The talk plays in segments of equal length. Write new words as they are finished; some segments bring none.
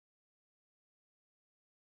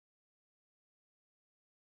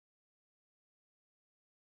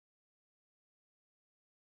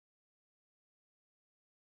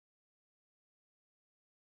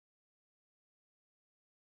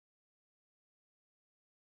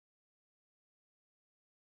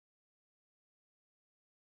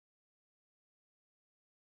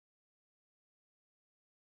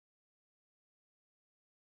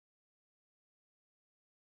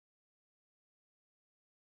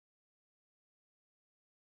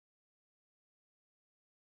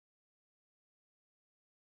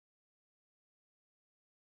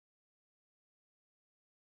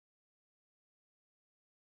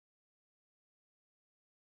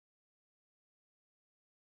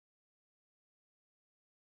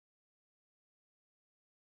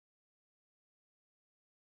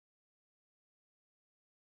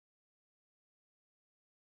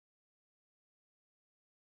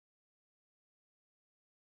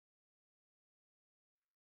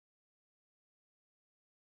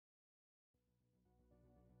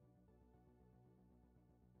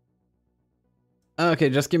Okay,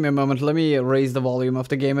 just give me a moment. Let me raise the volume of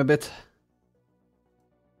the game a bit.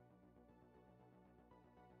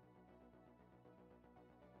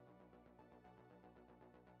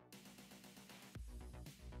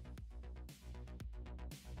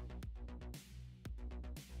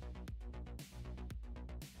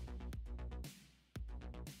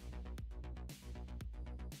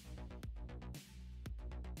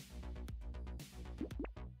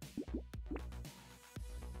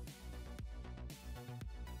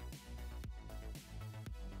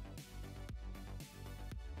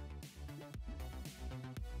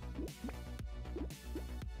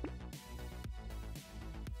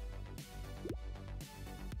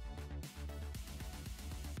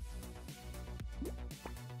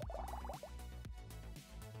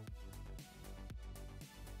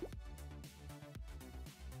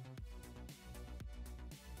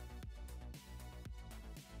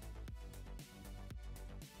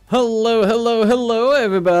 Hello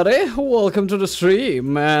everybody, welcome to the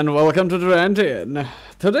stream and welcome to the Rantin.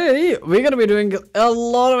 Today we're gonna be doing a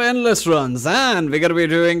lot of endless runs and we're gonna be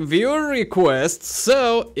doing viewer requests,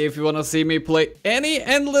 so if you wanna see me play any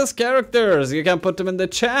endless characters, you can put them in the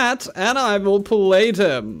chat and I will play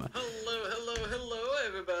them. Hello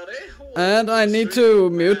everybody. And I need to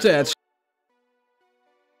mute that.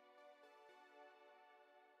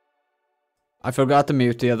 I forgot to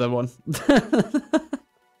mute the other one.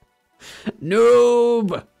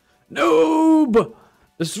 Noob! Noob!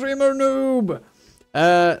 The streamer noob!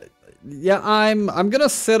 Yeah, I'm gonna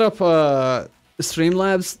set up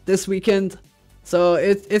Streamlabs this weekend, so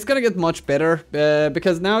it's gonna get much better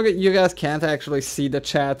because now you guys can't actually see the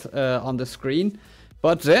chat on the screen,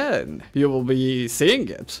 but then you will be seeing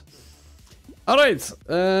it. Alright,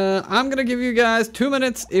 I'm gonna give you guys 2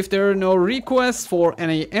 minutes. If there are no requests for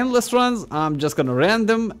any endless runs, I'm just gonna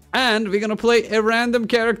random, and we're gonna play a random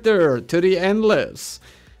character to the endless.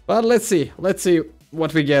 But let's see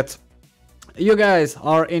what we get. You guys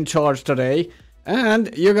are in charge today,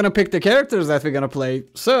 and you're gonna pick the characters that we're gonna play.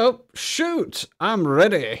 So, shoot, I'm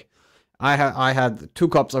ready. I had 2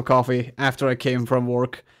 cups of coffee after I came from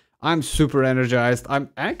work. I'm super energized. I'm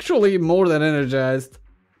actually more than energized.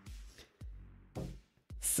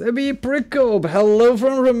 Sebi Prikop, hello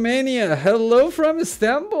from Romania, hello from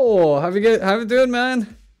Istanbul. How you doing,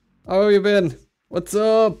 man? How have you been? What's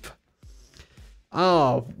up?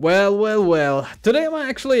 Oh, well. Today I'm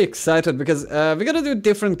actually excited because we're gonna do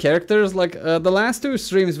different characters. Like the last 2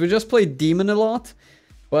 streams, we just played Demon a lot.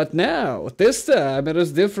 But now, this time it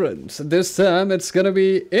is different. This time it's gonna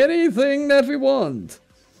be anything that we want.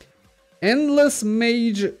 Endless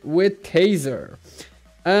Mage with Taser.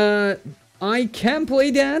 I can play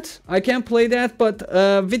that, but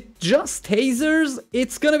with just tasers,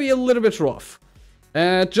 it's gonna be a little bit rough.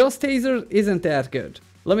 Just tasers isn't that good,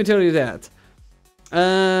 let me tell you that.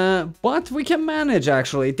 But we can manage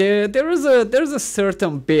actually. There's a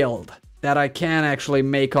certain build that I can actually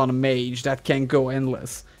make on a mage that can go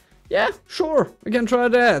endless. Yeah, sure, we can try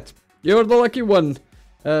that. You're the lucky one.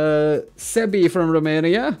 Sebi from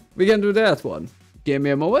Romania, we can do that one. Give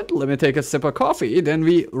me a moment, let me take a sip of coffee, then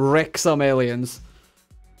we wreck some aliens.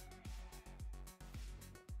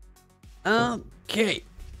 Okay.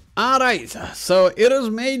 Alright, so it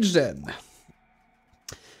is mage then.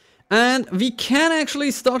 And we can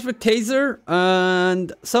actually start with taser,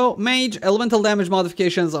 and so mage elemental damage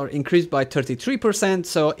modifications are increased by 33%,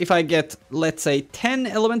 so if I get, let's say, 10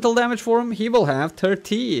 elemental damage for him, he will have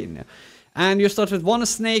 13. And you start with 1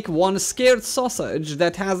 snake, 1 scared sausage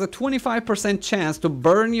that has a 25% chance to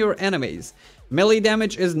burn your enemies. Melee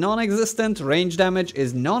damage is non-existent, range damage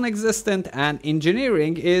is non-existent, and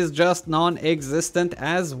engineering is just non-existent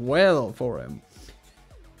as well for him.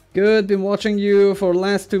 Good, been watching you for the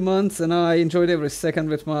last 2 months and I enjoyed every second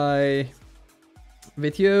with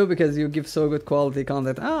you because you give so good quality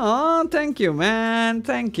content. Oh, thank you, man,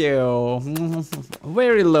 thank you.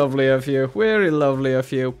 Very lovely of you, very lovely of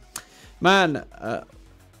you. Man,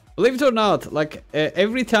 believe it or not, like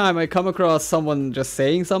every time I come across someone just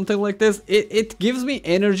saying something like this, it gives me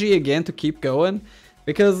energy again to keep going.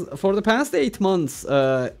 Because for the past 8 months,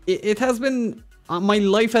 it has been, my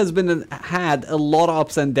life has been had a lot of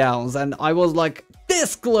ups and downs, and I was like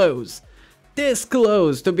this close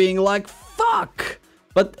to being like fuck.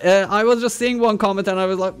 But I was just seeing one comment and I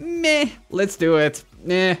was like, meh, let's do it.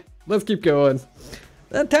 Nah, let's keep going.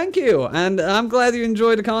 Thank you, and I'm glad you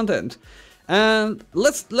enjoy the content. And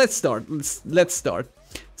let's start. Let's start.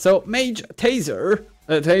 So mage taser,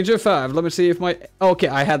 danger 5. Let me see if my okay,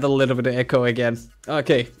 I had a little bit of echo again.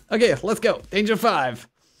 Okay, let's go. Danger 5.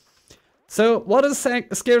 So, what is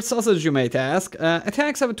Scared Sausage, you might ask?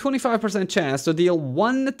 Attacks have a 25% chance to deal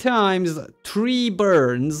 1 times 3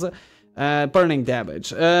 burns, burning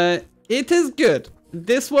damage. It is good.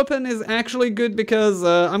 This weapon is actually good because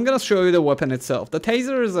I'm gonna show you the weapon itself. The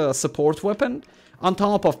taser is a support weapon on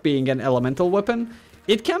top of being an elemental weapon.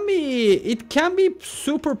 It can be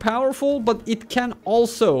super powerful, but it can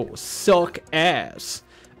also suck ass.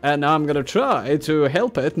 And I'm gonna try to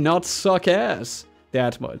help it not suck ass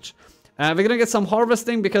that much. We're gonna get some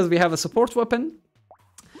harvesting because we have a support weapon.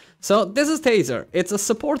 So this is Taser. It's a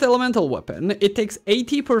support elemental weapon. It takes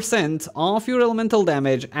 80% of your elemental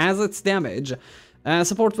damage as its damage.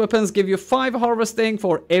 Support weapons give you 5 harvesting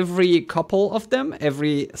for every couple of them,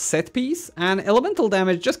 every set piece. And elemental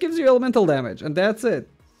damage just gives you elemental damage. And that's it.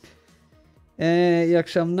 İyi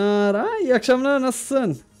akşamlar. İyi akşamlar,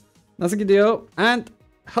 nasılsın? Nasıl gidiyor? And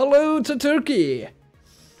hello to Turkey.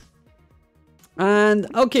 And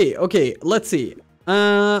okay, let's see.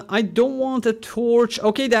 I don't want a torch.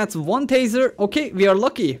 Okay, that's 1 taser. Okay, we are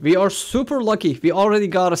lucky. We are super lucky. We already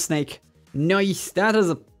got a snake. Nice. That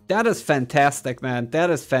is fantastic, man. That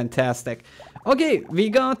is fantastic. Okay, we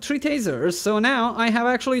got 3 tasers. So now I have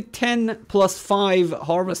actually 10 plus 5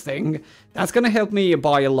 harvesting. That's gonna help me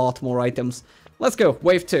buy a lot more items. Let's go,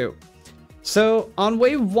 wave 2. So on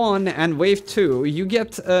wave 1 and wave 2, you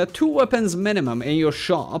get 2 weapons minimum in your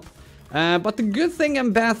shop. But the good thing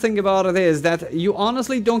and bad thing about it is that you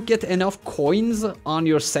honestly don't get enough coins on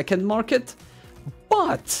your second market.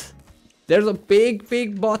 But there's a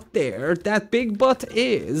big but there. That big but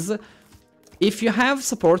is, if you have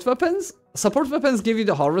support weapons give you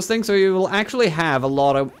the harvesting, so you will actually have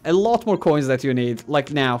a lot more coins that you need.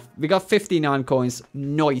 Like now, we got 59 coins.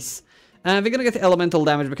 Nice. We're gonna get elemental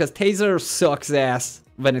damage because Taser sucks ass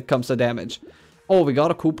when it comes to damage. Oh, we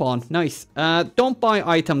got a coupon. Nice. Don't buy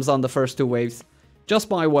items on the first 2 waves. Just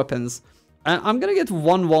buy weapons. I'm gonna get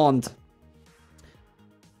 1 wand.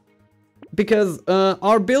 Because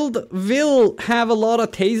our build will have a lot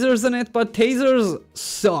of tasers in it, but tasers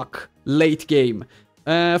suck late game.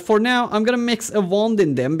 For now, I'm gonna mix a wand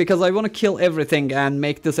in them because I want to kill everything and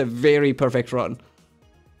make this a very perfect run.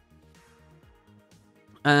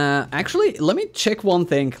 Actually, let me check one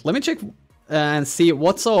thing. Let me check and see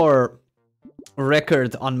what's our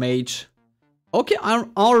record on mage. Okay,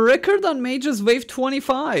 our record on mage is wave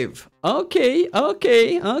 25. Okay,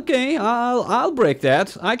 I'll break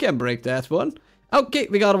that. I can break that one. Okay,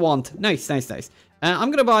 we got a wand. Nice.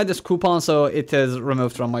 I'm gonna buy this coupon so it is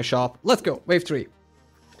removed from my shop. Let's go, wave 3.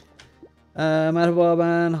 Merhaba,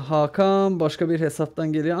 ben Hakan. Başka bir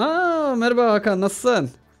hesaptan geliyor. Merhaba Hakan, nasılsın?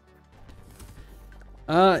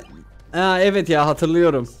 Evet ya,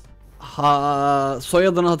 hatırlıyorum.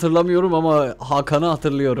 Soyadını hatırlamıyorum ama Hakan'ı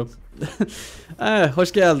hatırlıyorum.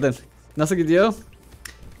 Hoş geldin. Nasıl gidiyor?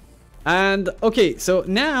 And okay, so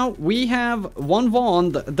now we have 1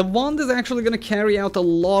 wand. The wand is actually going to carry out a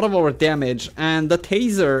lot of our damage, and the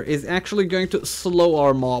taser is actually going to slow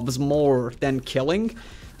our mobs more than killing.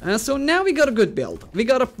 So now we got a good build. We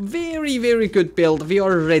got a very good build. We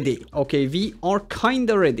are ready. Okay, we are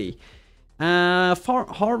kinda ready. For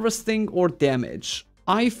harvesting or damage.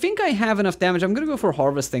 I think I have enough damage. I'm gonna go for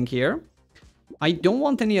harvesting here. I don't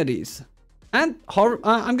want any of these. And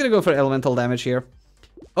I'm gonna go for elemental damage here.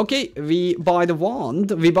 Okay, we buy the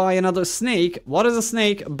wand. We buy another snake. What is a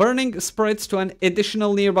snake? Burning spreads to an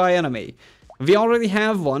additional nearby enemy. We already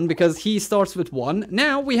have 1 because he starts with 1.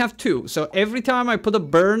 Now we have 2. So every time I put a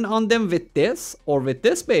burn on them with this or with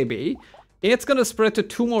this baby, it's gonna spread to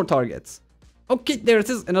 2 more targets. Okay, there it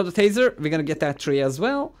is. Another taser. We're gonna get that 3 as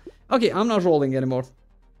well. Okay, I'm not rolling anymore.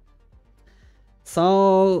 Sağ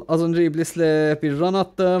ol. Az önce iblisle bir run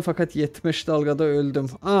attım fakat 70 dalgada öldüm.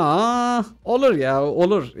 Olur ya,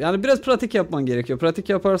 olur. Yani biraz pratik yapman gerekiyor. Pratik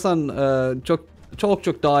yaparsan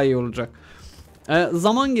çok daha iyi olacak.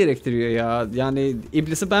 Zaman gerektiriyor ya. Yani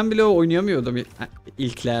iblisi ben bile oynayamıyordum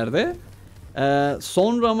ilklerde.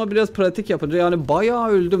 Sonra ama biraz pratik yapınca yani bayağı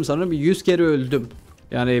öldüm. Sanırım 100 kere öldüm.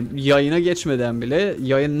 Yani yayına geçmeden bile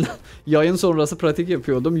yayın sonrası pratik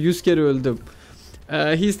yapıyordum. 100 kere öldüm.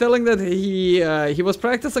 He's telling that he was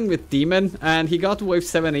practicing with Demon and he got to wave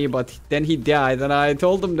 70, but then he died. And I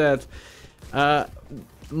told him that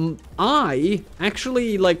I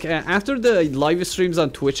actually after the live streams on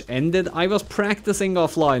Twitch ended, I was practicing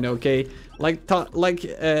offline. Okay,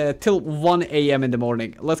 till 1 a.m. in the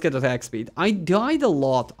morning. Let's get attack speed. I died a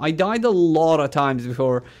lot. I died a lot of times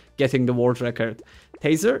before getting the world record.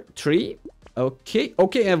 Taser 3. Okay,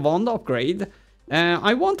 a wand upgrade.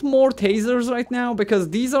 I want more tasers right now because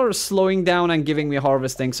these are slowing down and giving me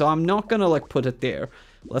harvesting, so I'm not gonna put it there.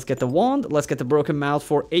 Let's get the wand. Let's get the broken mouth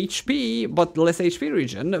for HP, but less HP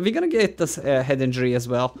regen. We're gonna get this head injury as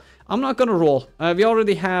well. I'm not gonna roll. We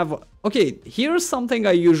already have... Okay, here's something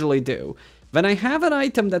I usually do. When I have an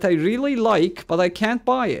item that I really like, but I can't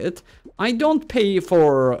buy it, I don't pay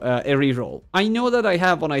for a reroll. I know that I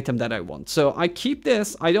have one item that I want. So I keep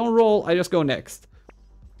this, I don't roll, I just go next.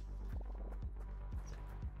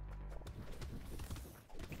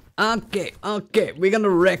 Okay, we're gonna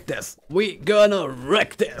wreck this.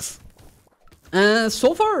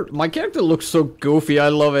 So far, my character looks so goofy, I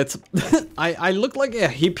love it. I look like a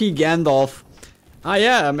hippie Gandalf. I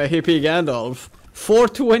am a hippie Gandalf.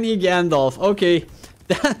 420 Gandalf, okay.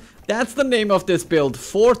 That's the name of this build,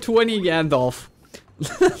 420 Gandalf.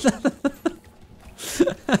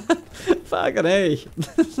 Fucking A.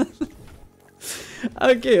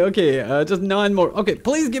 Okay, just 9 more. Okay,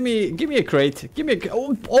 please give me a crate. Give me a...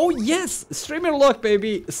 Oh yes! Streamer luck,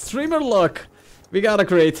 baby! Streamer luck! We got a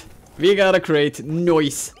crate.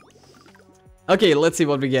 Nice. Okay, let's see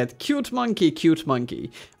what we get. Cute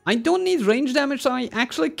monkey. I don't need range damage, so I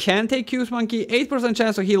actually can take cute monkey. 8%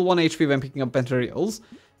 chance to heal 1 HP when picking up materials.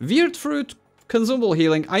 Weird fruit, consumable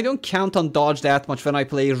healing. I don't count on dodge that much when I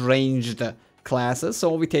play ranged classes,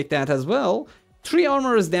 so we take that as well. 3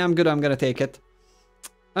 armor is damn good, I'm gonna take it.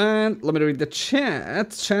 And let me read the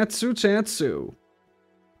chat. Chatsu.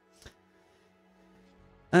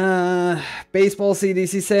 Baseball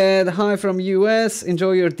CDC said, hi from US.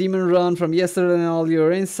 Enjoy your demon run from yesterday and all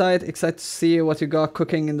your insight. Excited to see what you got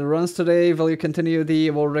cooking in the runs today. Will you continue the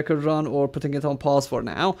world record run or putting it on pause for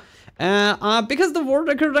now? Because the world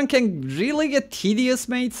record run can really get tedious,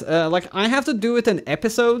 mates. Like, I have to do it in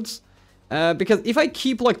episodes. Because if I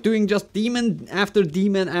keep like doing just demon after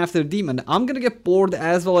demon after demon, I'm gonna get bored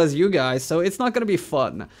as well as you guys, so it's not gonna be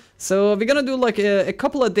fun. So we're gonna do like a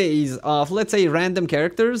couple of days of, let's say, random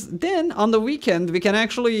characters. Then on the weekend, we can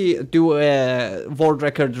actually do a world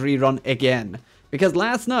record rerun again. Because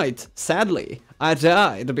last night, sadly, I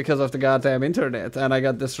died because of the goddamn internet and I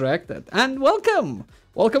got distracted. And welcome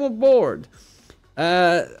aboard.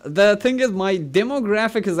 The thing is, my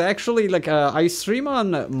demographic is actually like, I stream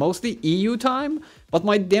on mostly EU time, but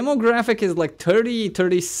my demographic is like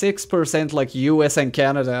 36% like US and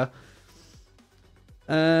Canada.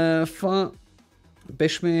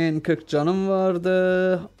 5040 canım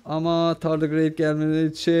vardı ama tardigrade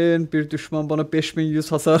gelmediği için bir düşman bana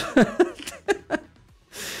 5100 hasar.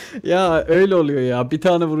 Ya öyle oluyor ya. Bir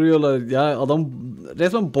tane vuruyorlar. Ya adam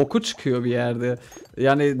resmen boku çıkıyor bir yerde.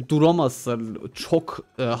 Yani duramazsın. Çok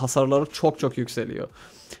hasarları çok yükseliyor.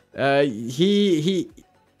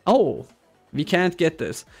 Oh, we can't get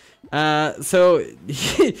this. So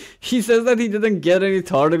he says that he didn't get any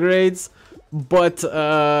tardigrades, but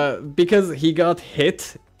because he got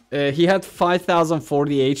hit, he had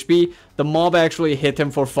 5040 HP. The mob actually hit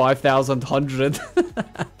him for 5100.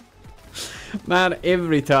 Man,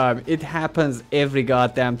 every time. It happens every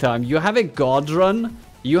goddamn time. You have a god run.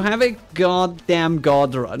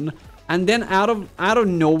 And then out of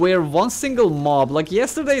nowhere, one single mob. Like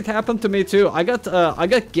yesterday it happened to me too. I got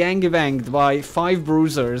gangbanged by 5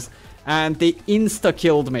 bruisers and they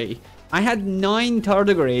insta-killed me. I had 9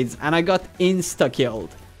 tardigrades and I got insta-killed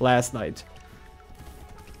last night.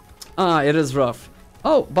 It is rough.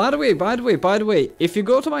 Oh, by the way, if you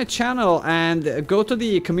go to my channel and go to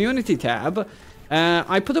the community tab,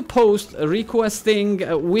 I put a post requesting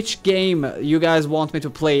which game you guys want me to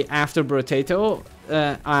play after Brotato,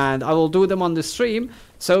 and I will do them on the stream.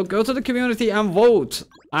 So go to the community and vote.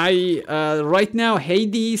 Right now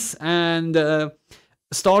Hades and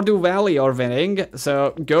Stardew Valley are winning,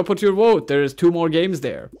 so go put your vote. There's 2 more games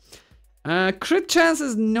there. Crit chance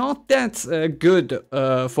is not that good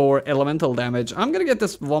for elemental damage. I'm gonna get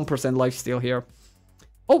this 1% lifesteal here.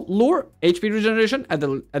 Oh, lure, HP regeneration,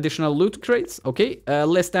 additional loot crates. Okay,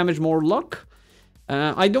 less damage, more luck.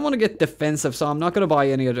 I don't want to get defensive, so I'm not gonna buy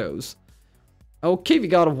any of those. Okay, we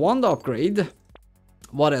got a wand upgrade.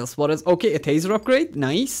 What else? Okay, a taser upgrade.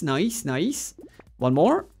 Nice. One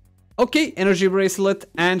more. Okay, energy bracelet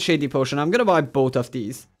and shady potion. I'm gonna buy both of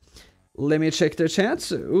these. Let me check their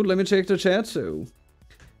chat.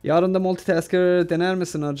 Yarın da multitasker dener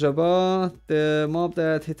misin acaba? The mob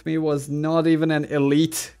that hit me was not even an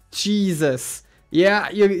elite. Jesus. Yeah,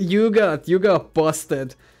 you got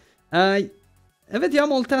busted. Evet ya,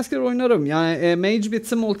 multitasker oynarım. Yani mage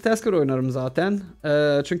bitsin multitasker oynarım zaten.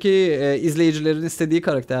 Çünkü izleyicilerin istediği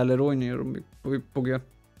karakterleri oynuyorum bugün.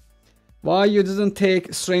 Why you didn't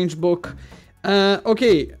take Strange Book?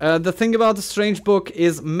 Okay, the thing about the Strange Book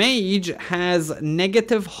is Mage has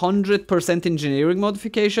negative 100% engineering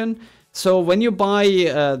modification, So when you buy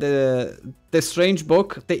the strange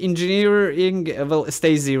book, the engineering will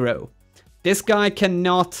stay 0. This guy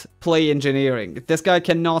cannot play engineering. This guy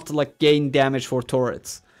cannot like gain damage for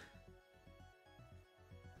turrets.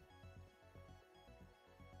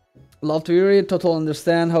 Love to hear it. Total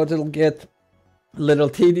understand how it'll get a little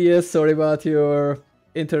tedious. Sorry about your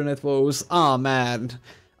internet woes. Ah, man.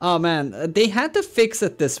 Oh man, they had to fix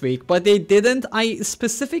it this week, but they didn't. I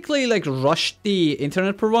specifically like rushed the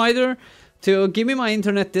internet provider to give me my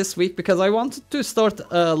internet this week because I wanted to start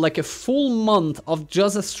like a full month of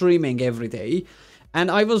just streaming every day. And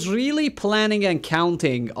I was really planning and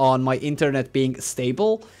counting on my internet being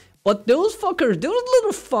stable. But those fuckers, those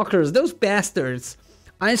little fuckers, those bastards,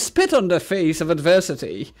 I spit on the face of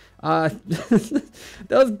adversity.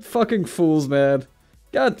 Those fucking fools, man.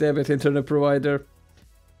 God damn it, internet provider.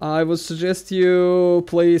 I would suggest you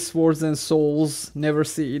play Swords and Souls. Never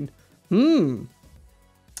seen.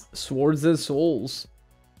 Swords and Souls.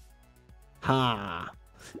 Ha.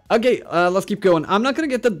 Okay, let's keep going. I'm not gonna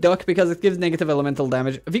get the duck because it gives negative elemental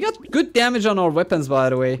damage. We got good damage on our weapons, by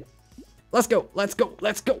the way. Let's go, let's go,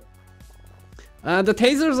 let's go. The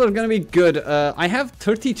tasers are gonna be good. I have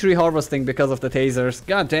 33 harvesting because of the tasers.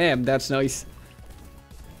 God damn, that's nice.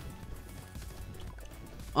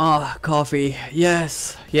 Ah, coffee.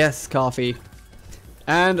 Yes, yes, coffee.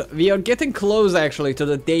 And we are getting close actually to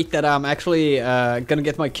the date that I'm actually gonna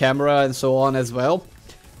get my camera and so on as well.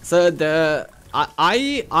 So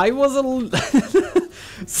I was a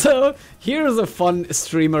so here's a fun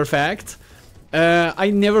streamer fact. I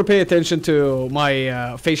never pay attention to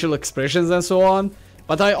my facial expressions and so on,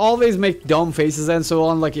 but I always make dumb faces and so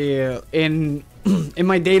on, like in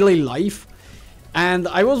my daily life. And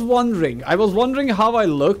I was wondering how I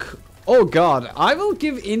look. Oh god, I will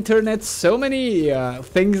give internet so many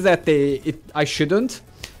things that I shouldn't.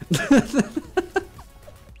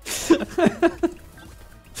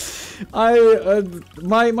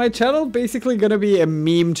 My channel basically gonna be a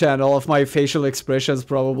meme channel of my facial expressions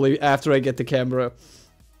probably after I get the camera.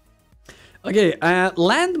 Okay,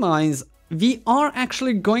 landmines. We are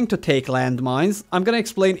actually going to take landmines. I'm gonna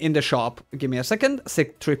explain in the shop. Give me a second.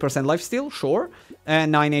 3% lifesteal, sure. 9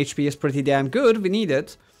 HP is pretty damn good. We need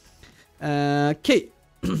it. Okay.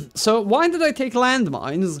 So why did I take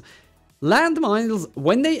landmines? Landmines,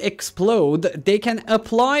 when they explode, they can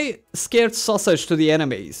apply scared sausage to the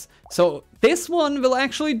enemies. So this one will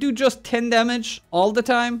actually do just 10 damage all the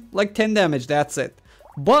time. Like 10 damage, that's it.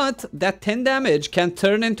 But that 10 damage can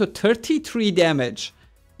turn into 33 damage.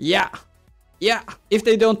 Yeah. Yeah, if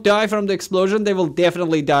they don't die from the explosion, they will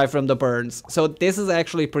definitely die from the burns. So this is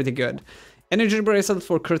actually pretty good. Energy bracelet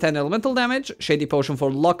for crit and elemental damage. Shady potion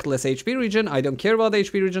for luck, less HP regen. I don't care about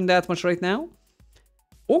HP regen that much right now.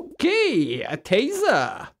 Okay, a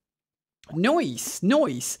taser. Nice,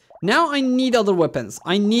 nice. Now I need other weapons.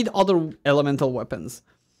 I need other elemental weapons.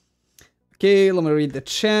 Okay, let me read the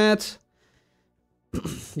chat.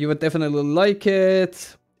 You would definitely like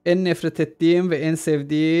it. En nefret ettiğim ve en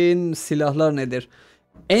sevdiğin silahlar nedir?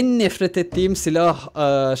 En nefret ettiğim silah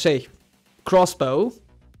crossbow.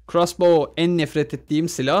 Crossbow en nefret ettiğim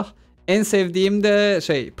silah. En sevdiğim de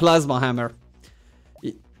plasma hammer.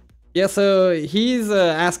 Yeah, so he's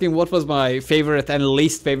asking what was my favorite and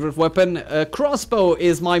least favorite weapon. Crossbow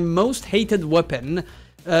is my most hated weapon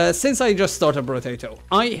since I just started Brotato.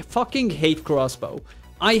 I fucking hate crossbow.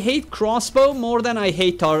 I hate crossbow more than I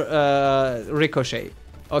hate ricochet.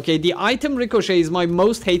 Okay, the item ricochet is my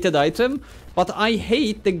most hated item, but I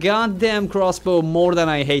hate the goddamn crossbow more than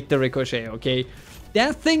I hate the ricochet, okay?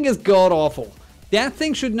 That thing is god-awful. That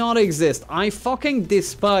thing should not exist. I fucking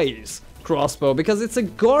despise crossbow because it's a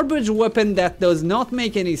garbage weapon that does not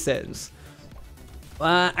make any sense.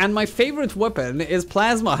 And my favorite weapon is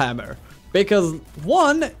plasma hammer. Because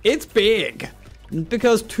 1, it's big.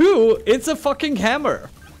 Because 2, it's a fucking hammer.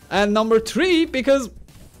 And number 3, because,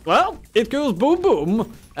 well, it goes boom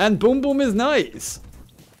boom. And boom boom is nice.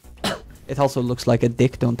 It also looks like a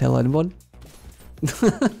dick, don't tell anyone.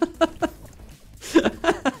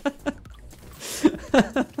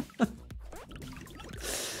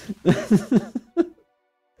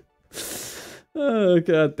 Oh,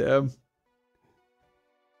 goddamn.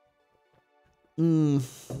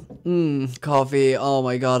 Coffee. Oh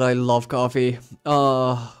my god, I love coffee.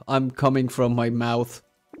 I'm coming from my mouth.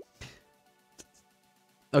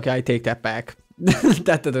 Okay, I take that back.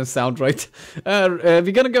 That didn't sound right.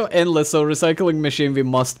 We're gonna go endless, so recycling machine, we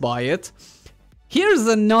must buy it. Here's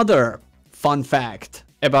another fun fact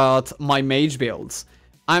about my mage builds.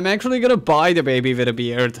 I'm actually gonna buy the baby with a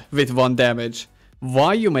beard with 1 damage.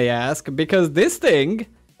 Why, you may ask? Because this thing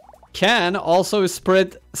can also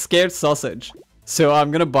spread scared sausage. So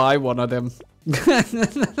I'm gonna buy one of them.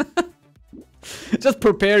 Just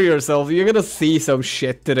prepare yourself. You're gonna see some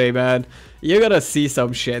shit today, man. You're gonna see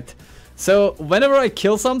some shit. So whenever I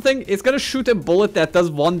kill something, it's gonna shoot a bullet that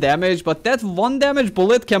does 1 damage, but that 1 damage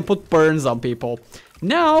bullet can put burns on people.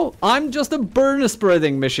 Now, I'm just a burn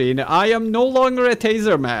spreading machine. I am no longer a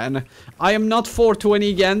taser man. I am not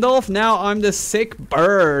 420 Gandalf. Now I'm the sick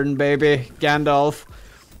burn, baby, Gandalf.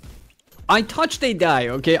 I touch, they die,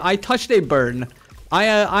 okay? I touch, they burn.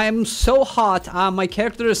 I am so hot, my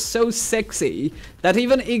character is so sexy, that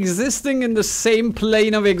even existing in the same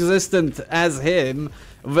plane of existence as him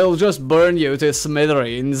will just burn you to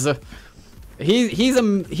smithereens. He's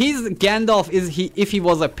Gandalf if he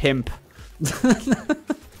was a pimp.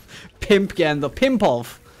 Pimp Gandalf.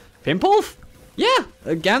 Pimpolf. Pimpolf? Yeah,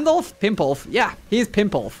 Gandalf, Pimpolf. Yeah, he's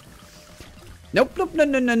Pimpolf. Nope, nope, no,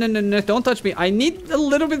 don't touch me. I need a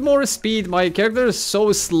little bit more speed. My character is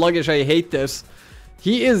so sluggish, I hate this.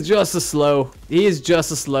 He is just as slow. He is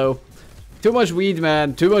just as slow. Too much weed,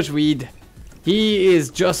 man. Too much weed. He is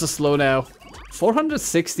just as slow now.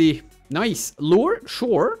 460. Nice. Lure?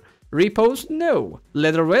 Sure. Repose? No.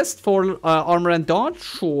 Leather vest for armor and dodge?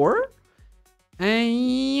 Sure.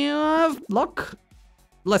 Luck.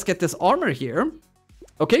 Let's get this armor here.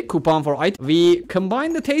 Okay, coupon for item. We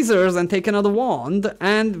combine the tasers and take another wand.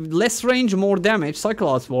 And less range, more damage.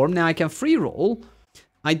 Cyclops form. Now I can free roll.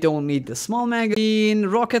 I don't need the small magazine.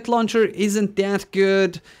 Rocket launcher isn't that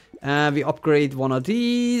good. We upgrade one of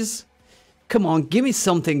these. Come on, give me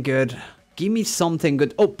something good. Give me something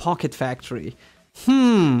good. Oh, Pocket Factory.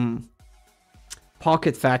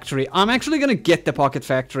 Pocket Factory. I'm actually gonna get the Pocket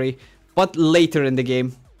Factory, but later in the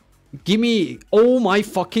game. Give me... Oh my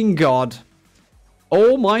fucking god.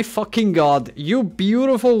 Oh my fucking god. You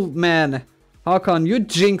beautiful man. Hakan, you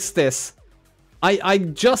jinxed this. I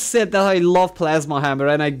just said that I love Plasma Hammer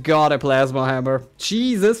and I got a Plasma Hammer.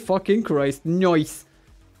 Jesus fucking Christ. Nice.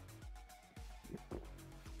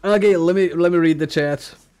 Okay, let me read the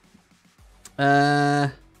chat.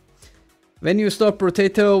 When you start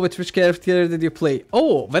Brotato, with which character did you play?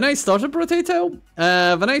 Oh, when I started Brotato?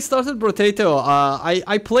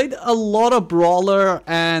 I played a lot of Brawler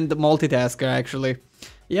and Multitasker actually.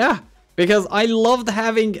 Yeah, because I loved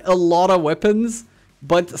having a lot of weapons.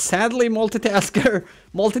 But sadly, Multitasker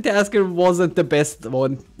wasn't the best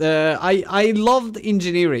one. I loved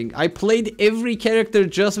engineering. I played every character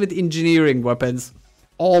just with engineering weapons.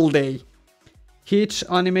 All day. Hiç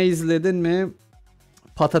anime izledin mi?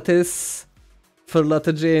 Patates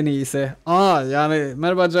fırlatıcı en iyisi. Yani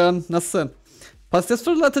merhaba Can, nasılsın? Patates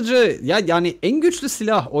fırlatıcı ya, yani en güçlü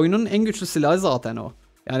silah. Oyunun en güçlü silahı zaten o.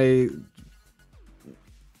 Yani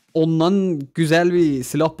ondan güzel bir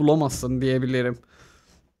silah bulamazsın diyebilirim.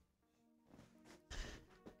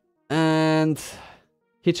 And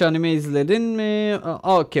hiç anime izledin mi?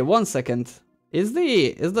 Okay, 1 second. Is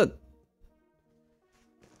the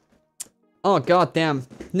Oh god damn.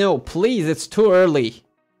 No, please, it's too early.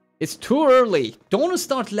 It's too early. Don't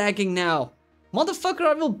start lagging now. Motherfucker,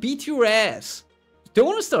 I will beat your ass.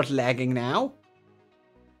 Don't start lagging now.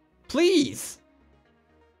 Please.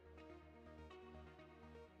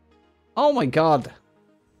 Oh my god.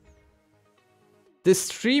 This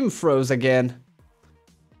stream froze again.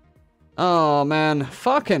 Oh man,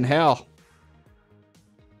 fucking hell.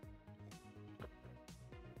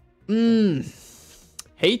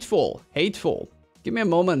 Hateful, hateful. Give me a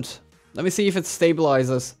moment. Let me see if it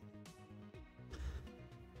stabilizes.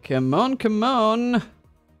 Come on, come on.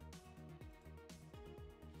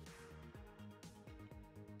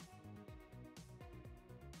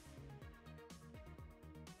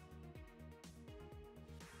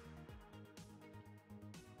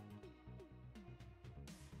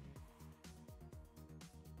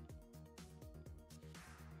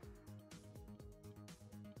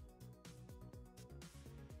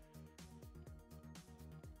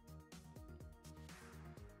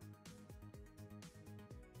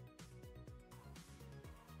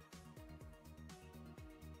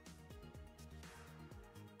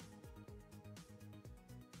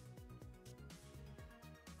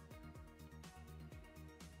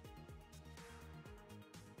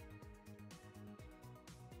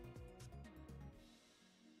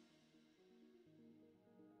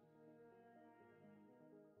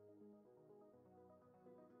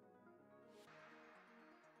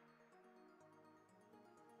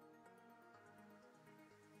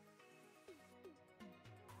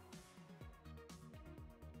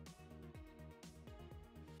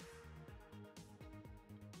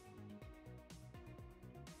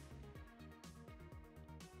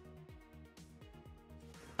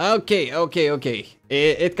 Okay.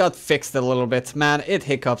 It got fixed a little bit. Man, it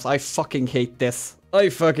hiccups. I fucking hate this. Let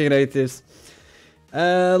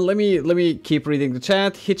me keep reading the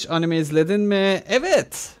chat. Hiç anime izledin mi?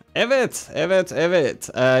 Evet.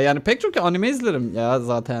 Yani pek çok anime izlerim ya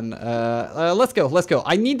zaten. Let's go.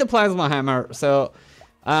 I need the plasma hammer, so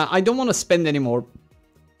I don't want to spend anymore.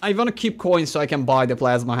 I want to keep coins so I can buy the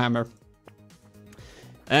plasma hammer.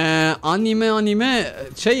 Anime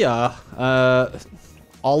şey ya.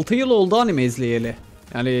 6 yıl oldu anime izleyeli.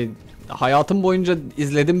 Yani hayatım boyunca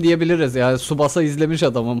izledim diyebiliriz ya. Tsubasa izlemiş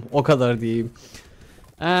adamım. O kadar diyeyim.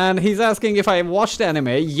 And he's asking if I watched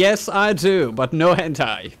anime. Yes, I do, but no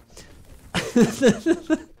hentai.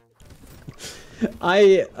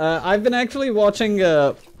 I've been actually watching.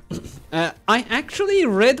 I actually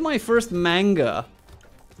read my first manga,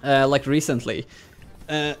 like recently.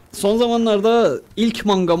 Son zamanlarda ilk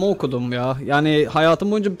mangamı okudum ya. Yani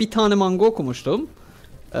hayatım boyunca bir tane manga okumuştum.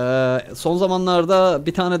 Son zamanlarda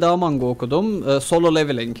bir tane daha manga okudum. Solo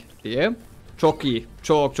Leveling diye. Çok iyi.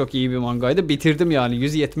 Çok iyi bir mangaydı. Bitirdim yani.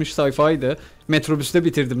 170 sayfaydı. Metrobüste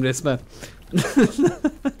bitirdim resmen.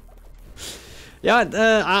 Yeah,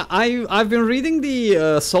 I've been reading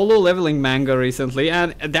the Solo Leveling manga recently,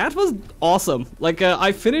 and that was awesome. Like,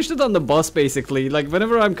 I finished it on the bus, basically. Like,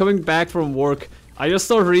 whenever I'm coming back from work, I just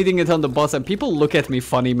start reading it on the bus, and people look at me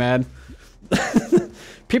funny, man.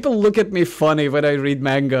 People look at me funny when I read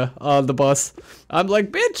manga on the bus. I'm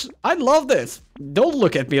like, bitch, I love this. Don't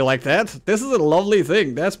look at me like that. This is a lovely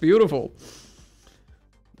thing. That's beautiful.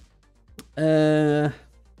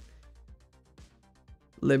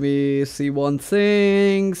 Let me see one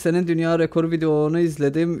thing. Senin dünya rekoru videonu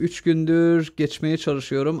izledim. 3 gündür geçmeye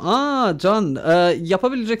çalışıyorum. Can,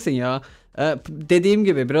 yapabileceksin ya. Dediğim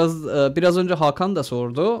gibi biraz önce Hakan da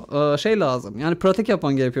sordu. Şey lazım. Yani pratik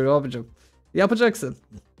yapman gerekiyor abicim. Yapacaksın.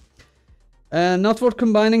 Not worth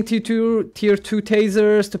combining tier 2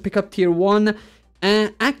 tasers to pick up tier 1.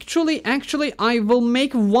 Actually, I will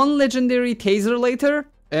make one legendary taser later.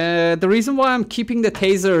 The reason why I'm keeping the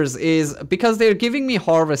tasers is because they're giving me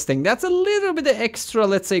harvesting. That's a little bit of extra,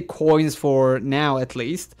 let's say, coins for now at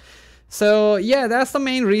least. So yeah, that's the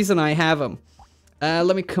main reason I have them.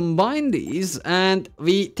 Let me combine these, and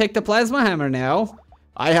we take the plasma hammer now.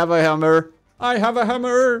 I have a hammer.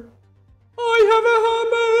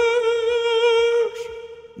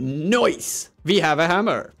 Nice! We have a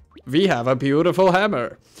hammer. We have a beautiful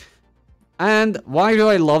hammer. And why do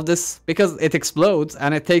I love this? Because it explodes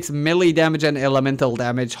and it takes melee damage and elemental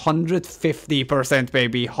damage. 150%,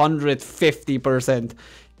 baby. 150%.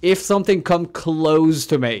 If something come close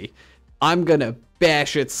to me, I'm gonna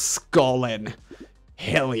bash its skull in.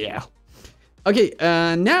 Hell yeah. Okay,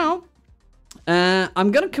 now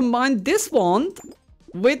I'm gonna combine this one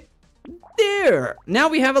with there. Now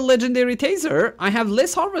we have a legendary taser. I have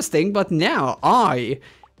less harvesting, but now I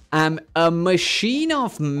am a machine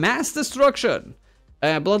of mass destruction.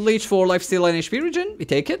 Blood leech for lifesteal and HP regen. We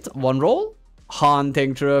take it. One roll.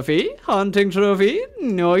 Hunting trophy.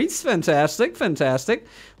 Nice. Fantastic.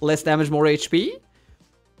 Less damage, more HP.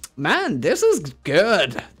 Man, this is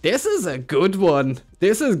good. This is a good one.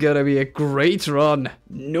 This is gonna be a great run.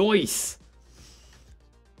 Nice.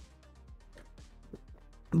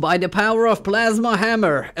 By the power of Plasma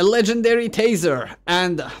Hammer, a legendary taser,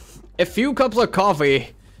 and a few cups of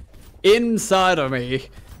coffee inside of me,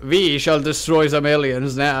 we shall destroy some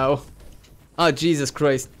aliens now. Oh, Jesus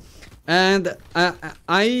Christ. And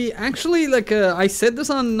I actually, like, I said this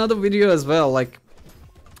on another video as well, like,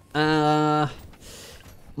 I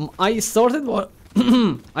started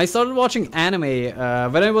watching anime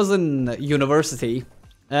when I was in university.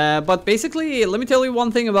 But basically, let me tell you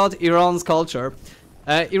one thing about Iran's culture.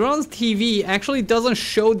 Iran's TV actually doesn't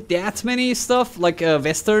show that many stuff like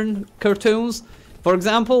Western cartoons. For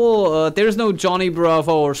example, there's no Johnny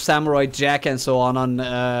Bravo or Samurai Jack and so on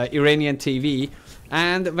Iranian TV.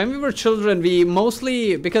 And when we were children, we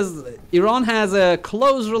mostly, because Iran has a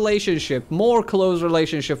more close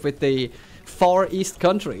relationship with the Far East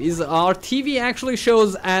countries, our TV actually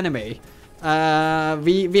shows anime.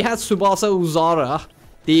 We had Tsubasa Uzara,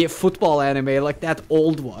 the football anime, like that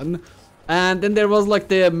old one. And then there was like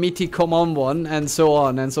the Miti Common one, and so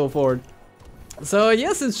on and so forth. So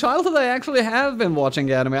yes, since childhood I actually have been watching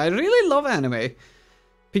anime. I really love anime.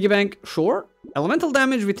 Piggy bank, sure. Elemental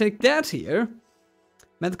damage, we take that here.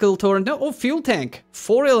 Medical torrent, no. Oh, fuel tank.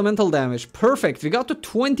 4 elemental damage. Perfect. We got to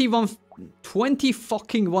 20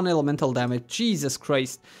 fucking 1 elemental damage. Jesus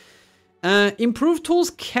Christ. Improved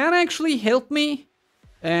tools can actually help me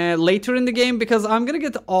later in the game, because I'm gonna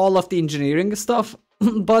get all of the engineering stuff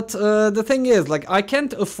But the thing is, like, I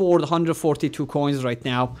can't afford 142 coins right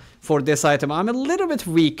now for this item. I'm a little bit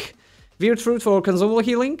weak. Weird fruit for consumable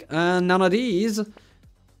healing. None of these.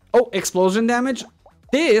 Oh, explosion damage.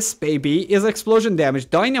 This, baby, is explosion damage.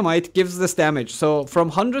 Dynamite gives this damage. So from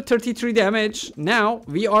 133 damage, now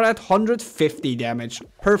we are at 150 damage.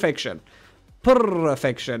 Perfection.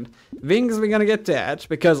 Perfection. Wings, we're gonna get that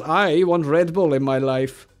because I want Red Bull in my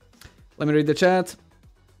life. Let me read the chat.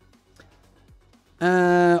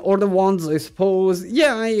 Or the wands, I suppose.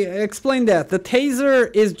 Yeah, I explained that. The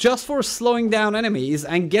taser is just for slowing down enemies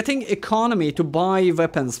and getting economy to buy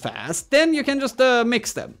weapons fast. Then you can just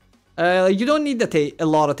mix them. You don't need a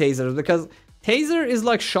lot of tasers because taser is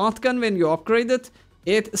like shotgun when you upgrade it.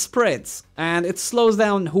 It spreads and it slows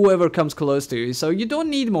down whoever comes close to you. So you don't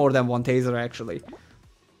need more than one taser actually.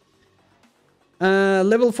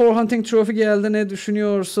 Level 4 hunting trophy geldi, ne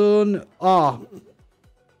düşünüyorsun?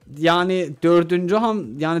 Yani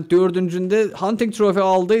dördüncünde hunting trophy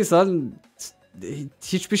aldıysan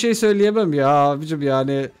hiçbir şey söyleyemem ya abicim,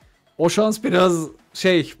 yani o şans biraz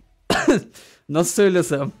şey nasıl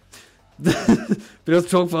söylesem biraz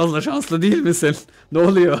çok fazla şanslı değil misin? Ne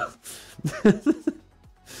oluyor?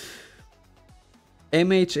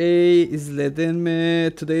 MHA izledin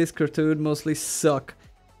mi? Today's cartoon mostly suck.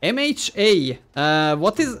 MHA,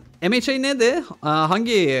 what is MHA neydi?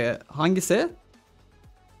 Hangisi?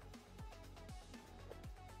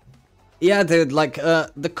 Yeah, dude, like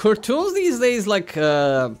the cartoons these days, like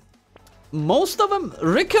most of them,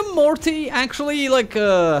 Rick and Morty actually, like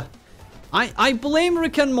I blame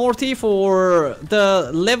Rick and Morty for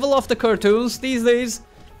the level of the cartoons these days,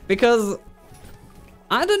 because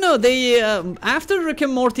I don't know, they after Rick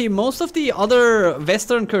and Morty, most of the other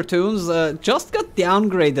Western cartoons just got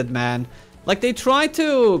downgraded, man. Like they tried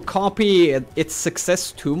to copy its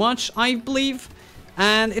success too much, I believe.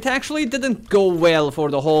 And it actually didn't go well for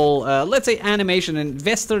the whole, let's say, animation and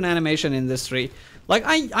Western animation industry. Like,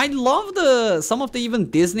 I love some of the even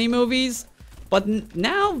Disney movies, but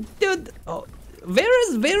now, dude,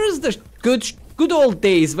 where is the good old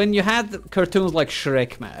days when you had cartoons like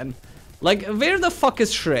Shrek, man? Like, where the fuck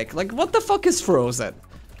is Shrek? Like, what the fuck is Frozen?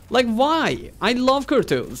 Like, why? I love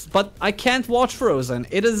cartoons, but I can't watch Frozen.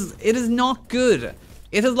 It is not good.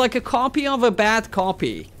 It is like a copy of a bad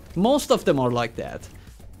copy. Most of them are like that.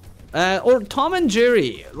 Or Tom and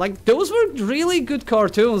Jerry, like those were really good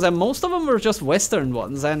cartoons and most of them were just Western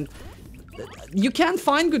ones, and you can't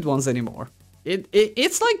find good ones anymore.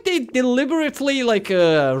 It's like they deliberately like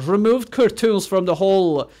removed cartoons from the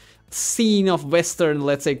whole scene of Western,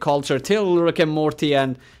 let's say, culture till Rick and Morty,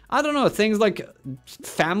 and I don't know, things like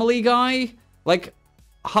Family Guy. Like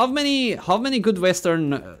how many good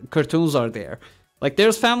Western cartoons are there? Like,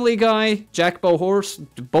 there's Family Guy,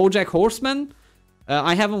 BoJack Horseman.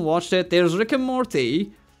 I haven't watched it. There's Rick and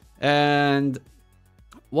Morty. And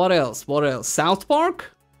what else? What else? South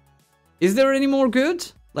Park? Is there any more good?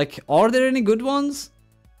 Like, are there any good ones?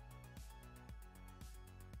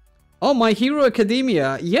 Oh, My Hero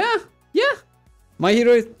Academia. Yeah. My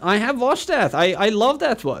Hero... I have watched that. I love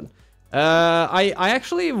that one. I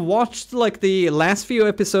actually watched, like, the last few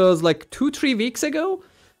episodes, like, 2-3 weeks ago.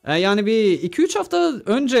 Yani bir 2-3 hafta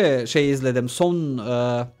önce şey izledim.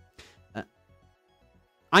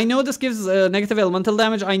 I know this gives negative elemental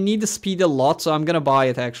damage. I need the speed a lot, so I'm gonna buy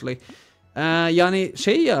it actually. Yani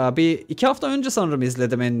şey ya, bir 2 hafta önce sanırım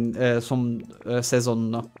izledim son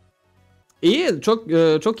sezonunu. İyi,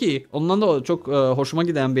 çok iyi. Ondan da çok hoşuma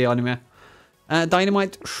giden bir anime.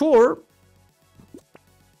 Dynamite, sure.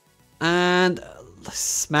 And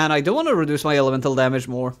man, I don't want to reduce my elemental damage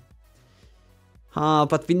more.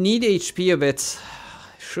 But we need HP a bit.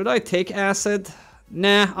 Should I take acid?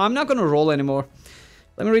 Nah, I'm not gonna roll anymore.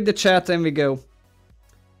 Let me read the chat and we go.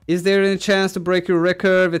 Is there any chance to break your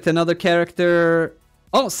record with another character?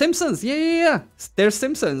 Oh, Simpsons! Yeah. There's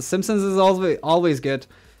Simpsons. Simpsons is always good.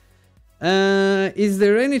 Is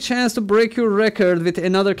there any chance to break your record with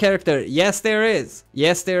another character? Yes, there is.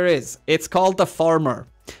 It's called the Farmer.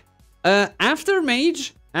 After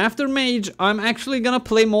Mage, I'm actually gonna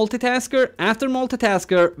play Multitasker. After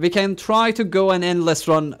Multitasker, we can try to go an endless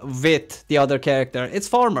run with the other character. It's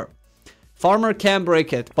Farmer. Farmer can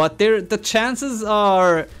break it, but the chances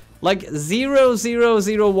are like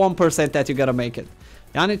 0.001% that you gotta make it.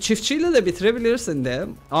 Yani çiftçiyle de bitirebilirsin de,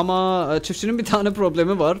 ama çiftçinin bir tane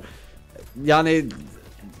problemi var. Yani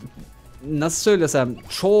nasıl söylesem,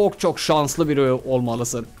 çok şanslı biri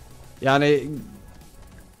olmalısın. Yani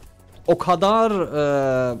o kadar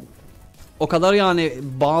yani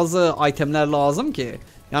bazı itemler lazım ki.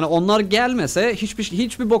 Yani onlar gelmese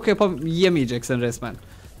hiçbir bok yiyemeyeceksin resmen.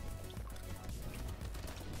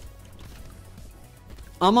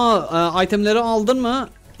 Ama itemleri aldın mı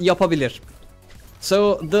yapabilir.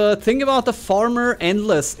 So the thing about the farmer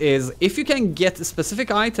endless is if you can get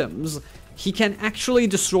specific items, he can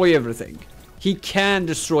actually destroy everything. He can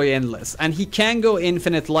destroy endless and he can go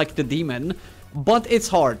infinite like the demon, but it's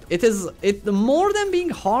hard. It more than being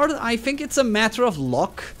hard, I think it's a matter of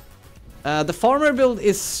luck. The farmer build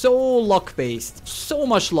is so luck based, so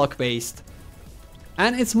much luck based.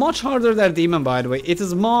 And it's much harder than demon, by the way. It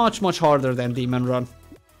is much harder than demon run.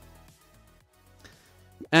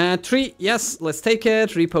 3, yes, let's take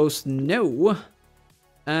it. Repost, no.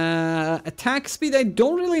 Attack speed, I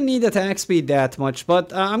don't really need attack speed that much,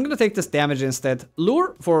 but I'm gonna take this damage instead.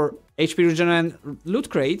 Lure for HP regen and loot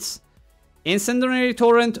crates. Incendiary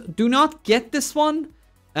torrent, do not get this one.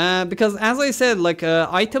 Because as I said, like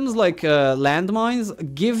items like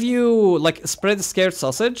landmines give you like spread scared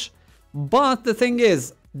sausage. But the thing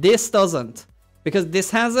is, this doesn't. Because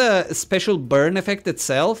this has a special burn effect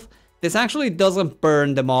itself. This actually doesn't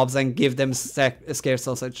burn the mobs and give them scared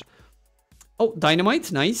sausage. Oh,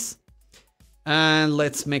 dynamite, nice. And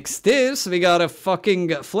let's mix this. We got a fucking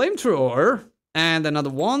flamethrower and another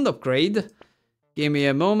wand upgrade. Give me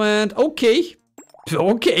a moment. Okay.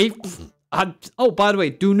 Okay. Oh, by the way,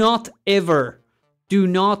 do not ever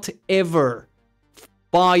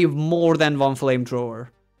buy more than one flamethrower.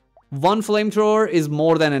 One flamethrower is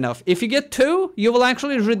more than enough. If you get 2, you will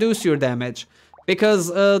actually reduce your damage. Because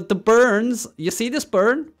the burns, you see this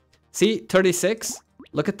burn? See, 36.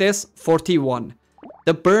 Look at this, 41.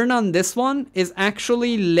 The burn on this one is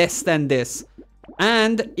actually less than this.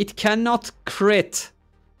 And it cannot crit.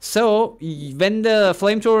 So, when the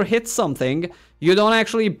flamethrower hits something, you don't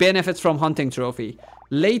actually benefit from hunting trophy.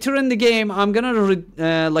 Later in the game, I'm gonna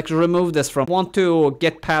remove this from. I want to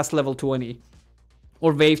get past level 20.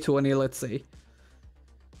 Or wave 20, let's say.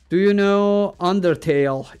 Do you know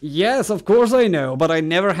Undertale? Yes, of course I know, but I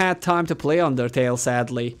never had time to play Undertale,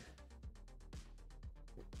 sadly.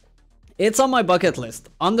 It's on my bucket list.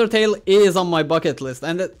 Undertale is on my bucket list,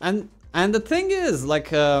 and the thing is,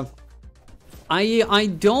 like, I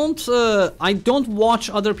don't watch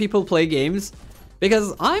other people play games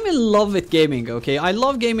because I'm in love with gaming. Okay, I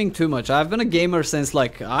love gaming too much. I've been a gamer since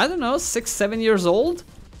like I don't know 6-7 years old,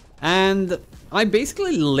 and I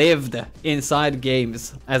basically lived inside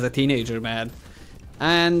games as a teenager, man.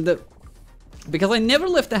 And because I never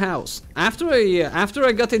left the house. After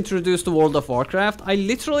I got introduced to World of Warcraft, I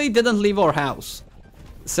literally didn't leave our house.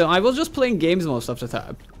 So I was just playing games most of the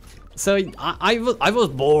time. So I was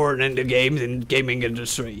born in the gaming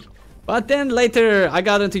industry. But then later I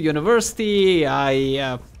got into university.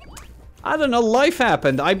 I don't know, life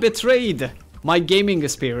happened. I betrayed my gaming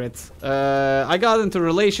spirit. I got into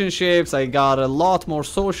relationships. I got a lot more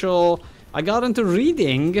social. I got into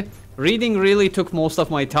reading. Reading really took most of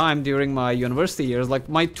my time during my university years, like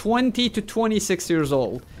my 20 to 26 years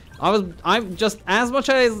old. I'm just, as much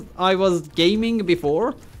as I was gaming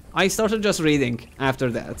before, I started just reading after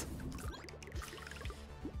that.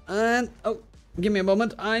 And, oh, give me a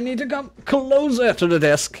moment. I need to come closer to the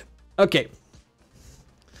desk. Okay.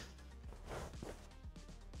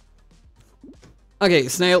 Okay,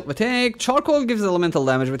 snail we take. Charcoal gives elemental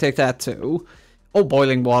damage, we take that too. Oh,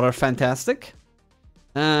 boiling water, fantastic.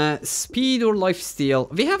 Speed or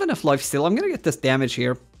lifesteal. We have enough lifesteal. I'm gonna get this damage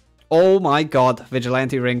here. Oh my god,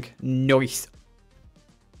 vigilante ring. Nice.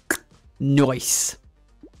 Nice.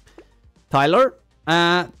 Tyler.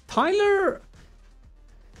 Tyler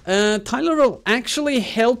will actually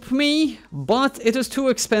help me, but it is too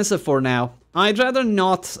expensive for now. I'd rather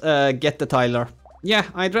not get the Tyler. Yeah,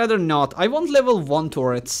 I'd rather not. I want level 1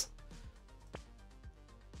 turrets.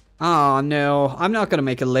 Oh no, I'm not gonna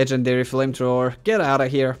make a legendary flamethrower. Get out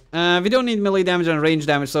of here. We don't need melee damage and range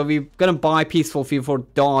damage, so we're gonna buy Peaceful Few for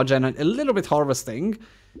dodge and a little bit harvesting.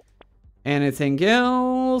 Anything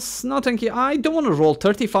else? Nothing here. I don't want to roll.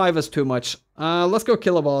 35 is too much. Let's go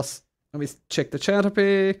kill a boss. Let me check the chat up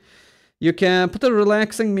here. You can put a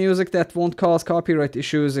relaxing music that won't cause copyright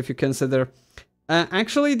issues if you consider.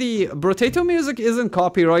 Actually, the Brotato music isn't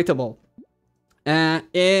copyrightable.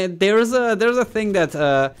 There's a thing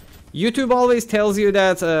that YouTube always tells you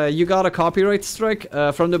that you got a copyright strike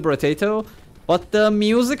from the Brotato, but the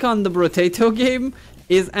music on the Brotato game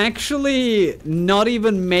is actually not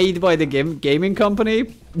even made by the gaming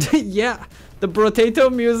company. Yeah, the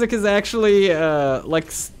Brotato music is actually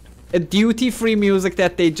like a duty-free music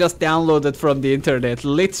that they just downloaded from the internet.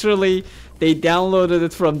 Literally, they downloaded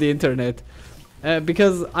it from the internet.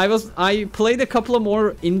 Because I played a couple of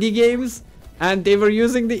more indie games, and they were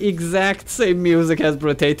using the exact same music as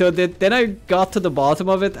Brotato did. Then I got to the bottom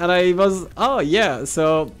of it, and I was, oh yeah,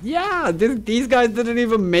 so yeah, these guys didn't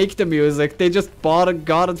even make the music. They just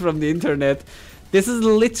got it from the internet. This is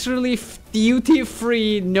literally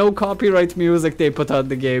duty-free, no copyright music they put on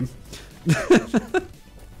the game.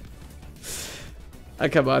 Oh,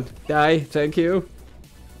 come on, die, thank you.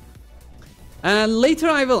 And later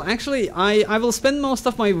I will actually, I will spend most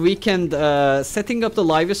of my weekend setting up the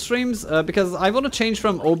live streams because I want to change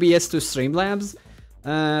from OBS to Streamlabs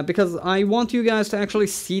because I want you guys to actually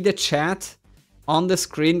see the chat on the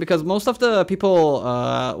screen because most of the people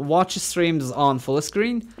watch streams on full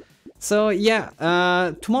screen. So yeah,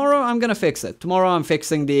 tomorrow I'm gonna fix it. Tomorrow I'm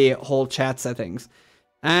fixing the whole chat settings.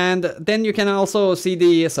 And then you can also see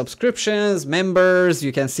the subscriptions, members,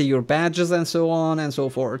 you can see your badges and so on and so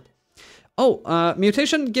forth. Oh,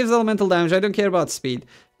 mutation gives elemental damage. I don't care about speed.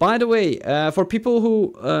 By the way, for people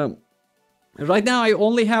who... right now I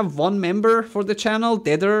only have one member for the channel,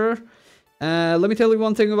 Deader. Let me tell you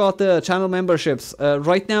one thing about the channel memberships.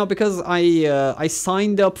 Right now, because I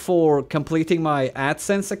signed up for completing my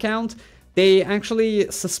AdSense account, they actually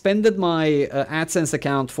suspended my AdSense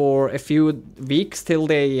account for a few weeks till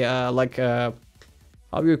they, how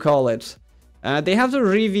do you call it? They have to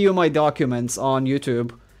review my documents on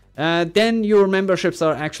YouTube. Then your memberships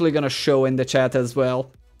are actually gonna show in the chat as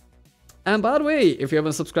well. And by the way, if you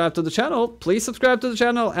haven't subscribed to the channel, please subscribe to the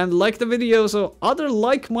channel and like the video so other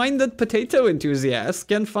like-minded potato enthusiasts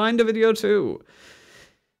can find the video too.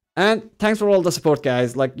 And thanks for all the support,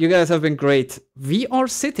 guys. Like, you guys have been great. We are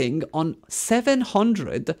sitting on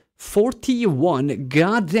 741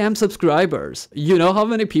 goddamn subscribers. You know how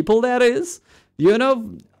many people that is? You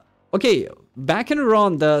know, okay, back in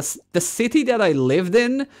Iran, the city that I lived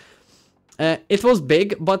in, it was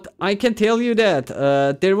big, but I can tell you that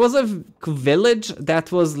there was a village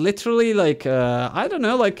that was literally like, I don't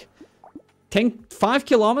know, like 5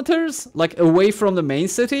 kilometers like away from the main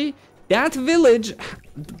city. That village,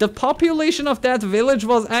 the population of that village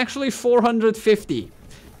was actually 450.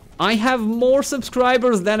 I have more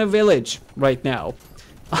subscribers than a village right now.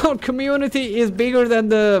 Our community is bigger than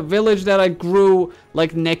the village that I grew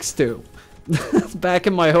like next to. Back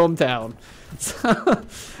in my hometown. So,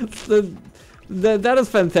 that is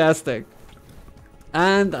fantastic.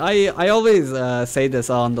 And I always say this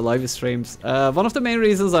on the live streams. One of the main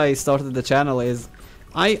reasons I started the channel is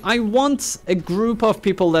I want a group of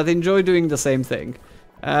people that enjoy doing the same thing.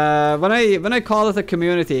 When I call it a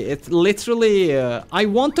community, it's literally I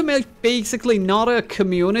want to make basically not a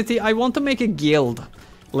community. I want to make a guild,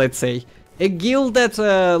 let's say. A guild that,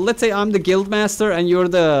 let's say I'm the guild master and you're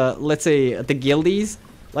the, let's say, the guildies,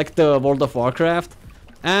 like the World of Warcraft.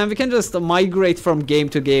 And we can just migrate from game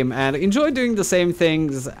to game and enjoy doing the same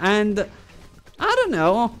things. And I don't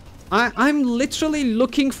know, I'm literally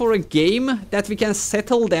looking for a game that we can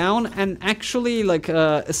settle down and actually, like,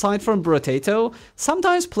 aside from Brotato,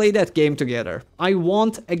 sometimes play that game together. I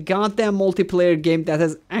want a goddamn multiplayer game that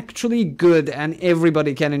is actually good and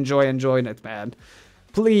everybody can enjoy it, man.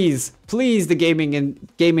 Please, please, the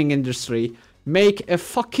gaming industry, make a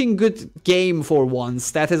fucking good game for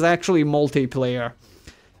once that is actually multiplayer.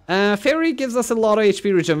 Fairy gives us a lot of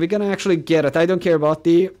HP regen. We're gonna actually get it. I don't care about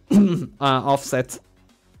the offset.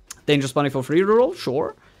 Dangerous bunny for free reroll,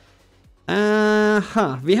 sure.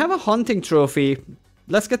 We have a hunting trophy.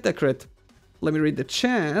 Let's get that crit. Let me read the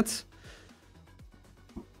chat.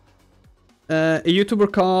 A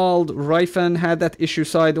YouTuber called Rifen had that issue,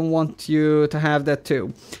 so I don't want you to have that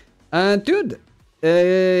too. Dude,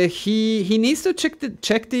 he needs to check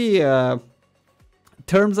the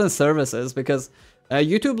terms and services because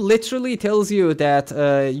YouTube literally tells you that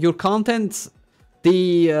your content,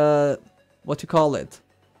 what you call it?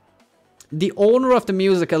 The owner of the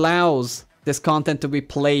music allows this content to be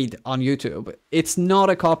played on YouTube. It's not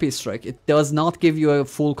a copy strike. It does not give you a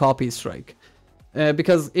full copy strike.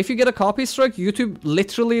 Because if you get a copy strike, YouTube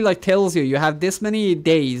literally like tells you have this many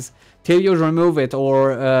days till you remove it,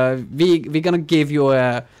 or we're gonna give you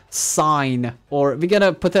a sign, or we're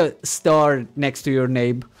gonna put a star next to your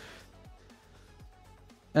name.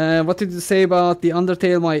 What did you say about the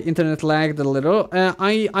Undertale? My internet lagged a little.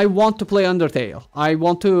 I want to play Undertale. I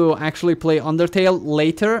want to actually play Undertale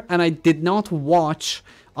later, and I did not watch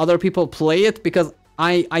other people play it because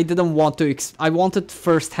I didn't want to. I wanted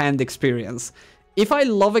first-hand experience. If I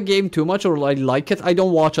love a game too much or I like it, I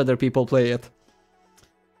don't watch other people play it.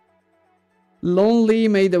 Lonely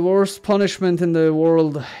made the worst punishment in the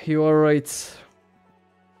world. You are right.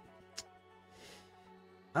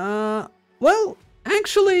 Well,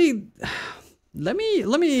 actually, let me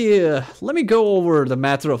go over the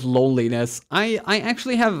matter of loneliness. I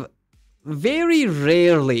actually have very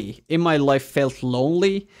rarely in my life felt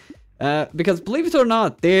lonely. Because believe it or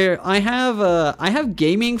not, I have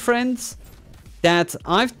gaming friends that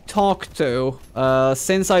I've talked to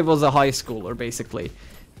since I was a high schooler, basically.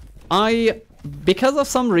 Because of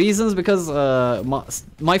some reasons, because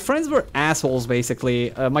my friends were assholes,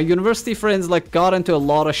 basically. My university friends like got into a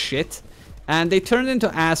lot of shit, and they turned into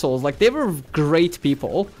assholes. Like, they were great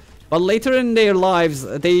people, but later in their lives,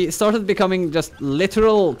 they started becoming just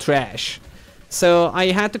literal trash. So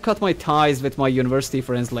I had to cut my ties with my university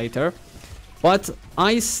friends later. But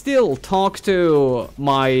I still talk to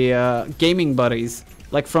my gaming buddies,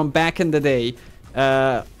 like from back in the day.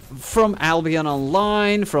 From Albion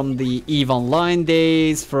Online, from the EVE Online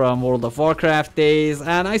days, from World of Warcraft days,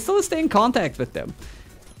 and I still stay in contact with them.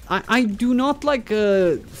 I do not like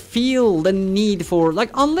feel the need for, like,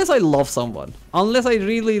 unless I love someone, unless I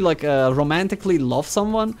really like romantically love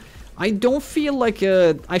someone, I don't feel like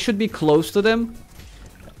I should be close to them.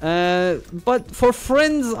 But for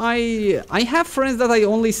friends, I have friends that I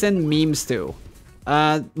only send memes to.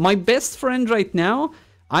 My best friend right now,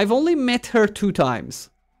 I've only met her 2 times.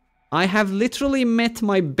 I have literally met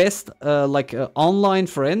my best online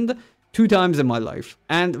friend 2 times in my life.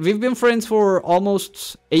 And we've been friends for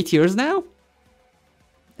almost 8 years now.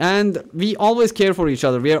 And we always care for each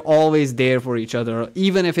other. We are always there for each other.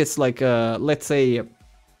 Even if it's like, let's say,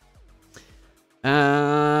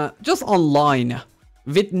 just online.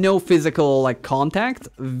 With no physical like contact.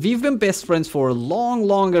 We've been best friends for a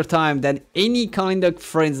longer time than any kind of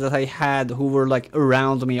friends that I had who were like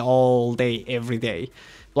around me all day, every day.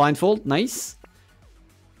 Blindfold, nice.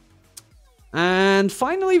 And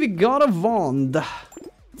finally we got a wand.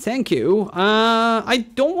 Thank you. I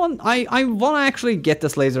want to actually get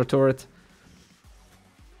this laser turret.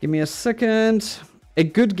 Give me a second. A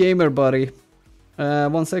good gamer, buddy.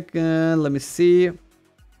 1 second, let me see.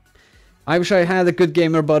 I wish I had a good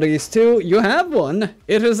gamer buddies too. You have one.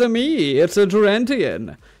 It is a me. It's a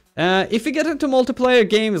Durantian. If you get into multiplayer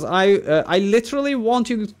games, I literally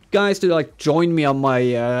want you guys to like join me on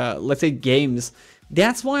my let's say games.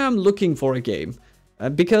 That's why I'm looking for a game.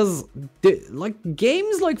 Because like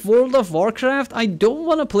games like World of Warcraft, I don't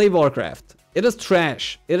want to play Warcraft. It is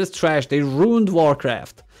trash. It is trash. They ruined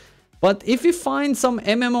Warcraft. But if you find some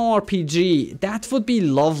MMORPG, that would be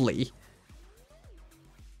lovely.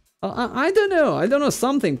 I don't know,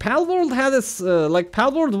 something. Palworld had this, like,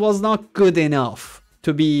 Palworld was not good enough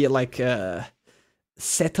to be, like,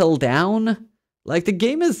 settle down. Like, the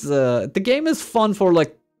game is fun for,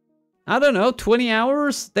 like, I don't know, 20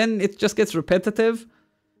 hours, then it just gets repetitive.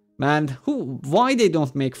 Man, why they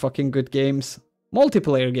don't make fucking good games?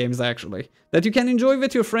 Multiplayer games, actually. That you can enjoy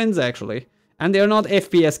with your friends, actually. And they're not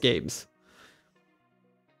FPS games.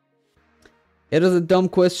 It is a dumb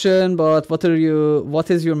question, but what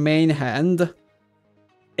is your main hand?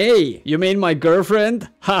 Hey, you mean my girlfriend?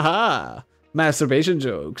 Haha! Masturbation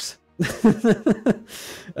jokes.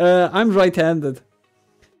 I'm right-handed.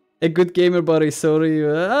 A good gamer buddy, sorry.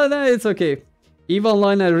 Oh no, it's okay. EVE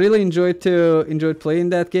Online, I really enjoyed playing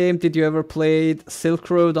that game. Did you ever play Silk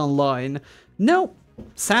Road Online? No.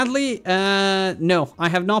 Sadly, no. I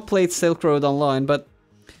have not played Silk Road Online, but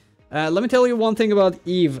let me tell you one thing about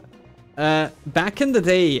EVE. Back in the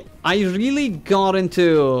day, I really got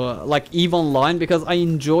into like EVE Online because I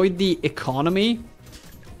enjoyed the economy.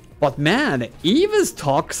 But man, EVE is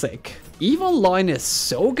toxic. EVE Online is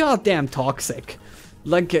so goddamn toxic.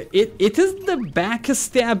 Like, it is the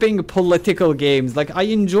backstabbing political games. Like, I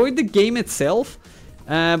enjoyed the game itself,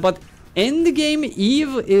 but in the game,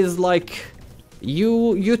 EVE is like,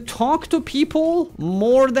 you talk to people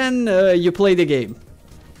more than you play the game.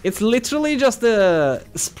 It's literally just a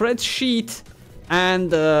spreadsheet and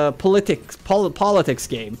politics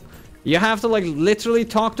game. You have to like literally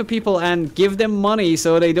talk to people and give them money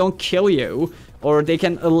so they don't kill you, or they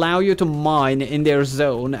can allow you to mine in their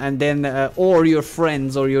zone, and then or your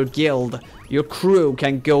friends or your guild, your crew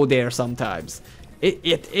can go there sometimes. It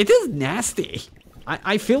is nasty.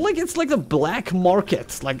 I feel like it's like the black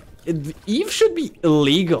market. Like EVE should be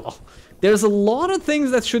illegal. There's a lot of things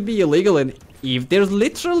that should be illegal in EVE. There's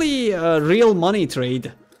literally a real money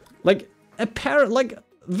trade. Like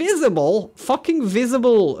fucking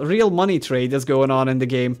visible real money trade is going on in the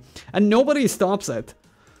game, and nobody stops it.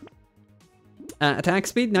 Attack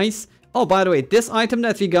speed, nice. Oh, by the way, this item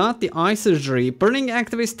that we got, the eye surgery, burning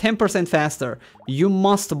activates 10% faster. You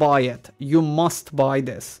must buy it. You must buy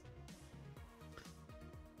this.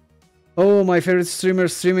 Oh, my favorite streamer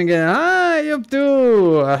streaming again. Hi,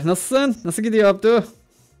 Abdu. Nasılsın? Nasıl gidiyor Abdu?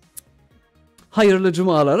 Hayırlı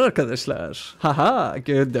cumalar arkadaşlar. Haha,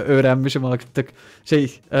 öğrenmişim artık.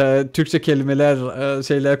 Türkçe kelimeler,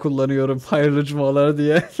 şeyler kullanıyorum. Hayırlı cumalar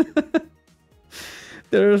diye.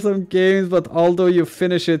 There are some games, but although you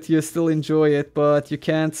finish it, you still enjoy it, but you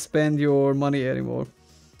can't spend your money anymore.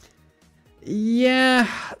 Yeah,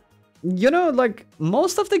 you know, like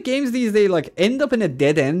most of the games these days, like end up in a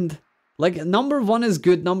dead end. Like number 1 is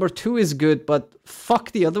good, number 2 is good, but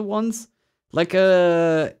fuck the other ones. Like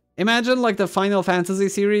imagine like the Final Fantasy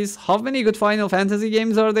series. How many good Final Fantasy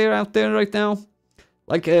games are there out there right now?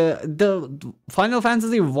 Like the Final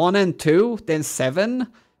Fantasy 1 and 2, then 7.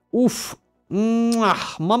 Oof.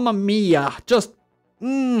 Mamma mia. Just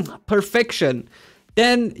perfection.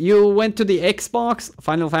 Then you went to the Xbox,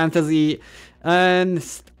 Final Fantasy, and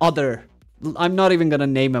other. I'm not even gonna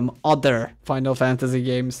name them. Other Final Fantasy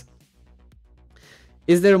games.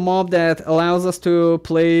 Is there a mod that allows us to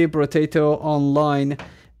play Brotato online?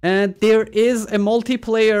 And there is a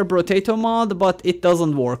multiplayer Brotato mod, but it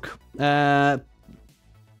doesn't work.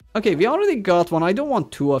 Okay, we already got one. I don't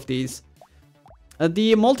want 2 of these.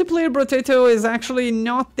 The multiplayer Brotato is actually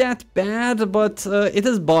not that bad, but it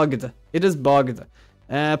is bugged. It is bugged.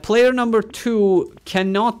 Player number 2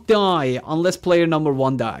 cannot die unless player number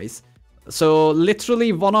 1 dies. So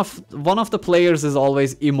literally one of the players is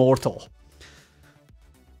always immortal.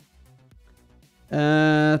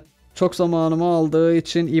 Çok zamanımı aldığı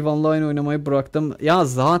için EVE Online oynamayı bıraktım. Ya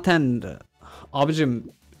zaten abicim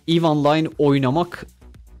EVE Online oynamak,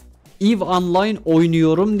 EVE Online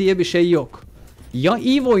oynuyorum diye bir şey yok. Ya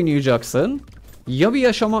EVE oynayacaksın ya bir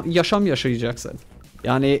yaşam yaşayacaksın.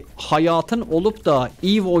 Yani hayatın olup da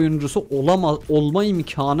EVE oyuncusu olma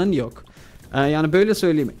imkanın yok. Yani böyle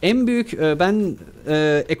söyleyeyim. En büyük ben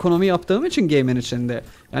ekonomi yaptığım için game'in içinde.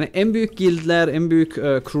 Yani en büyük guildler, en büyük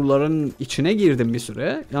crew'ların içine girdim bir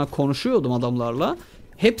süre. Yani konuşuyordum adamlarla.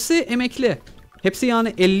 Hepsi emekli. Hepsi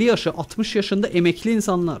yani 50 yaşı, 60 yaşında emekli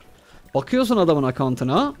insanlar. Bakıyorsun adamın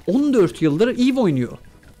account'ına 14 yıldır EVE oynuyor.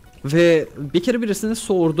 Ve bir kere birisine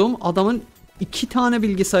sordum. Adamın 2 tane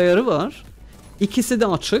bilgisayarı var. İkisi de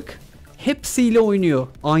açık. Hepsiyle oynuyor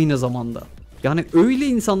aynı zamanda. Yani öyle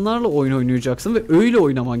insanlarla oyun oynayacaksın ve öyle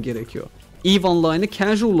oynaman gerekiyor. EVE Online'ı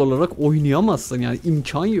casual olarak oynayamazsın, yani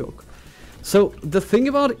imkan yok. So the thing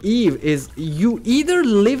about EVE is you either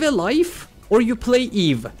live a life or you play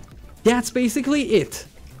EVE. That's basically it.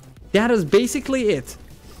 That is basically it.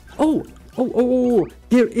 Oh,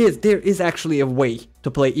 there is actually a way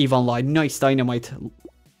to play EVE Online. Nice dynamite.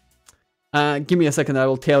 Give me a second, I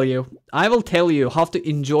will tell you. I will tell you how to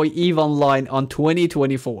enjoy EVE Online on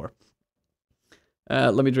 2024.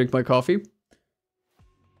 Let me drink my coffee.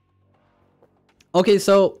 Okay,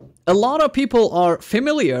 so a lot of people are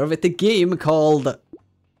familiar with the game called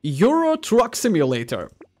Euro Truck Simulator.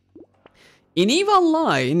 In EVE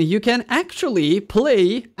Online, you can actually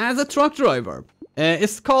play as a truck driver.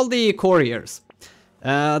 It's called the Couriers.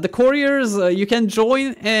 The Couriers, you can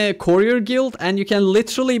join a courier guild and you can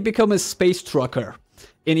literally become a space trucker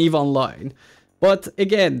in EVE Online. But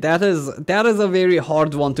again, that is a very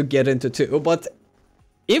hard one to get into too. But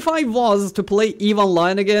if I was to play EVE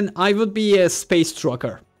Online again, I would be a space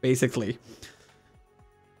trucker, basically.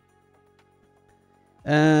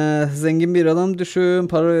 Zengin bir adam düşün,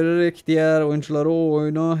 para vererek diğer oyuncuları o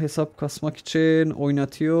oyunu hesap kasmak için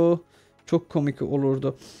oynatıyor. Çok komik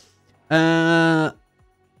olurdu.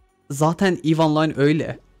 Zaten EVE Online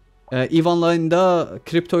öyle. EVE Online'da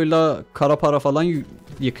kriptoyla kara para falan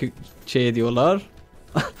şey ediyorlar.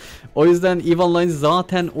 O yüzden EVE Online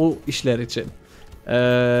zaten o işler için.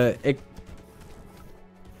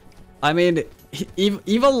 I mean,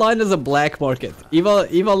 EVE Online is a black market.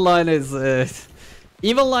 EVE Online is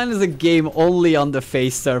EVE Online is a game only on the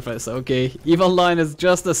face surface. Okay, EVE Online is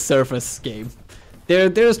just a surface game.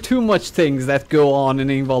 There's too much things that go on in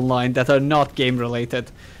EVE Online that are not game related.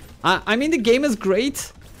 I mean, the game is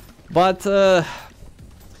great, but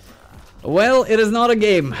well, it is not a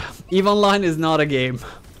game. EVE Online is not a game.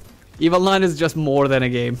 EVE Online is just more than a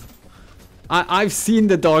game. I've seen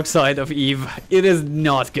the dark side of EVE. It is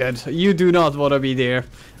not good. You do not want to be there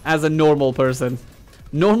as a normal person.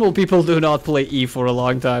 Normal people do not play EVE for a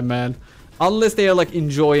long time, man. Unless they are like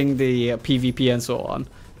enjoying the PvP and so on.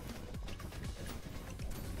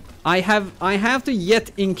 I have to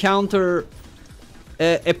yet encounter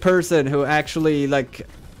a person who actually like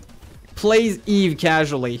plays EVE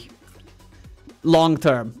casually. Long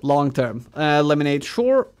term. Lemonade,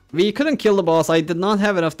 sure. We couldn't kill the boss. I did not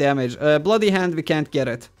have enough damage. Bloody hand, we can't get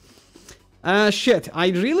it. Shit. I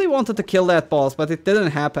really wanted to kill that boss, but it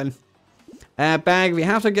didn't happen. Bag, we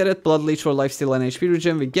have to get it. Blood leech for lifesteal and HP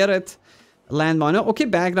regen, we get it. landmine. Okay,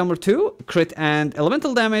 bag number 2. Crit and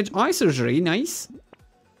elemental damage. Eye surgery. Nice.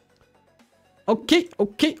 Okay.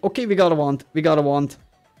 We got a wand.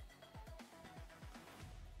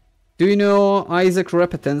 Do you know Isaac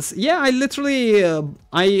Repetence? Yeah, I literally...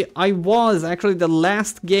 I was... Actually, the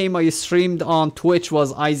last game I streamed on Twitch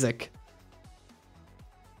was Isaac.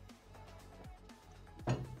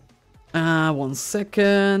 1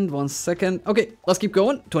 second. Okay, let's keep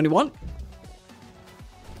going. 21.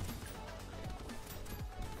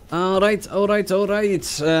 Alright.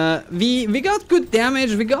 We got good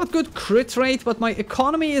damage, we got good crit rate, but my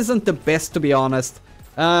economy isn't the best, to be honest.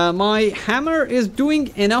 My hammer is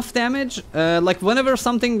doing enough damage. Like, whenever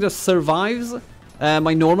something just survives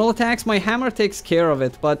my normal attacks, my hammer takes care of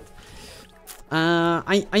it, but...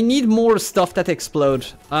 I need more stuff that explode.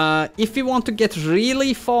 If we want to get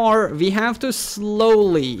really far, we have to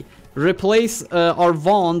slowly replace our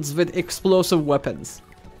wands with explosive weapons.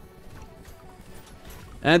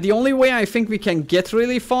 The only way I think we can get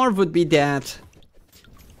really far would be that.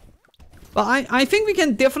 But I think we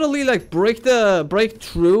can definitely like break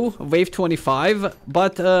through wave 25.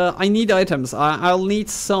 But I need items. I'll need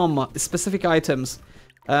some specific items.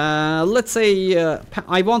 Let's say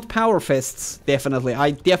I want power fists. Definitely,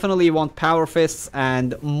 I definitely want power fists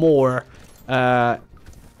and more.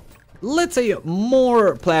 Let's say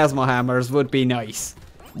more plasma hammers would be nice.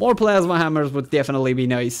 More plasma hammers would definitely be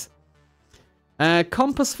nice.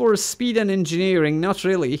 Compass for speed and engineering, not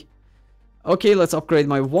really. Okay, let's upgrade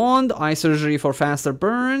my wand. Eye surgery for faster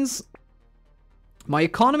burns. My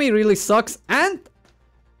economy really sucks, and...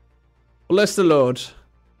 Bless the Lord.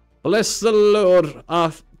 Bless the Lord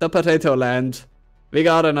of the potato land. We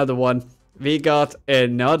got another one. We got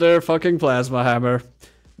another fucking plasma hammer.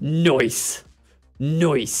 Nice.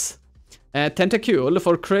 Tentacule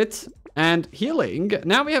for crit and healing.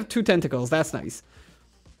 Now we have 2 tentacles, that's nice.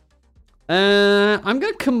 I'm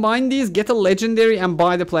gonna combine these, get a legendary, and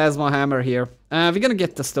buy the plasma hammer here. We're gonna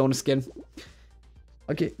get the stone skin.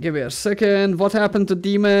 Okay, give me a second. What happened to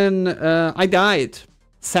Demon? I died.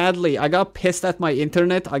 Sadly, I got pissed at my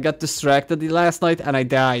internet. I got distracted last night and I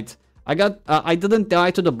died. I didn't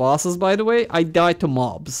die to the bosses, by the way. I died to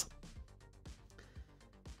mobs.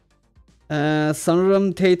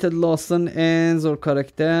 Sanırım tehdit loss'un en zor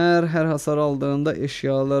karakter. Her hasar aldığında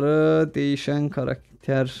eşyaları değişen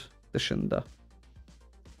karakter dışında.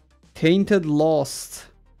 Tainted Lost.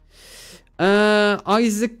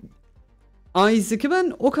 Isaac'ı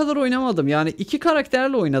ben o kadar oynamadım. Yani 2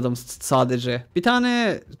 karakterle oynadım sadece. Bir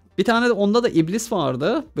tane de onda da iblis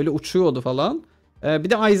vardı. Böyle uçuyordu falan. Bir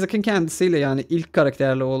de Isaac'ın kendisiyle, yani ilk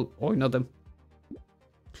karakterle oynadım.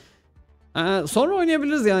 Sonra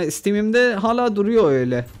oynayabiliriz yani. Steam'imde hala duruyor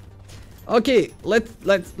öyle. Okay,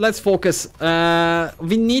 let's focus.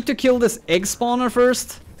 We need to kill this egg spawner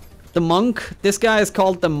first. The monk. This guy is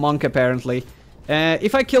called the monk apparently.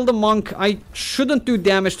 If I kill the monk, I shouldn't do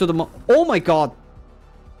damage to the monk. Oh my god.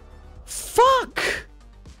 Fuck!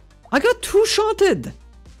 I got two-shotted.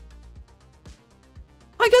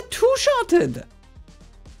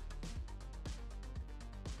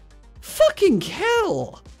 Fucking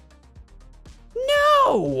hell.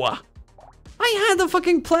 No! I had a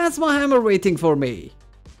fucking plasma hammer waiting for me.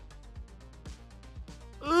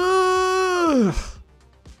 Ugh.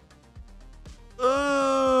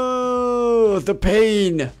 The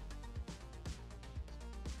pain.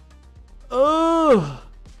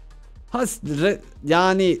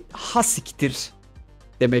 Yani hasiktir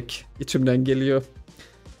demek içimden geliyor.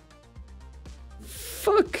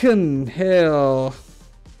 Fucking hell.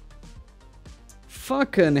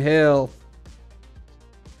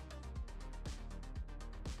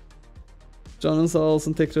 Canın sağ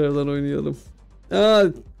olsun, tekrardan oynayalım.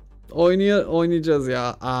 Oynayacağız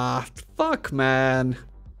ya. Fuck man.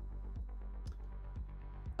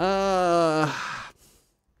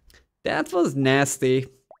 That was nasty.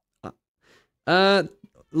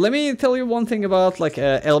 Let me tell you one thing about like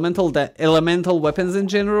elemental weapons in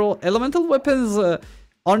general. Elemental weapons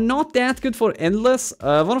are not that good for endless.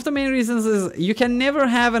 One of the main reasons is you can never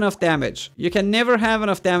have enough damage. You can never have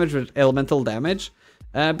enough damage with elemental damage.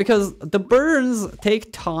 Because the burns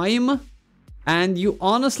take time, and you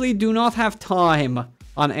honestly do not have time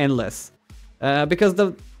on endless. Because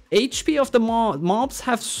the HP of the mobs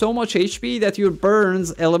have so much HP that your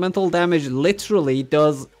burns elemental damage literally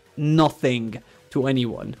does nothing to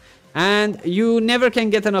anyone. And you never can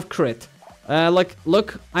get enough crit. Like,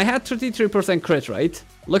 look, I had 33% crit, right?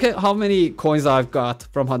 Look at how many coins I've got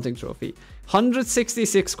from Hunting Trophy.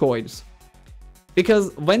 166 coins.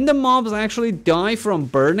 Because when the mobs actually die from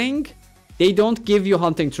burning, they don't give you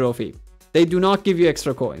Hunting Trophy. They do not give you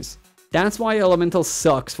extra coins. That's why Elemental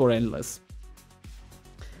sucks for Endless.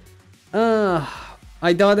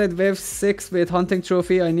 I died at wave 6 with hunting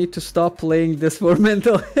trophy. I need to stop playing this for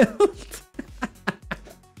mental health.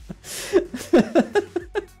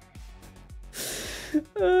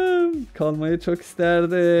 Kalmayı çok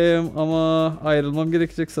isterdim ama ayrılmam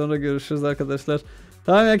gerekecek, sonra görüşürüz arkadaşlar.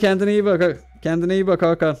 Tamam ya, kendine iyi bak. Kendine iyi bak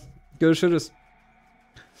Hakan. Görüşürüz.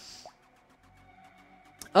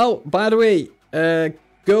 Oh, by the way,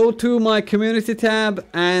 go to my community tab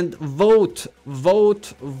and vote.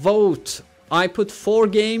 I put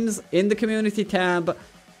 4 games in the community tab.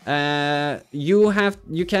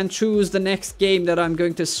 You can choose the next game that I'm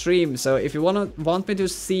going to stream. So if you want me to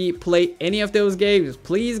play any of those games,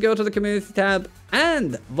 please go to the community tab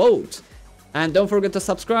and vote. And don't forget to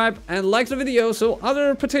subscribe and like the video so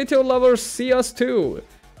other potato lovers see us too.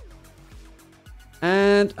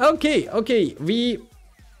 And okay, we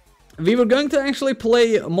were going to actually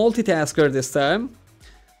play multitasker this time.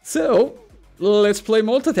 So let's play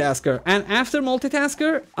multitasker. And after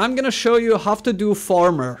multitasker, I'm gonna show you how to do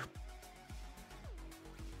farmer.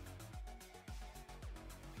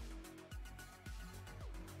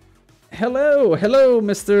 Hello,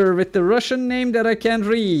 Mr. with the Russian name that I can't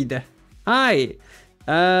read. Hi.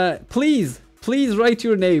 Please write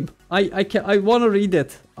your name. I wanna read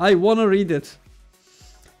it.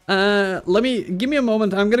 Give me a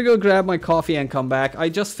moment. I'm gonna go grab my coffee and come back. I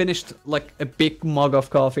just finished like a big mug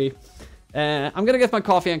of coffee. I'm gonna get my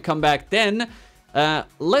coffee and come back. Then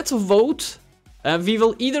let's vote. We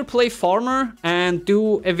will either play farmer and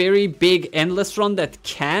do a very big endless run that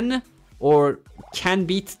can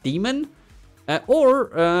beat demon, or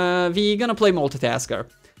we're gonna play multitasker.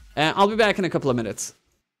 I'll be back in a couple of minutes.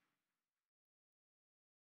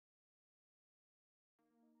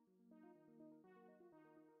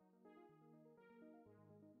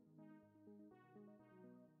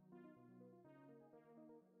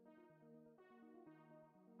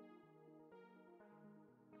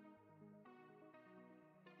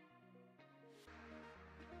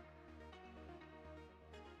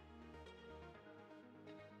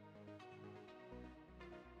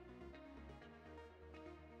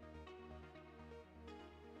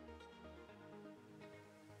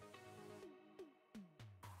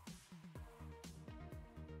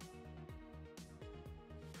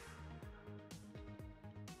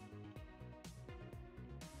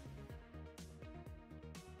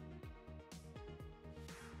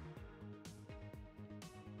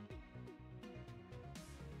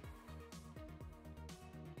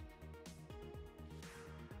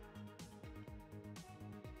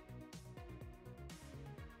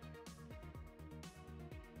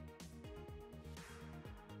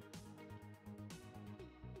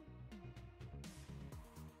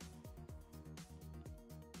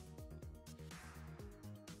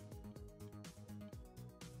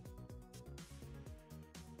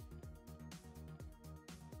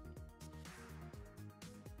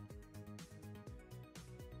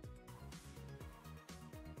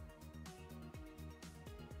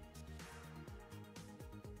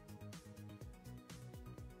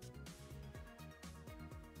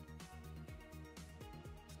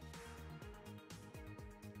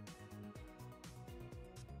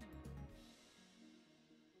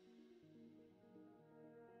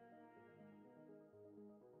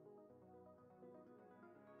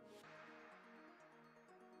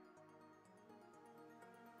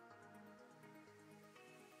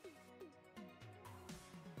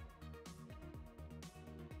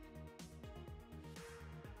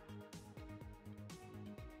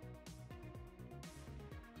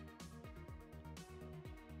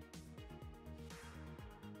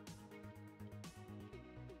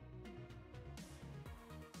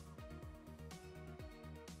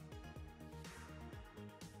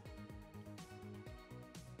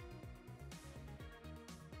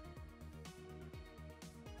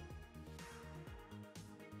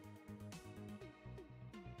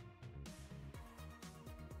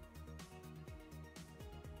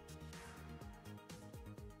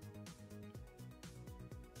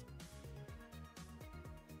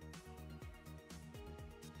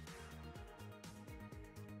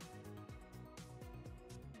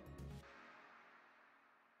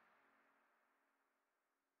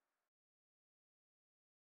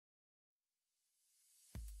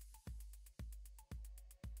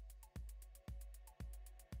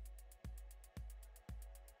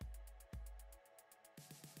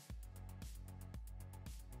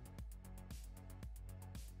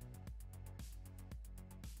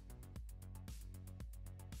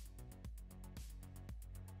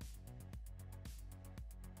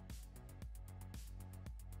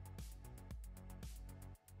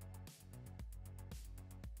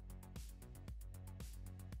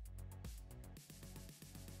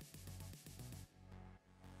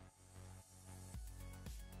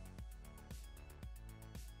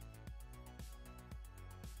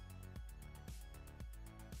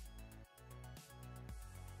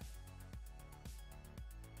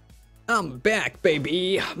 I'm back,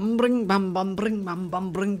 baby. Bring bam bam, bring bam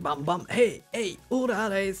bam, bring bam bam. Hey, hey,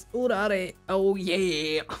 urare, urare. Oh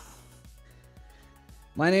yeah.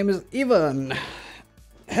 My name is Ivan.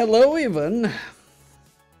 Hello, Ivan.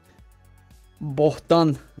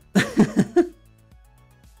 Bohtan.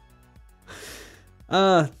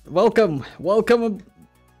 Welcome.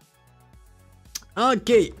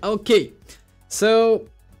 Okay. So,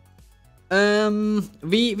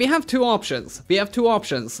 we have two options.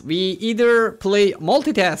 We either play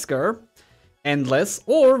multitasker, endless,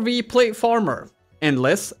 or we play farmer,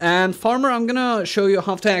 endless. And farmer, I'm gonna show you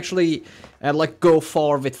how to actually like go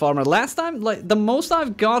far with farmer. Last time, like the most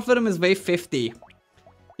I've got with him is wave 50.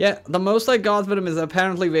 Yeah, the most I got with him is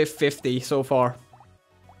apparently wave 50 so far.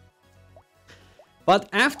 But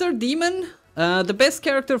after demon, the best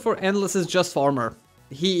character for endless is just farmer.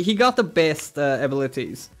 He got the best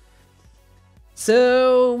abilities.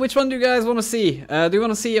 So, which one do you guys want to see? Do you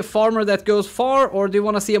want to see a farmer that goes far, or do you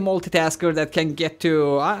want to see a multitasker that can get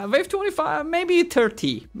to wave 25, maybe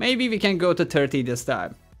 30? Maybe we can go to 30 this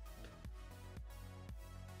time.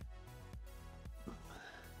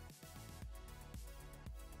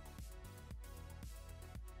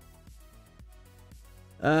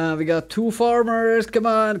 We got two farmers. Come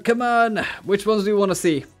on. Which ones do you want to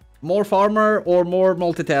see? More farmer or more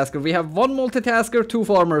multitasker? We have one multitasker, two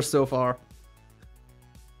farmers so far.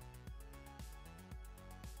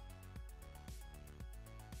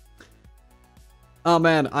 Oh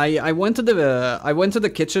man, I went to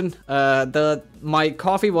the kitchen. My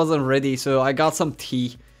coffee wasn't ready, so I got some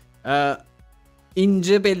tea.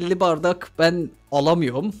 İnce belli bardak ben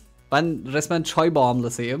alamıyorum. Ben resmen çay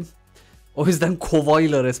bağımlısıyım. O yüzden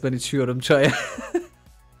kovayla resmen içiyorum çayı.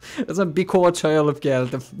 Resmen bir kova çay alıp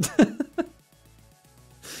geldim.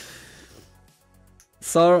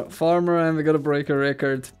 Farmer and we're gonna break a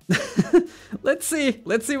record. Let's see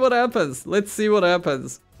what happens.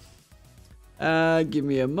 Give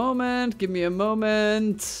me a moment.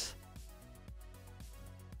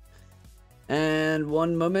 And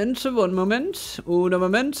one moment.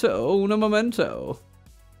 Uno momento.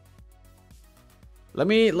 Let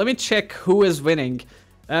me check who is winning.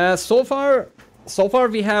 So far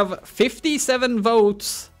we have 57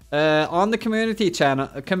 votes on the community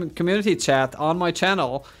chat on my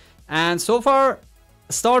channel, and so far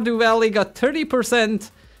Stardew Valley got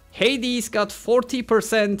 30%, Hades got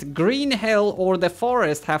 40%, Green Hell or the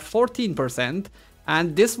Forest have 14%,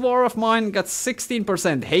 and This War of Mine got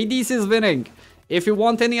 16%. Hades is winning. If you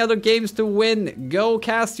want any other games to win, go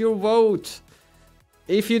cast your vote.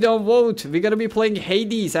 If you don't vote, we're gonna be playing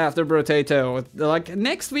Hades after Brotato, like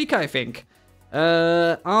next week, I think.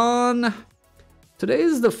 On today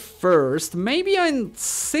is the 1st, maybe on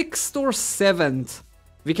 6th or 7th,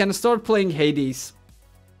 we can start playing Hades.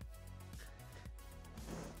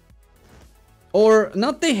 Or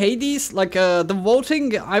not the Hades, like the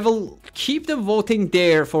voting. I will keep the voting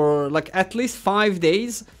there for like at least 5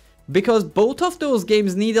 days, because both of those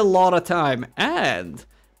games need a lot of time, and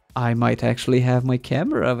I might actually have my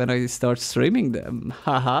camera when I start streaming them.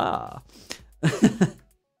 Haha.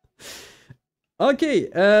 Okay,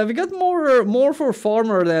 we got more for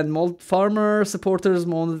farmer than farmer supporters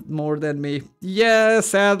more than me. Yeah,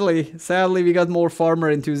 sadly we got more farmer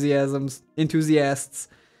enthusiasts.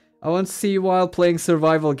 I want to see while playing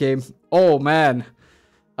survival game. Oh man.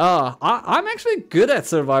 I'm actually good at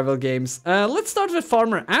survival games. Let's start with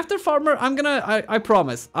farmer. After farmer, I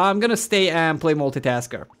promise, I'm gonna stay and play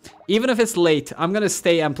multitasker. Even if it's late, I'm gonna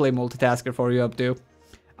stay and play multitasker for you, Abdu.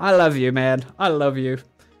 I love you, man. I love you.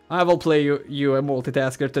 I will play you a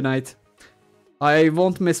multitasker tonight. I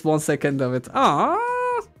won't miss 1 second of it. Ah,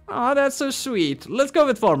 that's so sweet. Let's go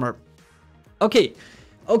with farmer. Okay.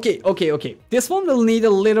 This one will need a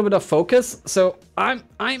little bit of focus, so I'm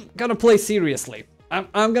gonna play seriously.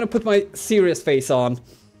 I'm gonna put my serious face on.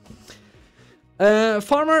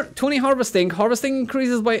 Farmer, 20 harvesting. Harvesting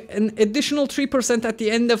increases by an additional 3% at the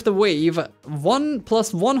end of the wave.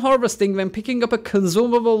 1+1 harvesting when picking up a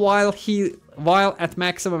consumable while at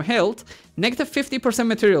maximum health. Negative 50%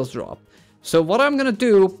 materials drop. So what I'm gonna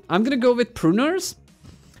do, I'm gonna go with pruners.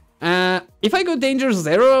 If I go danger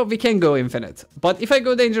 0, we can go infinite. But if I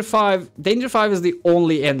go danger 5 is the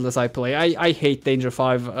only endless I play. I hate danger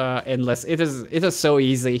 5 endless. It is so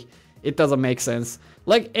easy. It doesn't make sense.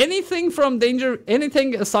 Like anything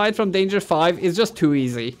aside from danger 5 is just too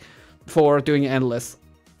easy for doing endless.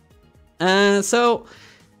 So,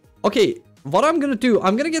 okay, what I'm gonna do,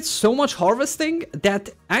 I'm gonna get so much harvesting that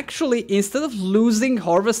actually instead of losing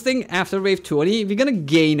harvesting after wave 20, we're gonna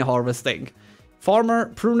gain harvesting.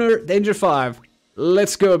 Farmer, pruner, danger 5.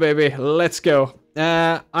 Let's go, baby. Let's go.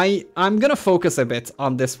 I'm gonna focus a bit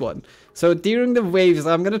on this one. So during the waves,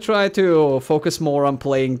 I'm gonna try to focus more on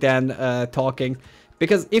playing than talking.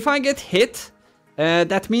 Because if I get hit,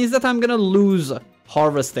 that means that I'm gonna lose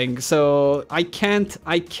harvesting. So I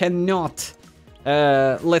cannot,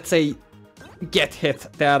 let's say, get hit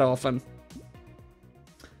that often.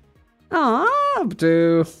 Ah,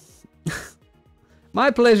 my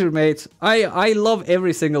pleasure, mate. I love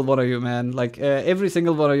every single one of you, man. Like every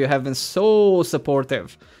single one of you have been so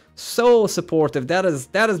supportive, so supportive. That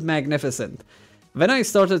is magnificent. When I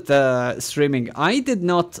started streaming, I did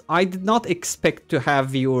not expect to have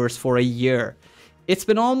viewers for a year. It's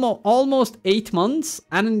been almost 8 months,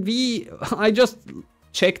 and I just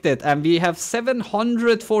checked it, and we have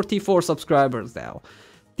 744 subscribers now.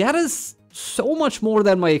 That is so much more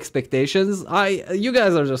than my expectations. You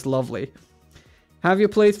guys are just lovely. Have you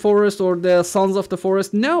played Forest or the Sons of the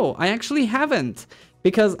Forest? No, I actually haven't.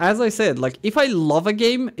 Because as I said, like if I love a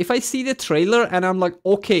game, if I see the trailer and I'm like,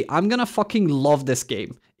 okay, I'm gonna fucking love this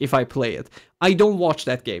game if I play it. I don't watch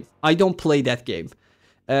that game. I don't play that game.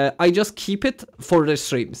 I just keep it for the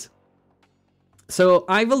streams. So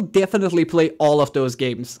I will definitely play all of those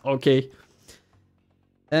games, okay?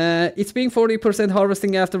 It's being 40%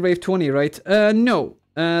 harvesting after wave 20, right? No.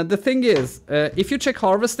 The thing is, if you check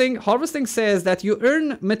harvesting says that you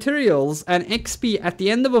earn materials and XP at the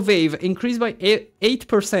end of a wave increase by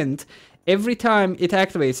 8% every time it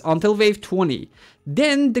activates until wave 20.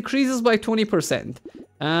 Then decreases by 20%.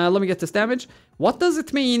 Let me get this damage. What does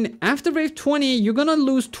it mean? After wave 20, you're gonna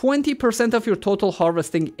lose 20% of your total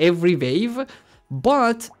harvesting every wave.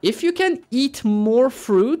 But if you can eat more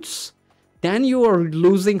fruits than you are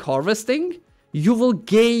losing harvesting, you will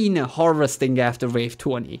gain harvesting after wave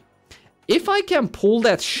 20. If I can pull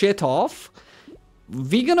that shit off,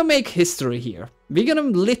 we're gonna make history here. We're gonna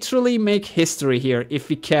literally make history here if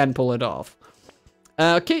we can pull it off.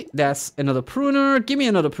 Okay, that's another pruner. Give me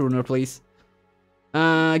another pruner, please.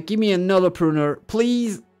 Give me another pruner,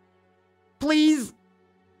 please. Please.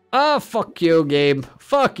 Ah, fuck you, game.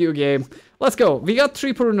 Fuck you, game. Let's go. We got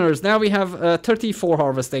 3 pruners. Now we have 34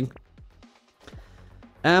 harvesting.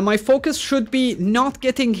 My focus should be not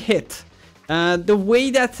getting hit. The way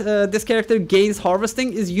that this character gains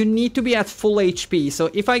harvesting is you need to be at full HP. So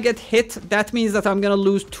if I get hit, that means that I'm gonna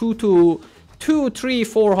lose 2, 3,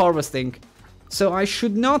 4 harvesting. So I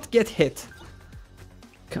should not get hit.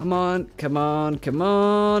 Come on, come on, come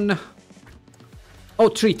on. Oh,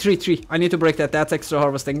 3. I need to break that. That's extra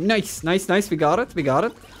harvesting. Nice, nice, nice. We got it. We got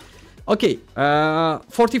it. Okay,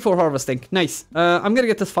 44 harvesting. Nice. I'm gonna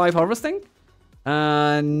get this 5 harvesting.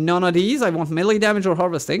 None of these. I want melee damage or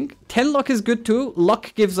harvesting. 10 luck is good too.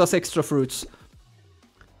 Luck gives us extra fruits.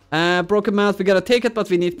 Broken mouth, we gotta take it, but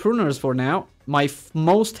we need pruners for now. My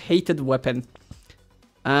most hated weapon.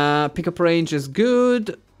 Pickup range is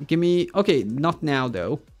good. Give me... Okay, not now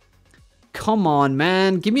though. Come on,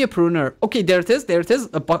 man. Give me a pruner. Okay, there it is. There it is.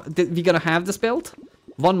 We gonna have this belt.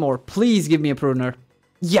 One more. Please give me a pruner.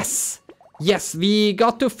 Yes. Yes, we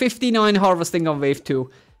got to 59 harvesting on wave 2.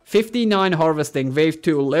 59 harvesting, wave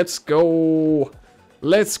 2. Let's go.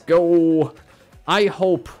 Let's go. I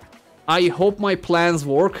hope my plans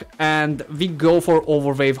work and we go for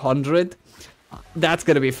over wave 100. That's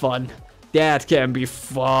gonna be fun. That can be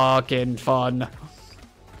fucking fun.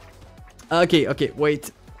 Okay, okay,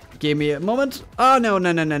 wait. Give me a moment. Oh,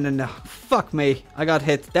 no. Fuck me. I got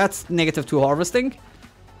hit. That's -2 harvesting.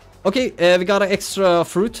 Okay, we got an extra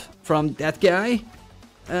fruit from that guy.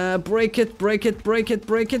 Break it, break it, break it,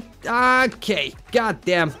 break it. Okay,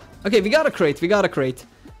 goddamn. Okay, we got a crate, we got a crate.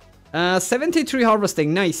 73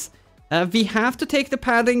 harvesting, nice. We have to take the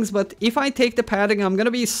paddings, but if I take the padding, I'm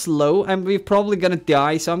gonna be slow and we're probably gonna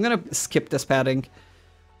die, so I'm gonna skip this padding.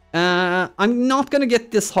 I'm not gonna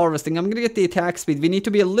get this harvesting, I'm gonna get the attack speed. We need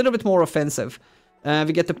to be a little bit more offensive.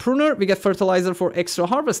 We get the pruner, we get fertilizer for extra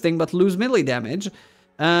harvesting, but lose melee damage.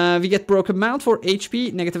 We get broken mount for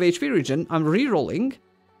HP, negative HP region. I'm re-rolling.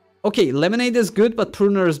 Okay, lemonade is good, but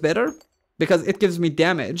pruner is better because it gives me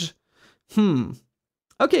damage.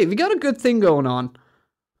 Okay, we got a good thing going on.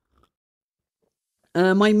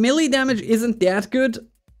 My melee damage isn't that good,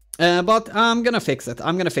 but I'm gonna fix it.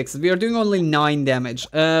 I'm gonna fix it. We are doing only 9 damage.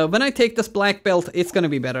 When I take this black belt, it's gonna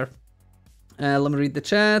be better. Let me read the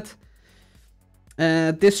chat.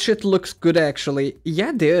 This shit looks good actually.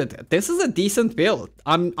 Yeah, dude, this is a decent build.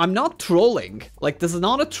 I'm not trolling. Like, this is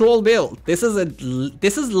not a troll build. This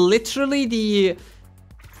is literally the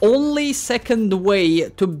only second way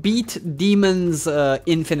to beat Demon's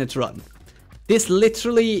infinite run. This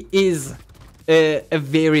literally is a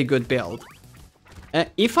very good build.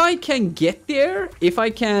 If I can get there, if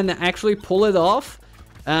I can actually pull it off,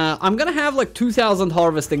 I'm gonna have like 2000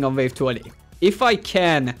 harvesting on wave 20. If I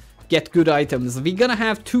can get good items, we're gonna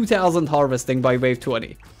have 2000 harvesting by wave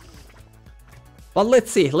 20. But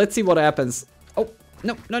let's see what happens. Oh,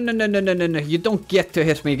 no, you don't get to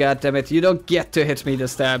hit me, goddammit. You don't get to hit me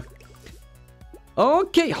this time.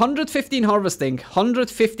 Okay, 115 harvesting.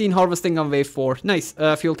 115 harvesting on wave 4. Nice.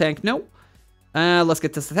 Fuel tank, no. Let's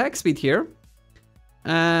get this attack speed here.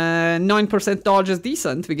 9% dodge is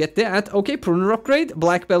decent. We get that. Okay, pruner upgrade.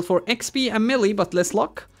 Black belt for XP and melee, but less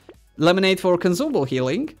luck. Lemonade for consumable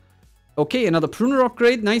healing. Okay, another pruner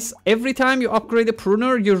upgrade. Nice. Every time you upgrade a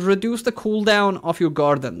pruner, you reduce the cooldown of your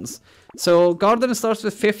gardens. So garden starts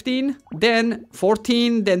with 15, then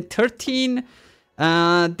 14, then 13,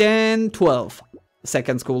 then 12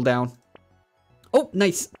 seconds cooldown. Oh,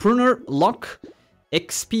 nice. Pruner lock.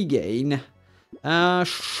 XP gain.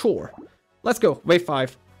 Sure. Let's go. Wave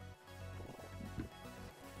 5.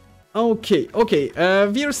 Okay.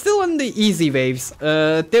 We're still in the easy waves.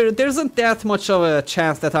 There isn't that much of a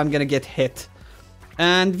chance that I'm gonna get hit.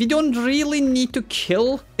 And we don't really need to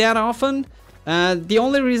kill that often. The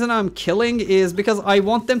only reason I'm killing is because I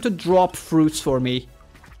want them to drop fruits for me.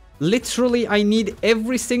 Literally, I need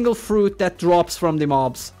every single fruit that drops from the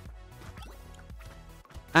mobs.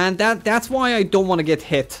 And that's why I don't want to get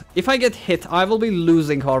hit. If I get hit, I will be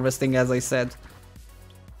losing harvesting, as I said.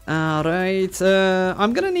 Alright,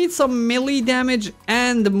 I'm gonna need some melee damage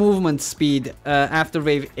and movement speed after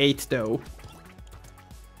wave 8, though.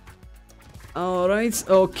 Alright,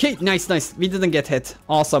 okay, nice. We didn't get hit.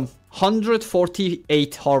 Awesome.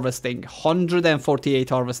 148 harvesting. 148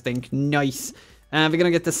 harvesting. Nice. We're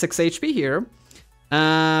gonna get the 6 HP here.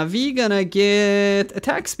 We're gonna get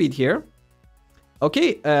attack speed here.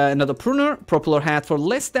 Okay, another pruner, popular hat for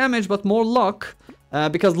less damage but more luck,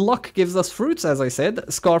 because luck gives us fruits, as I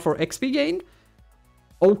said. Scar for XP gain.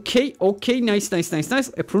 Okay, nice.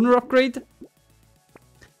 A pruner upgrade.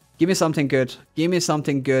 Give me something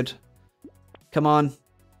good. Come on.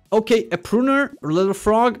 Okay, a pruner, little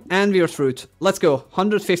frog, and weird fruit. Let's go.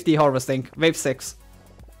 150 harvesting, wave 6.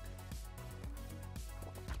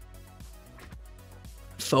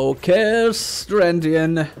 Focus,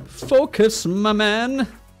 Strandian. Focus, my man.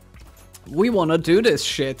 We wanna do this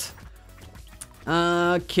shit.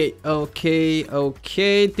 Okay.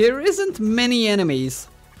 There isn't many enemies,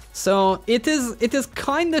 so it is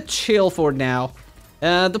kinda chill for now.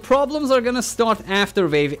 The problems are gonna start after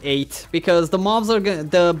wave 8 because the mobs are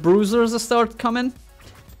the bruisers start coming,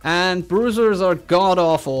 and bruisers are god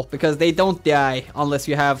awful because they don't die unless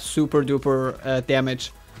you have super duper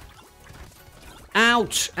damage.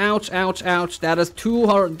 Ouch. That is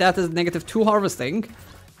 -2 harvesting.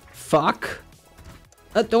 Fuck.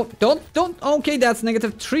 Don't. Okay, that's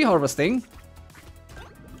 -3 harvesting.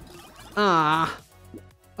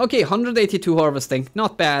 Okay, 182 harvesting.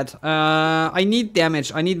 Not bad. I need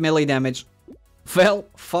damage. I need melee damage. Well,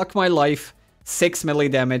 fuck my life. 6 melee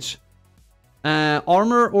damage.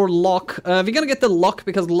 Armor or luck. We're gonna get the luck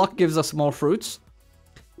because luck gives us more fruits.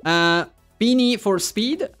 Beanie for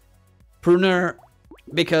speed. Pruner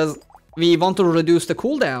because we want to reduce the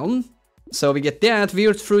cooldown. So we get that.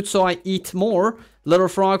 Weird fruit so I eat more. Little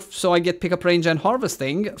frog so I get pickup range and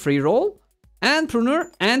harvesting. Free roll. And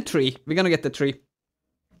pruner and tree. We're gonna get the tree.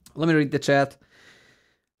 Let me read the chat.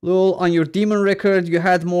 Lol, on your demon record you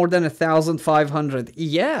had more than 1,500.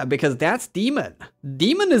 Yeah, because that's demon.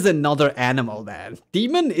 Demon is another animal, man.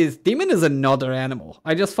 Demon is another animal.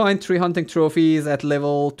 I just find 3 hunting trophies at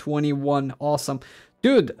level 21. Awesome.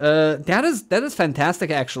 Dude, that is fantastic,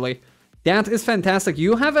 actually. That is fantastic.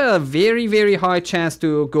 You have a very, very high chance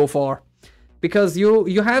to go far. Because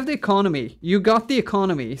you have the economy. You got the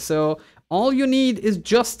economy. So all you need is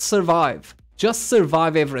just survive. Just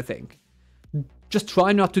survive everything. Just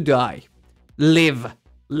try not to die. Live.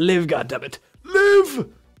 Live, goddammit. Live!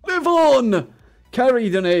 Live on! Carry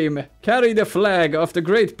the name. Carry the flag of the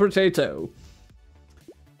great Brotato.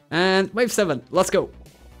 And wave 7. Let's go.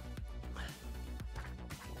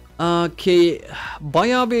 Okay,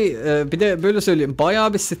 bayağı bir de böyle söyleyeyim,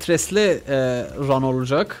 bayağı bir stresli run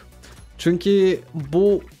olacak. Çünkü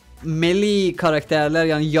bu melee karakterler,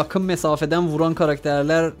 yani yakın mesafeden vuran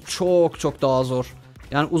karakterler çok daha zor.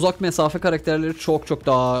 Yani uzak mesafe karakterleri çok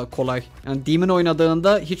daha kolay. Yani demon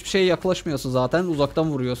oynadığında hiçbir şeye yaklaşmıyorsun zaten,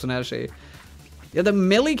 uzaktan vuruyorsun her şeyi. Ya da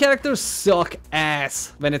melee characters suck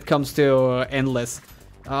ass when it comes to endless.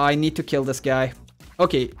 I need to kill this guy.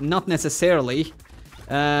 Okay, not necessarily.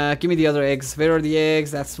 Give me the other eggs. Where are the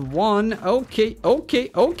eggs? That's 1. Okay.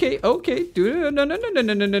 Dude, no.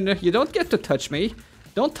 You don't get to touch me.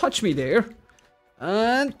 Don't touch me there.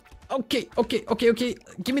 And Okay.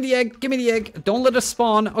 Give me the egg. Don't let us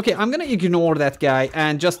spawn. Okay, I'm gonna ignore that guy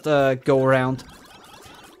and just go around.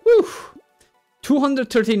 Whew.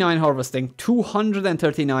 239 harvesting.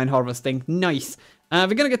 239 harvesting. Nice. We're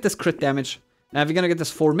gonna get this crit damage. We're gonna get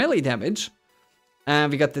this 4 melee damage.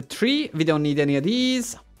 We got the 3. We don't need any of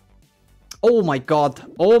these. Oh my god.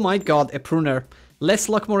 A pruner. Less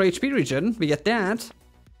luck, more HP regen. We get that.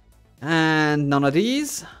 And none of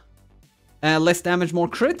these. Less damage, more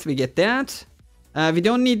crit. We get that. We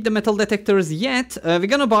don't need the metal detectors yet. We're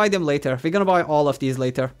gonna buy them later. We're gonna buy all of these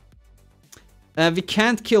later. We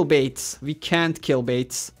can't kill baits.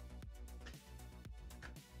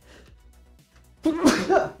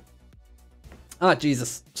 Ah,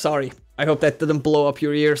 Jesus. Sorry. I hope that didn't blow up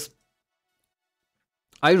your ears.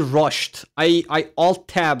 I rushed. I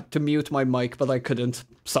alt-tabbed to mute my mic, but I couldn't.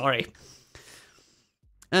 Sorry.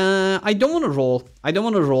 I don't want to roll. I don't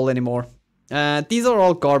want to roll anymore. These are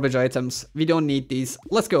all garbage items. We don't need these.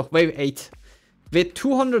 Let's go. Wave 8. With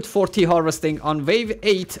 240 harvesting on wave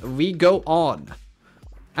 8, we go on.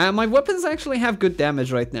 My weapons actually have good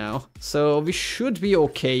damage right now. So we should be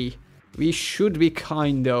okay. We should be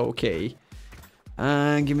kinda okay.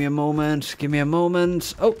 Give me a moment.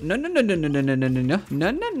 Oh, no.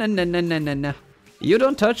 You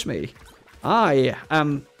don't touch me. I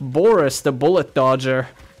am Boris the Bullet Dodger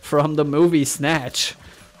from the movie Snatch.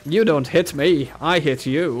 You don't hit me, I hit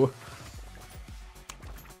you.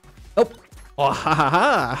 Oh,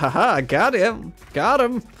 ha, got him.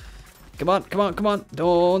 Come on.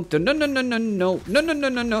 Don't, no.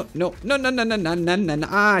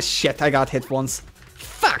 Ah, shit, I got hit once.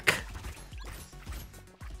 Fuck.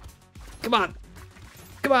 Come on.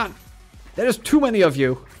 There is too many of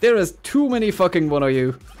you. There is too many fucking one of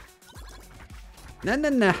you. No.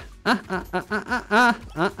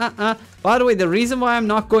 By the way, the reason why I'm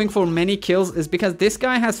not going for many kills is because this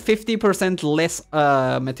guy has 50% less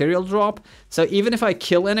material drop. So even if I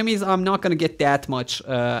kill enemies, I'm not gonna get that much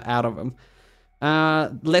out of them.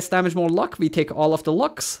 Less damage, more luck. We take all of the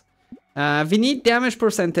lucks. We need damage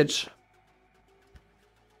percentage.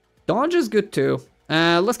 Dodge is good too.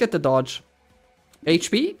 Let's get the dodge.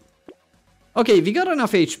 HP? Okay, we got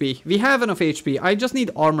enough HP. We have enough HP. I just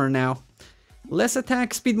need armor now. Less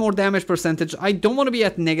attack speed, more damage percentage. I don't want to be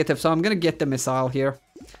at negative, so I'm gonna get the missile here.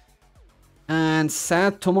 And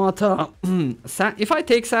sad tomato. If I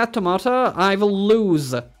take sad tomato, I will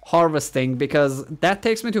lose harvesting because that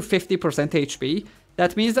takes me to 50% HP.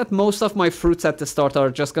 That means that most of my fruits at the start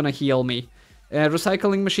are just gonna heal me.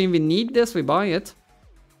 Recycling machine, we need this, we buy it.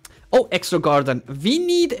 Oh, extra garden. We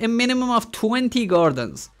need a minimum of 20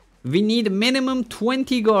 gardens. We need minimum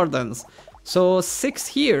 20 gardens. So 6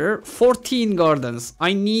 here, 14 gardens.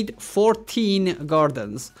 I need 14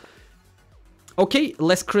 gardens. Okay,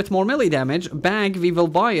 less crit, more melee damage. Bag, we will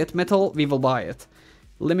buy it. Metal, we will buy it.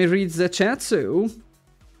 Let me read the chat so.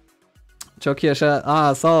 Çok yaşa.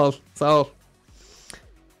 Ah, sağ ol.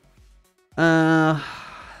 I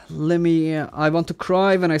want to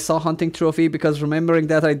cry when I saw hunting trophy because remembering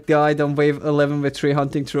that I died on wave 11 with 3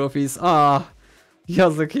 hunting trophies. Ah,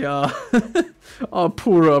 yazık ya. Ah,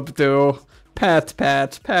 poor Abdu. Pat.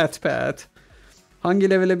 Hangi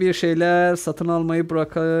levele bir şeyler satın almayı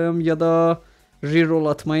bırakayım ya da reroll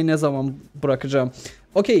atmayı ne zaman bırakacağım?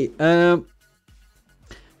 Okay.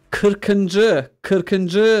 40.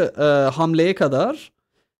 Hamleye kadar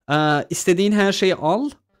istediğin her şeyi al.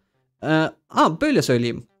 Böyle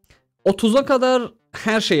söyleyeyim. 30'a kadar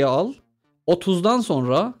her şeyi al. 30'dan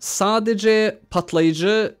sonra sadece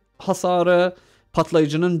patlayıcı hasarı,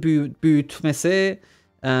 patlayıcının büyütmesi,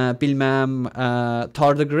 bilmem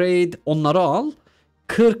tardigrade, onları al.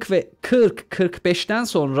 45'ten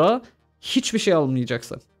sonra hiçbir şey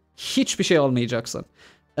almayacaksın.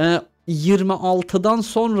 26'dan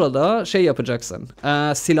sonra da şey yapacaksın.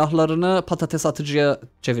 Silahlarını patates atıcıya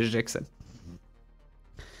çevireceksin.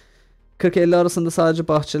 40-50 arasında sadece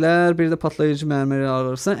bahçeler, bir de patlayıcı mermileri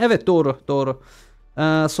alırsın. Evet, doğru.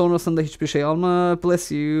 Sonrasında hiçbir şey alma.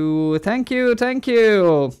 Bless you. Thank you.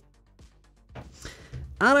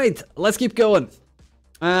 Alright, let's keep going.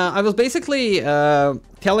 I was basically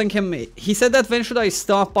telling him, he said that when should I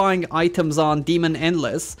stop buying items on Demon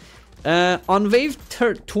Endless? On wave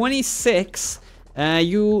 26,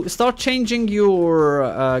 you start changing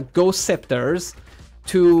your ghost scepters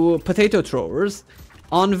to potato throwers.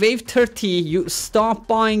 On wave 30, you stop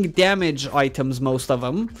buying damage items, most of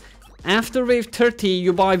them. After wave 30,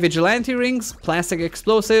 you buy vigilante rings, plastic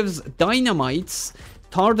explosives, dynamites,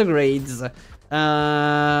 tardigrades,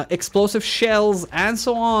 explosive shells, and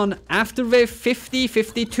so on. After wave 50,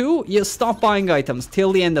 52, you stop buying items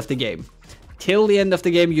till the end of the game. Till the end of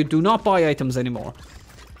the game, you do not buy items anymore.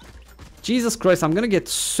 Jesus Christ, I'm gonna get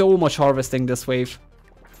so much harvesting this wave.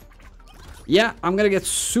 Yeah, I'm gonna get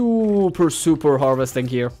super harvesting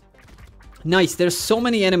here. Nice, there's so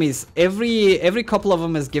many enemies. Every couple of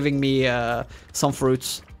them is giving me some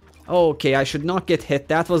fruits. Okay, I should not get hit.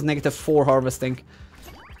 That was -4 harvesting.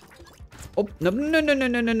 Oh,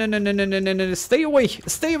 no. Stay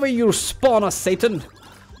away, you spawn of Satan.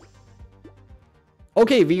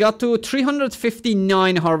 Okay, we got to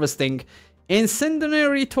 359 harvesting.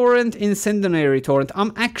 Incendiary torrent.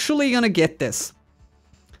 I'm actually gonna get this.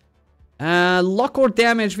 Luck or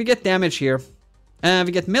damage, we get damage here.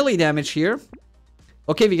 We get melee damage here.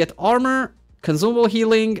 Okay, we get armor, consumable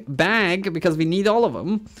healing, bag, because we need all of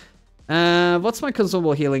them. What's my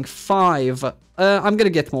consumable healing? 5. I'm gonna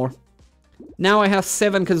get more. Now I have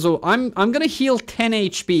 7 consumable. I'm gonna heal 10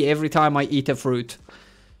 HP every time I eat a fruit.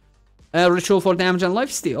 Ritual for damage and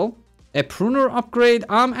lifesteal. A pruner upgrade.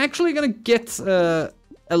 I'm actually gonna get a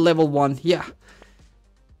level 1. Yeah.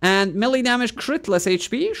 And melee damage, crit, less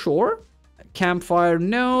HP. Sure. Campfire,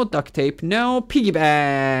 no. Duct tape, no. Piggy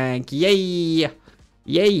bank. Yay.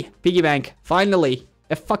 Yay. Piggy bank. Finally.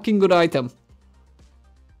 A fucking good item.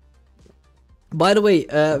 By the way,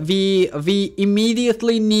 we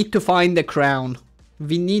immediately need to find the crown.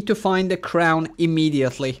 We need to find the crown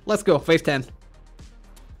immediately. Let's go. Wave 10.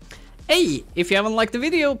 Hey, if you haven't liked the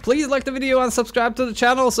video, please like the video and subscribe to the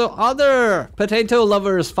channel so other potato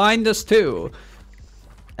lovers find us too.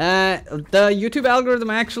 The YouTube algorithm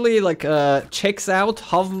actually checks out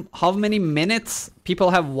how many minutes people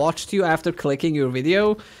have watched you after clicking your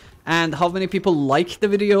video and how many people like the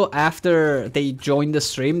video after they join the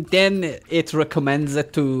stream. Then it recommends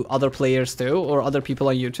it to other players too, or other people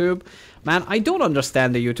on YouTube. Man, I don't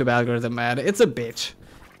understand the YouTube algorithm, man. It's a bitch.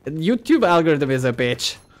 YouTube algorithm is a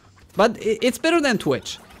bitch. But it's better than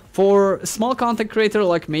Twitch. For a small content creator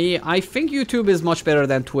like me, I think YouTube is much better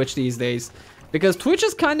than Twitch these days. Because Twitch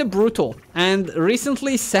is kind of brutal. And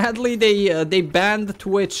recently, sadly, they banned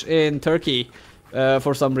Twitch in Turkey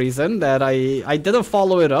for some reason. That I didn't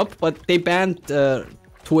follow it up, but they banned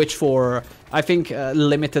Twitch for, I think,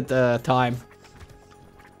 limited time.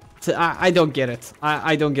 So I don't get it.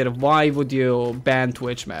 I don't get it. Why would you ban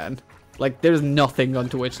Twitch, man? Like, there's nothing on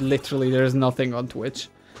Twitch. Literally, there's nothing on Twitch.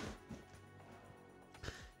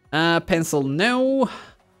 Pencil, no.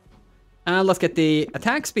 Let's get the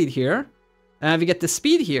attack speed here. We get the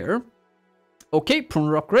speed here. Okay,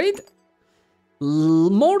 pruner upgrade.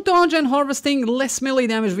 More dodge and harvesting, less melee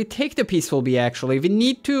damage. We take the peaceful bee, actually. We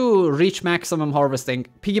need to reach maximum harvesting.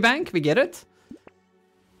 Piggy bank, we get it.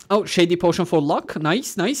 Oh, shady potion for luck.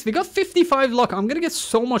 Nice, nice. We got 55 luck. I'm gonna get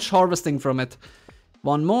so much harvesting from it.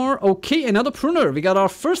 One more. Okay, another pruner. We got our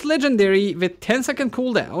first legendary with 10-second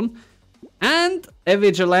cooldown. And a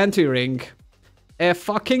vigilante ring. A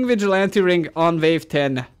fucking vigilante ring on wave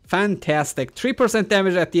 10. Fantastic. 3%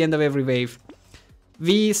 damage at the end of every wave.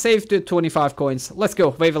 We saved 25 coins. Let's go.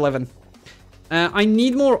 Wave 11. I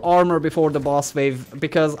need more armor before the boss wave,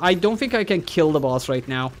 because I don't think I can kill the boss right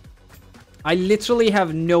now. I literally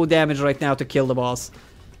have no damage right now to kill the boss,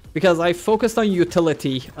 because I focused on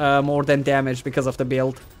utility more than damage because of the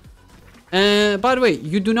build. By the way,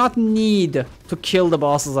 you do not need to kill the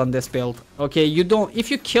bosses on this build. Okay, you don't. If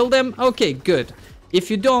you kill them, okay, good. If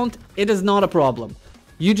you don't, it is not a problem.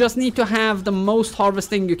 You just need to have the most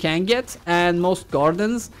harvesting you can get and most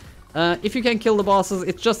gardens. If you can kill the bosses,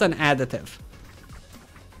 it's just an additive.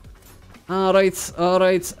 Alright,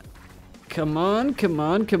 alright. Come on, come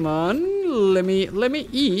on, come on. Let me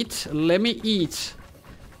eat. Let me eat.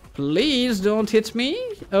 Please don't hit me.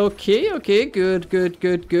 Okay, okay, good, good,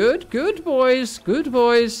 good, good. Good boys, good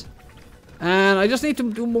boys. And I just need to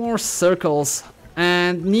do more circles.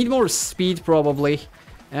 And need more speed, probably.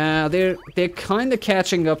 They're kind of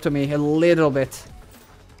catching up to me a little bit.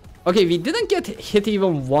 Okay, we didn't get hit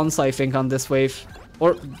even once, I think, on this wave.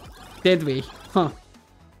 Or did we? Huh.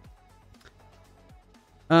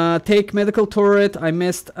 Take medical turret. I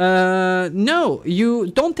missed. No, you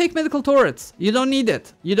don't take medical turrets. You don't need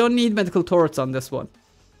it. You don't need medical turrets on this one.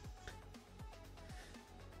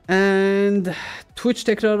 And Twitch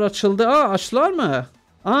tekrar açıldı. Aa, açtılar mı?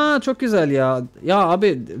 Aa, çok güzel ya. Ya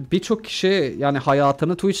abi, birçok kişi yani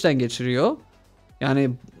hayatını Twitch'ten geçiriyor.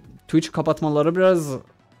 Yani Twitch kapatmaları biraz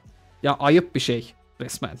ya ayıp bir şey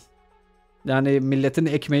resmen. Yani milletin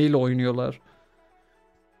ekmeğiyle oynuyorlar.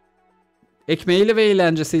 Ekmeğiyle ve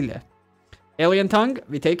eğlencesiyle. Alien Tongue,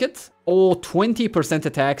 we take it. Oh, 20%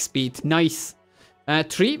 attack speed. Nice.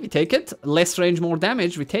 3, we take it. Less range, more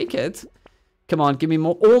damage, we take it. Come on, give me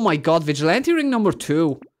more. Oh my god, Vigilante Ring number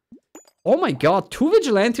 2. Oh my god, 2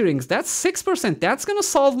 Vigilante Rings. That's 6%. That's gonna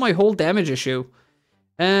solve my whole damage issue.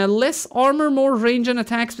 Less armor, more range and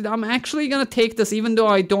attack speed. I'm actually gonna take this even though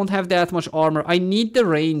I don't have that much armor. I need the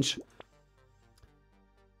range.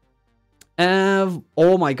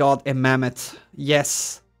 Oh my god, a mammoth.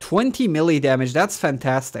 Yes. 20 melee damage. That's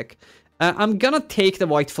fantastic. I'm gonna take the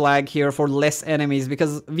white flag here for less enemies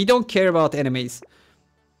because we don't care about enemies.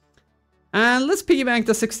 And let's piggyback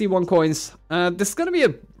the 61 coins. This is gonna be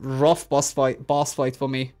a rough boss fight for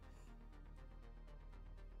me.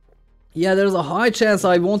 Yeah, there's a high chance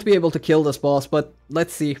I won't be able to kill this boss, but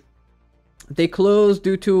let's see. They closed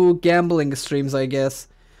due to gambling streams, I guess.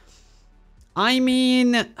 I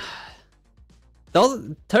mean...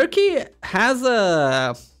 Turkey has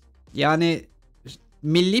a... Yani...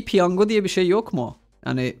 Milli piyango diye bir şey yok mu?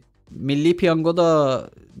 Yani... Milli piyango da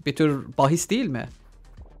bir tür bahis değil mi?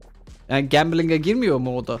 Yani gambling'e girmiyor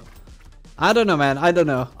mu o da? I don't know, man. I don't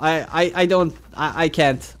know. I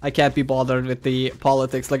can't be bothered with the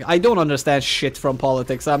politics. Like, I don't understand shit from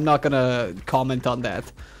politics. I'm not gonna comment on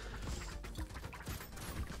that.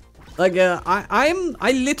 Like,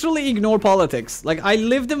 I literally ignore politics. Like, I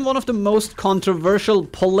lived in one of the most controversial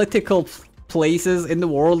political places in the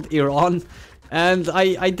world, Iran, and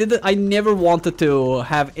I never wanted to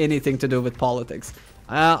have anything to do with politics.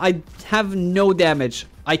 I have no damage.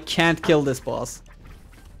 I can't kill this boss.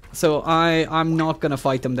 So I'm not gonna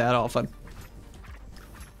fight him that often.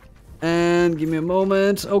 And give me a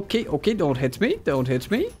moment. Okay, okay, don't hit me. Don't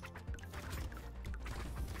hit me.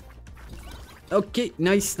 Okay,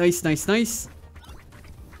 nice, nice, nice, nice.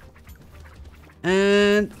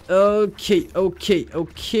 And okay, okay,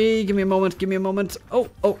 okay. Give me a moment, give me a moment. Oh,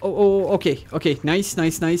 oh, oh, oh, okay, okay, nice,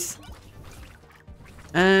 nice, nice.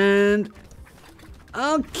 And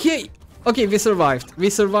okay. Okay, we survived. We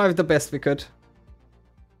survived the best we could.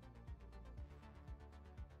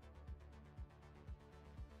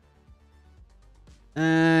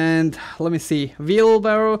 And let me see,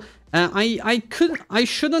 wheelbarrow. I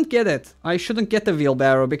shouldn't get it. I shouldn't get the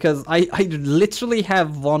wheelbarrow because I literally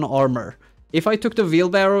have 1 armor. If I took the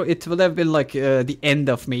wheelbarrow, it would have been like the end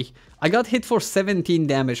of me. I got hit for 17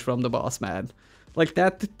 damage from the boss, man. Like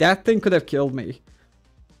that thing could have killed me.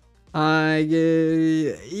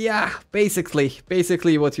 Yeah,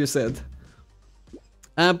 basically what you said.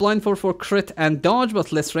 Blind for crit and dodge,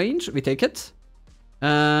 but less range. We take it.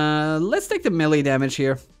 Let's take the melee damage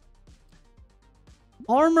here.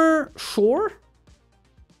 Armor, sure.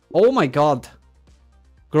 Oh my god.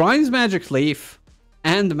 Grimes magic leaf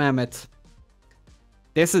and mammoth.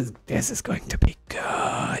 This is going to be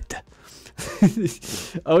good.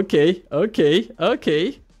 Okay, okay,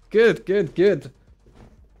 okay. Good, good, good.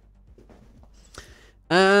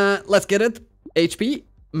 Let's get it. HP.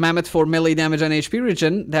 Mammoth for melee damage and HP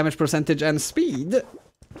regen, damage percentage and speed.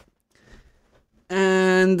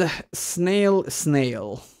 And snail.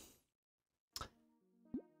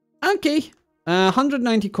 Okay.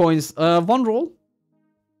 190 coins. 1 roll.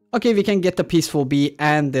 Okay, we can get the peaceful bee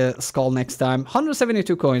and the skull next time.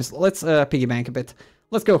 172 coins. Let's piggy bank a bit.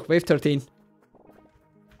 Let's go. Wave 13.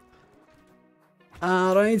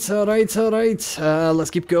 Alright, alright, alright.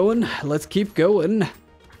 Let's keep going. Let's keep going.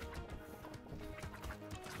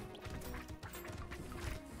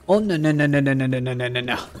 Oh, no, no, no, no, no, no, no, no, no, no,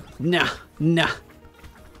 no. Nah, nah.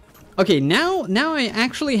 Okay, now I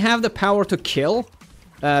actually have the power to kill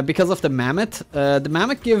because of the mammoth. The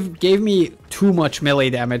mammoth gave me too much melee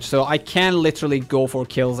damage, so I can literally go for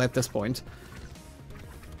kills at this point.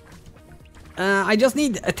 I just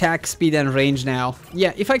need attack speed and range now.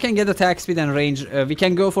 Yeah, if I can get attack speed and range, we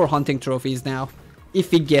can go for hunting trophies now.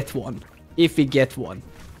 If we get one. If we get one.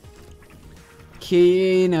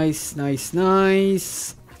 Okay, nice, nice,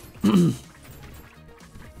 nice.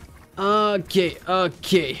 Okay,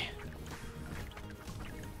 okay.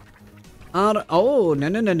 Oh, no,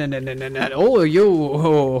 no, no, no, no, no, no, no. Oh, you.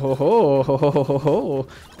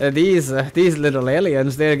 These little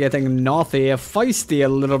aliens, they're getting naughty, feisty a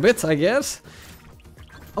little bit, I guess.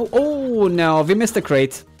 Oh, oh, no, we missed the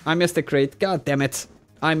crate. I missed the crate. God damn it.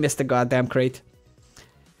 I missed the goddamn crate.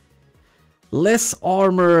 Less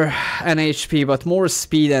armor and HP, but more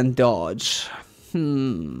speed and dodge.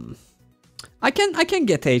 I can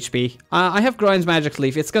get HP. I have Grind's Magic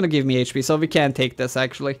Leaf. It's gonna give me HP, so we can take this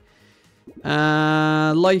actually.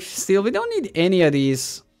 Life Steal. We don't need any of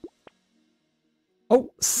these.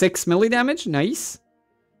 Oh, 6 melee damage. Nice.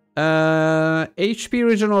 HP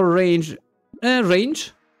original range.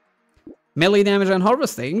 Range. Melee damage and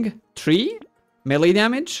harvesting. 3. Melee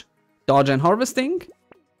damage. Dodge and harvesting.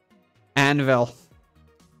 Anvil.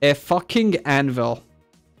 A fucking anvil.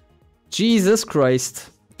 Jesus Christ.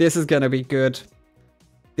 This is gonna be good.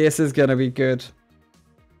 This is gonna be good.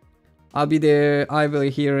 I'll be there. I will be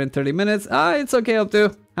here in 30 minutes. Ah, it's okay, Abdu.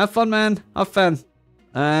 Have fun, man. Have fun.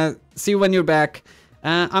 See you when you're back.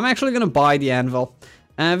 I'm actually gonna buy the anvil.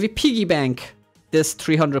 We piggy bank this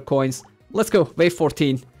 300 coins. Let's go. Wave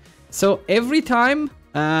 14. So every time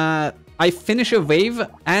I finish a wave,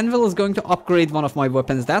 anvil is going to upgrade one of my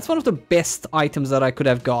weapons. That's one of the best items that I could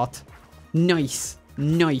have got. Nice.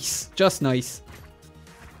 Nice. Just nice.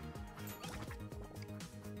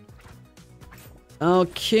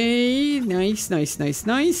 Okay. Nice, nice, nice,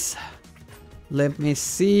 nice. Let me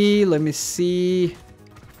see. Let me see.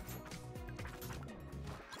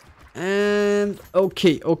 And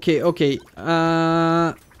okay.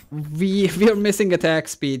 We are missing attack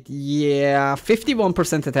speed. Yeah,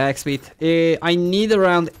 51% attack speed. I need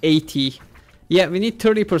around 80. Yeah, we need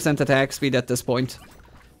 30% attack speed at this point.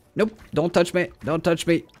 Nope, don't touch me. Don't touch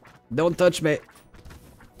me. Don't touch me.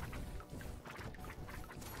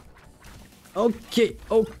 Okay.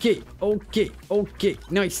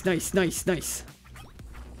 Nice.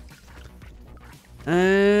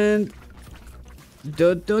 And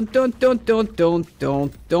don't.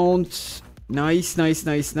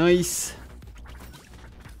 Nice.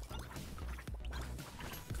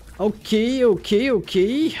 Okay.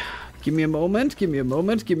 Give me a moment.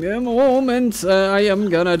 I am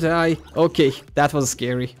gonna die. Okay, that was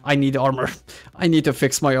scary. I need armor. I need to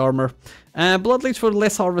fix my armor. Blood leech for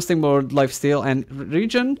less harvesting, more lifesteal and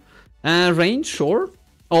regen. Range, sure.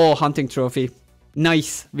 Oh, hunting trophy.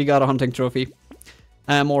 Nice, we got a hunting trophy.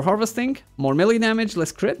 More harvesting, more melee damage,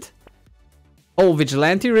 less crit. Oh,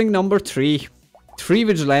 vigilante ring number 3. 3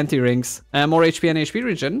 vigilante rings. More HP and HP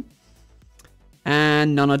regen.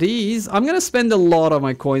 And none of these. I'm gonna spend a lot of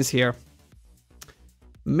my coins here.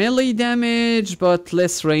 Melee damage, but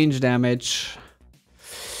less range damage.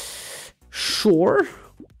 Sure.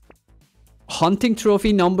 Hunting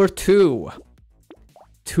trophy number 2.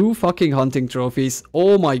 2 fucking hunting trophies.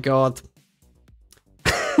 Oh my god.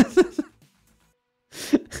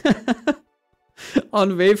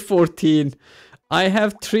 On wave 14, I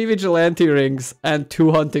have 3 vigilante rings and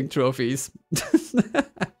 2 hunting trophies.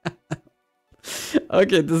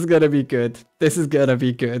 Okay, this is gonna be good.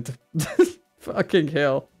 Fucking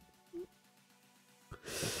hell.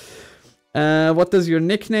 What does your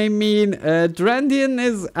nickname mean? Drandian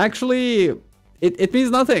is actually... It means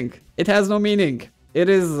nothing. It has no meaning.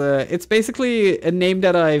 It's basically a name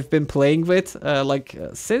that I've been playing with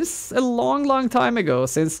since a long time ago.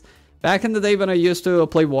 Since back in the day when I used to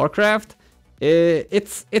play Warcraft.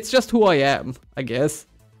 It's just who I am, I guess.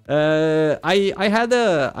 I had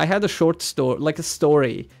a short story, like a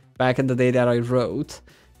story back in the day that I wrote.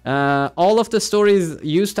 All of the stories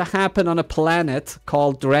used to happen on a planet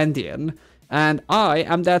called Drandian, and I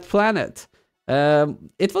am that planet.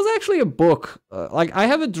 It was actually a book. I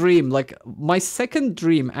have a dream. Like, my second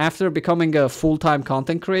dream after becoming a full-time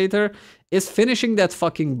content creator is finishing that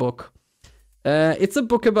fucking book. It's a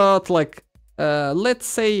book about, let's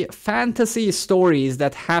say, fantasy stories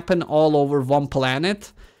that happen all over one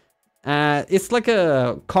planet. It's like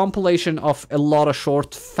a compilation of a lot of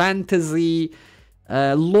short fantasy,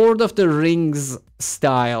 Lord of the Rings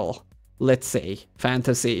style, let's say,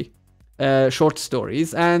 fantasy short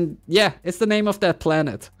stories. And yeah, it's the name of that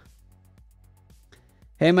planet.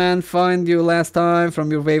 Hey man, find you last time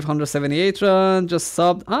from your wave 178 run, just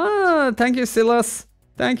subbed. Ah, thank you, Silas.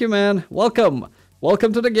 Thank you, man. Welcome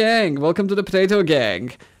to the gang. Welcome to the potato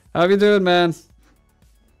gang. How you doing, man?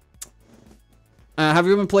 Have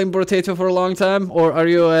you been playing Brotato for a long time, or are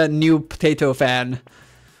you a new potato fan?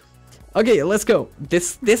 Okay, let's go.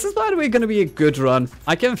 This is, by the way, gonna be a good run.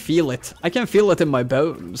 I can feel it. I can feel it in my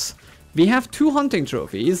bones. We have 2 hunting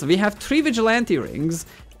trophies, we have 3 vigilante rings,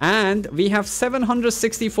 and we have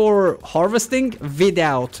 764 harvesting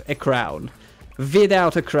without a crown.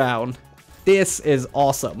 Without a crown. This is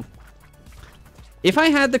awesome. If I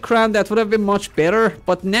had the crown, that would have been much better,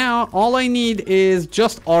 but now all I need is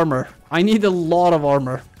just armor. I need a lot of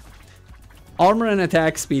armor. Armor and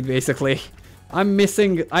attack speed, basically. I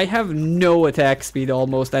have no attack speed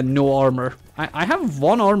almost, and no armor. I have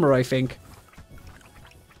 1 armor, I think.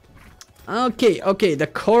 Okay, the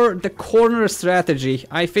corner strategy.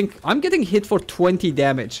 I think I'm getting hit for 20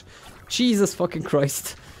 damage. Jesus fucking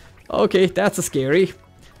Christ. Okay, that's scary.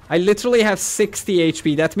 I literally have 60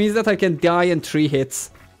 HP. That means that I can die in 3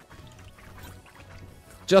 hits.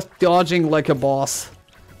 Just dodging like a boss.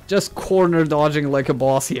 Just corner dodging like a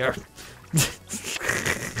boss here.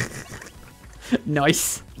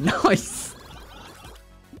 Nice.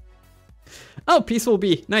 Oh, peaceful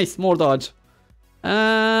bee. Nice, more dodge.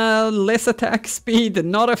 Less attack speed,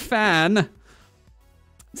 not a fan.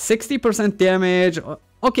 60% damage.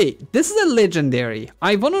 Okay, this is a legendary.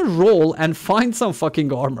 I want to roll and find some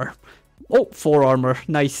fucking armor. Oh, 4 armor.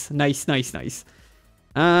 Nice, nice, nice, nice.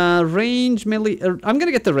 Range, melee. I'm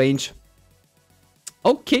gonna get the range.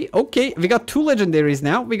 Okay, okay. We got 2 legendaries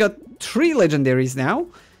now. We got 3 legendaries now.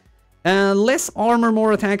 Less armor,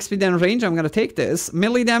 more attack speed and range. I'm gonna take this.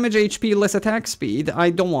 Melee damage, HP, less attack speed.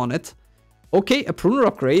 I don't want it. Okay, a pruner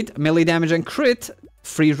upgrade. Melee damage and crit.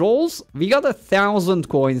 Free rolls. We got 1,000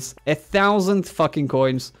 coins. 1,000 fucking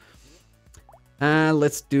coins.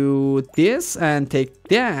 Let's do this and take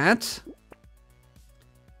that.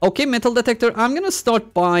 Okay, metal detector. I'm gonna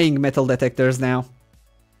start buying metal detectors now.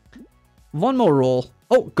 1 more roll.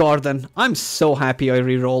 Oh, garden. I'm so happy I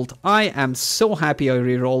rerolled. I am so happy I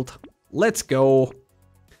rerolled. Let's go.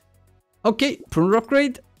 Okay, pruner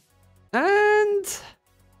upgrade. And...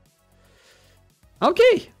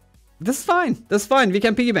 okay. This is fine. This is fine. We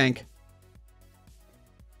can piggy bank.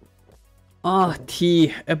 Ah,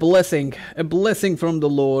 tea. A blessing. A blessing from the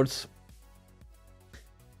lords.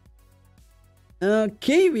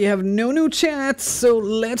 Okay, we have no new chats, so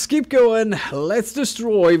let's keep going. Let's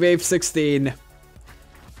destroy wave 16.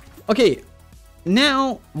 Okay,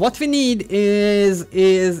 now what we need is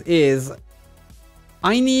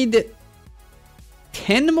I need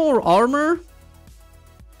 10 more armor.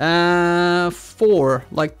 4,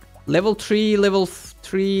 like level 3, level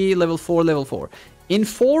 3, level 4, level 4. In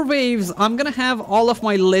 4 waves, I'm gonna have all of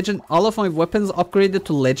my weapons upgraded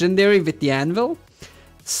to legendary with the anvil.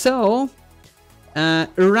 So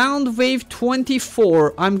around wave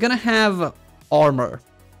 24, I'm gonna have armor.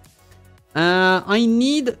 I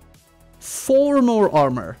need 4 more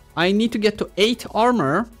armor. I need to get to 8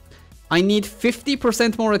 armor. I need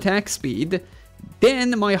 50% more attack speed.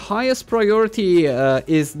 Then my highest priority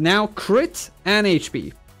is now crit and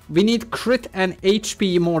HP. We need crit and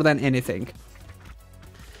HP more than anything.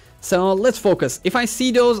 So let's focus. If I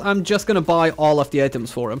see those, I'm just gonna buy all of the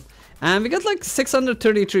items for him. And we got like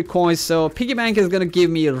 633 coins, so piggy bank is gonna give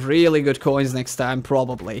me really good coins next time,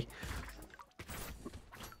 probably.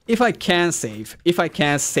 If I can save. If I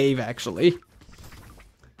can save, actually.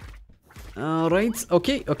 Alright,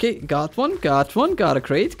 okay, okay. Got one, got one. Got a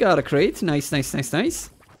crate, got a crate. Nice, nice, nice, nice.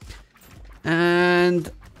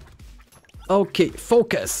 And... okay,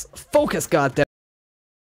 focus. Focus, goddamn.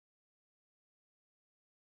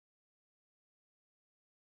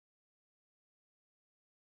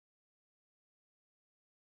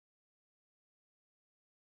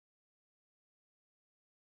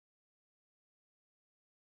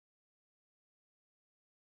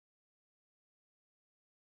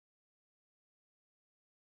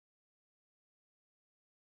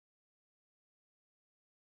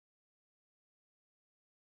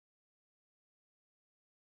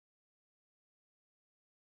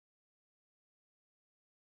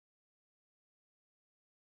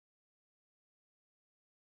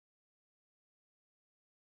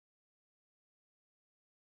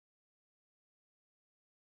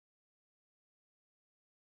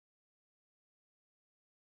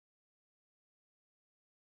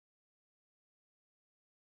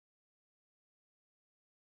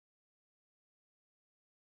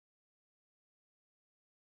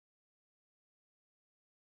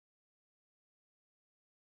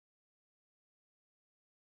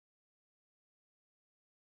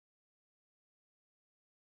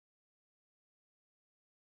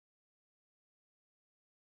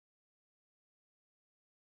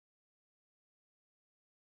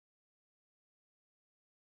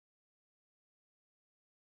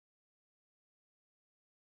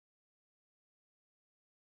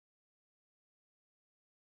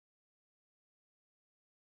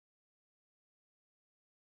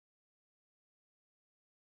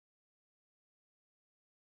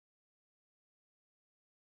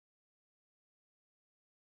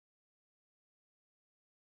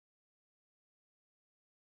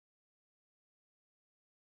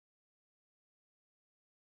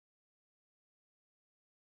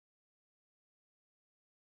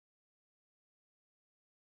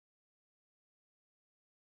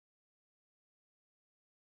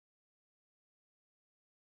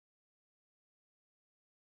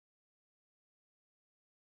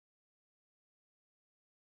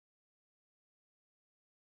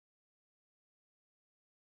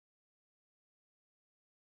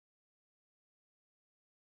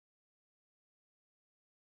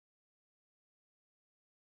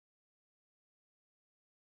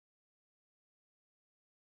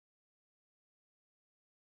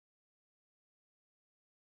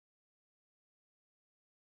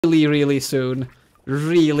 Really, really soon.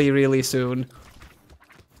 Really, really soon.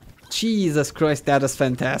 Jesus Christ, that is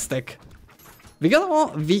fantastic.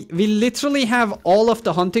 we literally have all of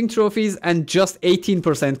the hunting trophies and just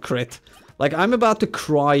 18% crit. Like, I'm about to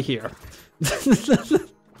cry here.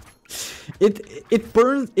 It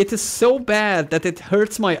burns. It is so bad that it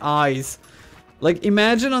hurts my eyes. Like,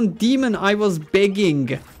 imagine on Demon, I was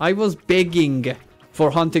begging for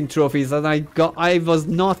hunting trophies, and I was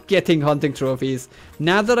not getting hunting trophies.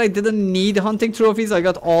 Now that I didn't need hunting trophies, I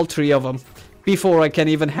got all 3 of them before I can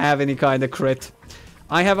even have any kind of crit.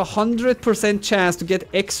 I have 100% chance to get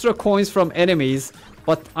extra coins from enemies,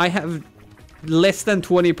 but I have less than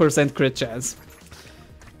 20% crit chance.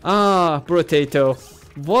 Ah, Brotato.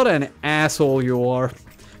 What an asshole you are.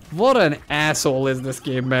 What an asshole is this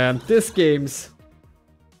game, man. This game's...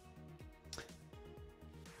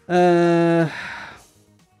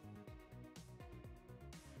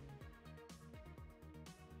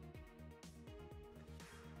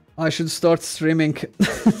 I should start streaming.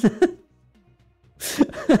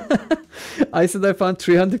 I said I found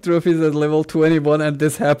 300 trophies at level 21 and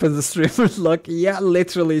this happens. Streamer luck. Yeah,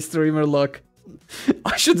 literally streamer luck.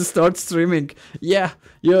 I should start streaming. Yeah,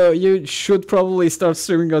 you should probably start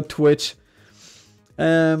streaming on Twitch.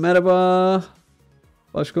 Merhaba.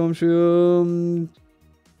 Başkomşum.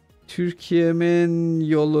 Türkiye'min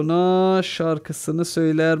yoluna şarkısını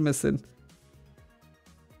söyler misin?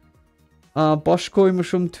 Aa, baş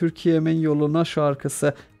koymuşum Türkiye'min yoluna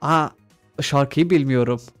şarkısı. Aa, şarkıyı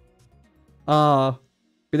bilmiyorum. Aa,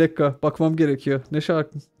 bir dakika bakmam gerekiyor. Ne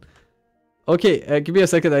şarkı? Okay, give me a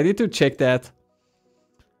second. I need to check that.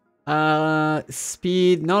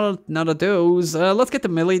 Speed, not of those. Let's get the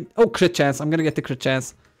melee. Oh, crit chance. I'm gonna get the crit chance.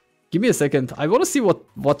 Give me a second. I want to see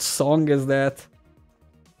what song is that.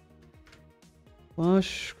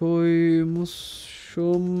 Baş koymuşum.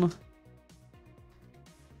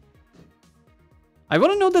 I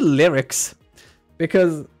want to know the lyrics.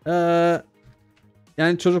 Because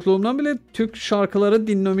yani çocukluğumdan bile Türk şarkıları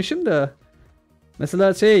dinlemişim de.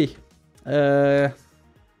 Mesela şey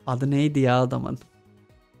adı neydi ya adamın?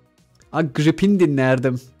 Gripin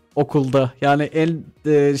dinlerdim okulda. Yani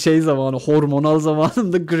şey zamanı, hormonal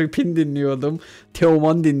zamanımda Gripin dinliyordum.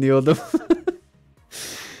 Teoman dinliyordum.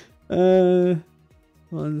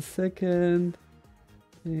 One second.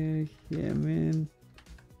 Yemin.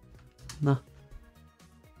 Nah.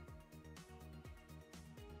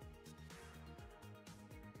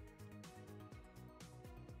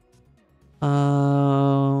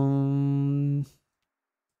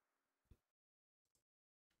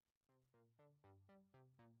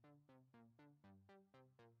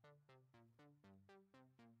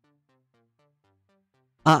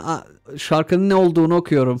 Şarkının ne olduğunu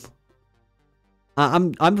okuyorum.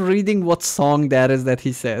 I'm reading what song that is that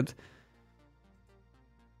he said.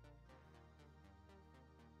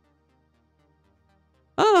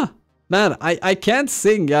 Man, I can't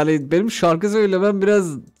sing. Yani benim şarkı söylemem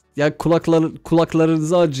biraz ya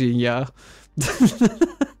kulaklarınızı acıyın ya.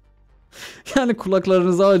 Yani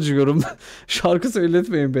kulaklarınızı acıyorum. Şarkı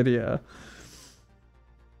söyletmeyin beni ya.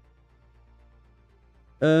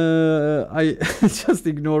 I just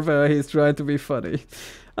ignore Farah. He's trying to be funny.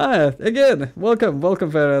 Again,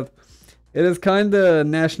 welcome Farah. It is kind of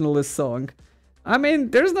nationalist song. I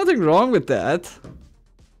mean, there's nothing wrong with that.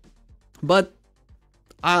 But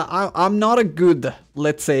I'm not a good,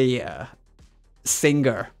 let's say,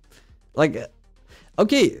 singer. Like,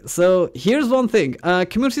 okay, so here's one thing.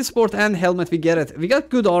 Community support and helmet, we get it. We got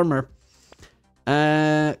good armor.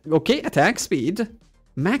 Okay, attack speed.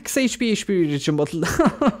 Max HP reaching, but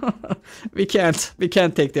we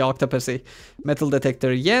can't take the octopussy. Metal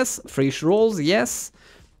detector, yes. Freeze rolls, yes.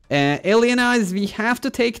 Alien eyes, we have to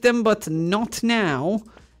take them, but not now.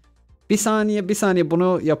 Bir saniye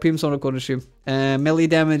bunu yapayım sonra konuşayım.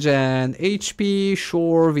 Melee damage and HP,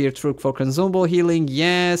 sure. We're true for consumable healing,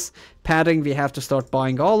 yes. Padding, we have to start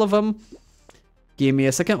buying all of them. Give me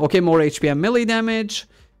a second. Okay, more HP and melee damage.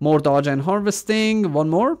 More dodge and harvesting. One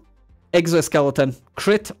more. Exoskeleton.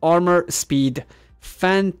 Crit, armor, speed.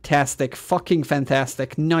 Fantastic. Fucking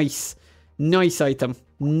fantastic. Nice. Nice item.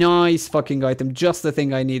 Nice fucking item. Just the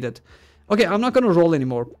thing I needed. Okay, I'm not gonna roll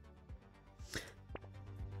anymore.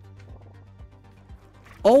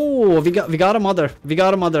 Oh, we got a mother. We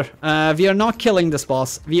got a mother. We are not killing this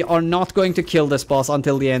boss. We are not going to kill this boss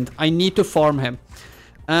until the end. I need to farm him.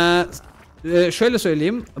 Şöyle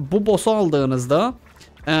söyleyeyim. Bu boss'u aldığınızda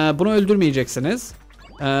bunu öldürmeyeceksiniz.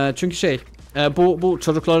 Çünkü şey, bu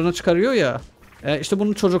çocuklarını çıkarıyor ya. İşte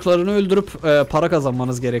bunun çocuklarını öldürüp para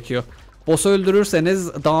kazanmanız gerekiyor. Boss'u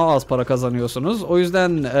öldürürseniz daha az para kazanıyorsunuz. O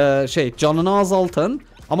yüzden şey, canını azaltın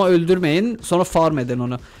ama öldürmeyin. Sonra farm edin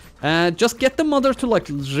onu. Just get the mother to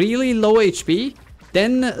like really low HP,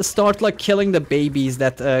 then start like killing the babies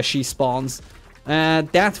that she spawns.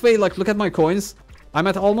 That way, like, look at my coins. I'm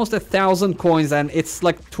at almost 1,000 coins and it's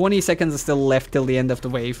like 20 seconds still left till the end of the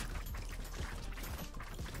wave.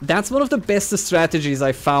 That's one of the best strategies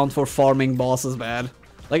I found for farming bosses, man.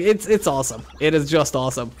 Like, it's awesome. It is just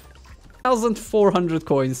awesome. 1,400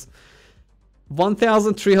 coins.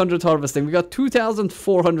 1,300 harvesting. We got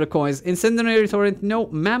 2,400 coins. Incendiary torrent, no.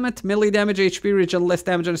 Mammoth, melee damage, HP, regen, less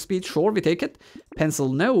damage and speed. Sure, we take it.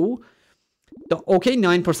 Pencil, no. Okay,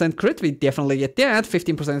 9% crit, we definitely get that.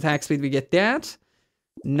 15% attack speed, we get that.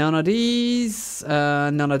 None of these.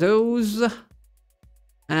 None of those.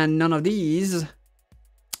 And none of these.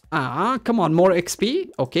 Ah, come on, more XP.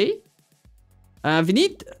 Okay.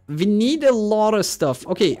 We need a lot of stuff.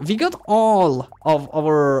 Okay, we got all of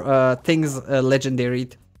our things legendary.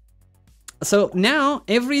 So now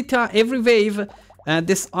every wave,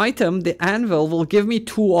 this item, the anvil, will give me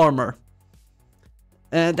 2 armor.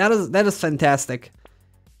 That is fantastic.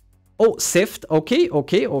 Oh, sift. Okay,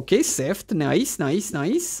 sift. Nice.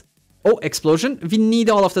 Oh, explosion. We need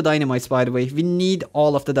all of the dynamites, by the way. We need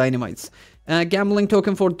all of the dynamites. Gambling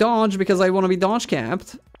token for dodge because I want to be dodge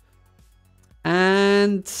capped.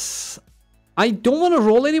 And I don't want to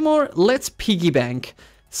roll anymore. Let's piggy bank.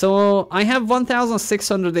 So I have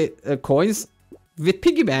 1,600 coins. With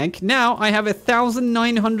piggy bank, now I have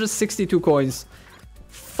 1,962 coins.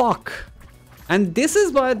 Fuck. And this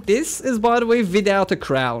is by the way without a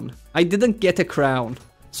crown. I didn't get a crown.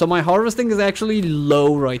 So my harvesting is actually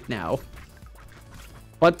low right now.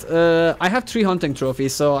 But I have 3 hunting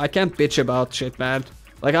trophies, so I can't bitch about shit, man.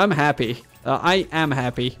 Like, I'm happy. I am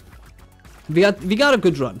happy. We got a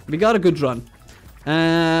good run.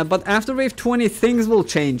 But after wave 20, things will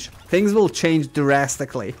change. Things will change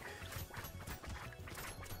drastically.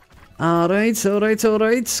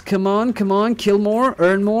 Alright. Come on. Kill more.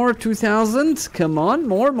 Earn more. 2,000. Come on.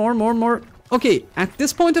 More. Okay, at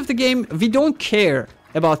this point of the game, we don't care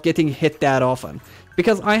about getting hit that often.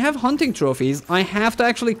 Because I have hunting trophies, I have to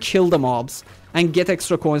actually kill the mobs and get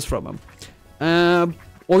extra coins from them.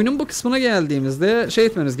 Oyunun bu kısmına geldiğimizde şey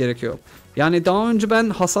etmeniz gerekiyor. Yani daha önce ben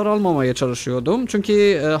hasar almamaya çalışıyordum.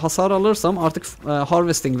 Çünkü hasar alırsam artık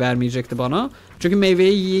harvesting vermeyecekti bana. Çünkü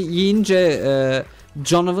meyveyi yiyince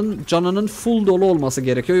canının full dolu olması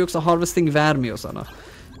gerekiyor. Yoksa harvesting vermiyor sana.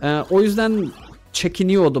 O yüzden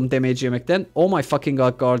çekiniyordum damage yemekten. Oh my fucking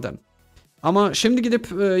god, garden. Ama şimdi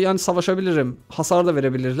gidip yani savaşabilirim. Hasar da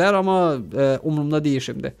verebilirler ama umurumda değil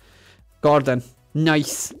şimdi. Garden.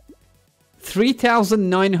 Nice.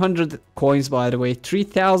 3,900 coins, by the way.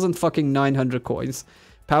 3,900 coins.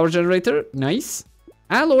 Power generator. Nice.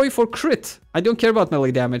 Alloy for crit. I don't care about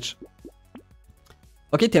melee damage.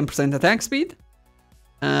 Okay, 10% attack speed.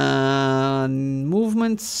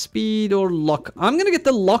 Movement speed or luck. I'm gonna get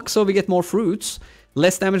the luck so we get more fruits.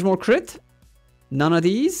 Less damage, more crit. None of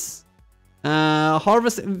these.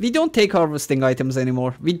 Harvest. We don't take harvesting items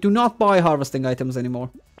anymore. We do not buy harvesting items anymore.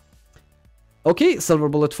 Okay, silver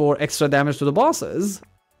bullet for extra damage to the bosses.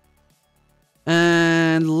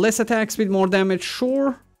 And less attack speed, more damage,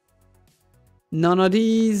 sure. None of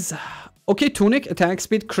these. Okay, tunic, attack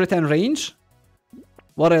speed, crit and range.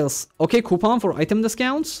 What else? Okay, coupon for item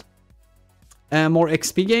discounts. More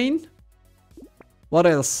XP gain. What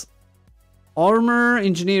else? Armor,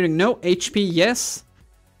 engineering, no. HP, yes.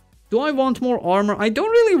 Do I want more armor? I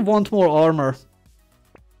don't really want more armor.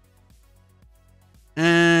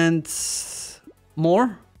 And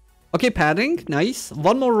more. Okay, padding, nice.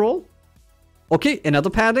 One more roll. Okay, another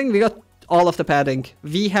padding. We got all of the padding.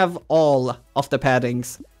 We have all of the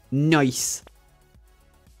paddings. Nice.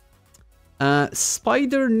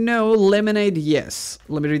 Spider, no. Lemonade, yes.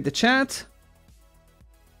 Let me read the chat.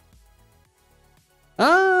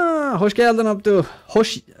 Hoş geldin Abdu.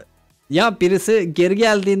 Hoş... Ya birisi geri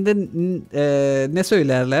geldiğinde ne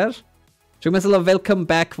söylerler? Çünkü mesela welcome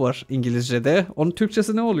back var İngilizce'de. Onun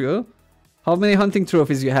Türkçesi ne oluyor? How many hunting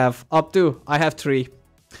trophies you have? Abdu, I have 3.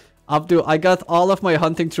 Abdu, I got all of my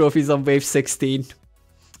hunting trophies on wave 16.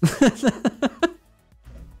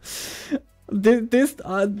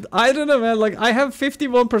 I don't know, man. Like, I have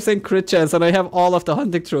 51% crit chance and I have all of the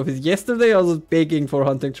hunting trophies. Yesterday I was begging for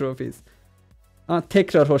hunting trophies.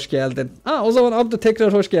 Tekrar hoş geldin. O zaman Abdu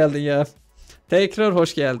tekrar hoş geldin ya. Tekrar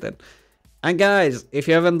hoş geldin. And guys, if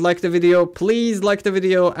you haven't liked the video, please like the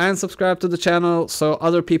video and subscribe to the channel so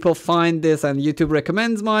other people find this and YouTube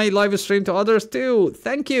recommends my live stream to others too.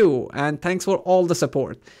 Thank you. And thanks for all the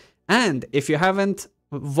support. And if you haven't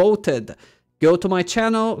voted, go to my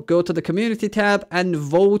channel, go to the community tab and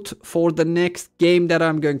vote for the next game that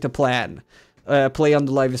I'm going to play on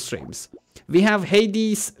the live streams. We have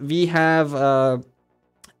Hades, we have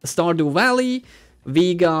Stardew Valley,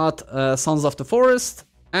 we got Sons of the Forest,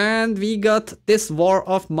 And we got this War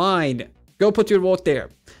of Mine. Go put your vote there.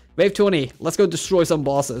 Wave 20. Let's go destroy some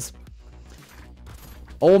bosses.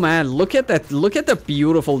 Oh man, look at that. Look at the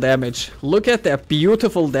beautiful damage. Look at that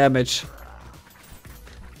beautiful damage.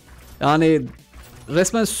 Yani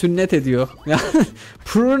resmen sünnet ediyor.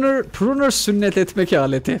 Pruner sünnet etmek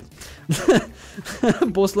aleti.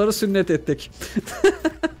 Bossları sünnet ettik.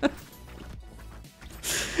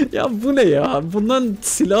 Ya bu ne ya? Bundan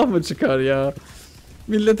silah mı çıkar ya?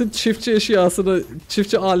 Milletin çiftçi eşyasını,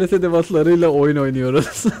 çiftçi alet edevatlarıyla oyun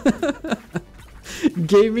oynuyoruz.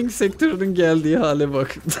 Gaming sektörünün geldiği hale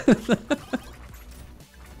bak.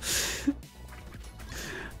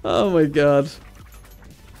 Oh my god.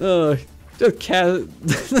 Oh, just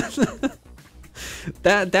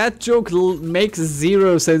that joke makes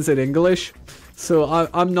zero sense in English, so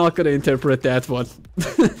I'm not gonna interpret that one.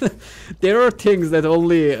 There are things that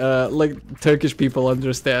only like Turkish people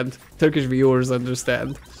understand, Turkish viewers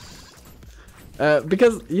understand.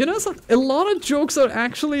 Because you know, a lot of jokes are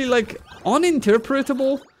actually like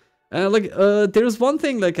uninterpretable. There's one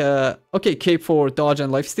thing like okay, cape for dodge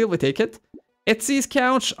and lifesteal, we take it. Etsy's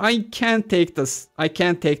couch, I can't take this. I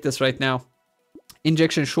can't take this right now.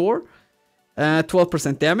 Injection, sure.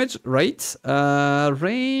 12% damage, right?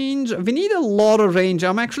 Range, we need a lot of range.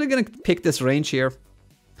 I'm actually gonna pick this range here.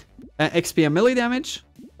 XP and melee damage.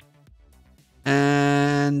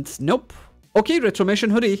 And nope. Okay,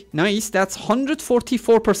 retromation hoodie, nice. That's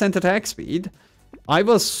 144% attack speed. I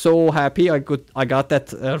was so happy I got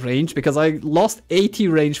that range because I lost 80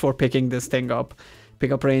 range for picking this thing up.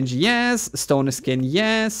 Pick up range, yes. Stone skin,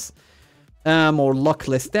 yes. More luck,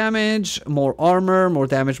 less damage. More armor, more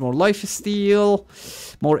damage, more lifesteal.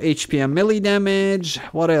 More HP and melee damage.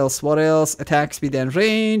 What else? What else? Attack speed and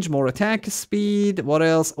range. More attack speed. What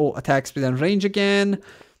else? Oh, attack speed and range again.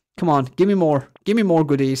 Come on, give me more. Give me more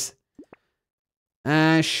goodies.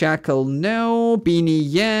 Shackle, no. Beanie,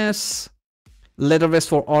 yes. Leather vest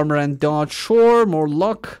for armor and dodge, sure. More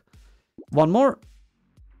luck. One more.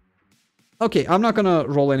 Okay, I'm not gonna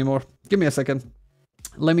roll anymore. Give me a second.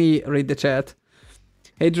 Let me read the chat.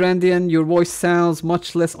 Hey Drandian, your voice sounds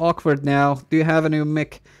much less awkward now. Do you have a new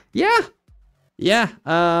mic? Yeah. Yeah.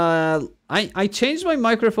 I changed my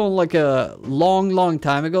microphone like a long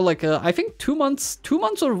time ago. Like I think 2 months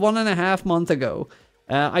or 1.5 months ago.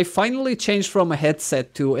 I finally changed from a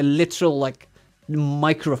headset to a literal like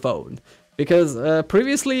microphone. Because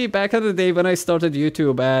previously, back in the day when I started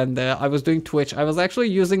YouTube and I was doing Twitch, I was actually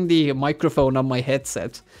using the microphone on my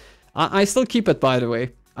headset. I still keep it, by the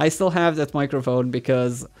way. I still have that microphone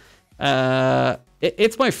because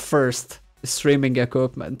it's my first streaming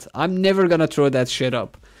equipment. I'm never gonna throw that shit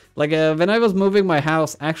up. Like when I was moving my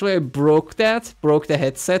house, actually I broke the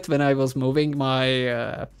headset when I was moving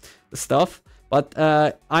my stuff. But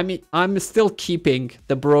I'm still keeping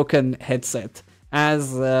the broken headset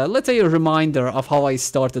as, let's say, a reminder of how I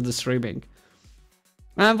started the streaming.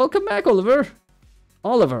 And welcome back, Oliver.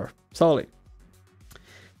 Sorry.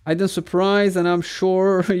 I didn't surprise, and I'm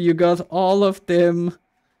sure you got all of them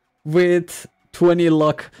with 20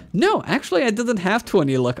 luck. No, actually, I didn't have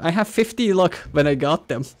 20 luck. I have 50 luck when I got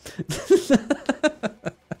them.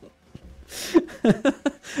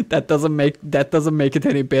 That doesn't make it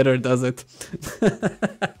any better, does it?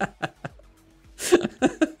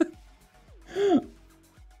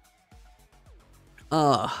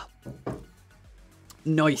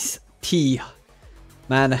 Nice tea,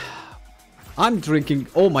 man. I'm drinking.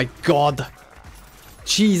 Oh my god,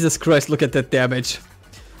 Jesus Christ! Look at that damage.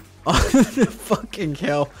 Oh, fucking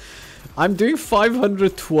hell! I'm doing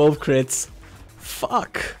 512 crits.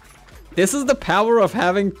 Fuck. This is the power of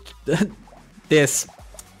having this.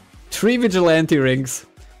 3 vigilante rings.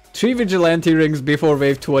 3 vigilante rings before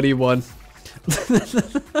wave 21.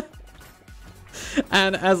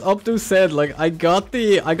 And as Abdu said, like I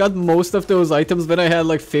got most of those items when I had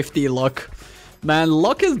like 50 luck. Man,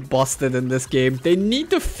 luck is busted in this game. They need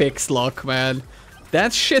to fix luck, man.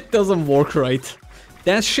 That shit doesn't work right.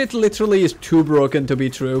 That shit literally is too broken to be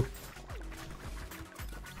true.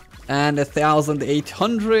 And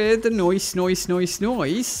 1,800. Noise.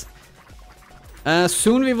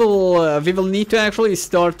 Soon we will need to actually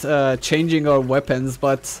start changing our weapons,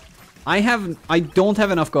 but I don't have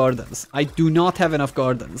enough gardens. I do not have enough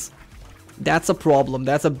gardens. That's a problem.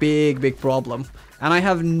 That's a big problem. And I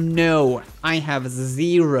have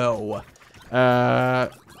zero,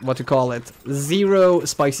 what to call it? 0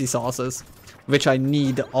 spicy sauces, which I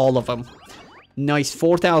need all of them. Nice,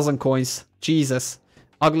 4,000 coins. Jesus.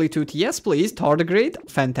 Ugly tooth, yes please. Tardigrade,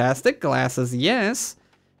 fantastic. Glasses, yes.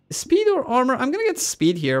 Speed or armor? I'm gonna get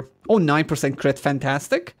speed here. Oh, 9% crit,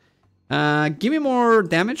 fantastic. Give me more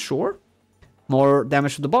damage, sure. More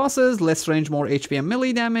damage to the bosses, less range, more HP and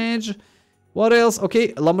melee damage. What else?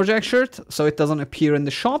 Okay, lumberjack shirt, so it doesn't appear in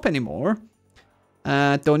the shop anymore.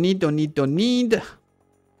 Don't need.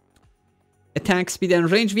 Attack speed and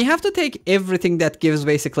range. We have to take everything that gives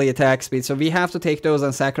basically attack speed, so we have to take those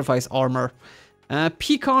and sacrifice armor.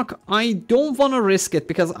 Peacock, I don't want to risk it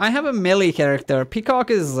because I have a melee character. Peacock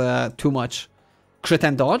is too much. Crit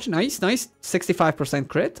and dodge, nice. 65%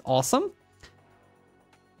 crit, awesome.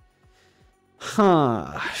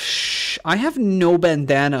 Huh. I have no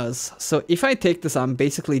bandanas, so if I take this, I'm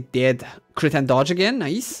basically dead. Crit and dodge again,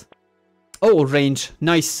 nice. Oh, range,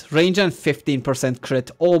 nice. Range and 15%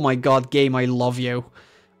 crit. Oh my god, game, I love you.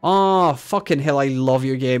 Oh, fucking hell, I love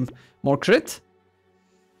you, game. More crit.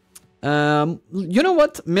 You know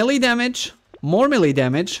what? Melee damage, more melee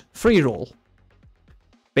damage, free roll.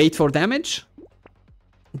 Bait for damage.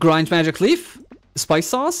 Grind magic leaf. Spice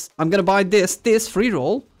sauce. I'm gonna buy this free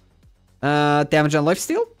roll. Damage and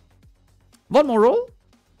lifesteal. One more roll.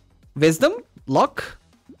 Wisdom, luck,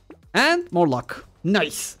 and more luck.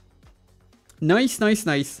 Nice. Nice.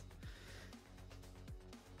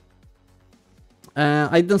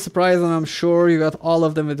 I didn't surprise, and I'm sure you got all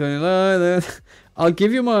of them. I'll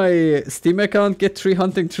give you my Steam account, get 3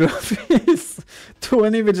 hunting trophies,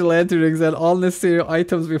 20 vigilante rings, and all necessary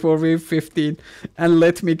items before wave 15, and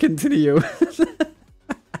let me continue.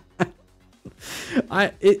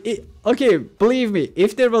 Okay, believe me,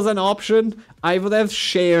 if there was an option, I would have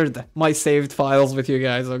shared my saved files with you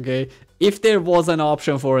guys, okay? If there was an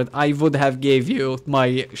option for it, I would have gave you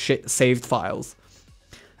my saved files.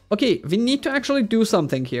 Okay, we need to actually do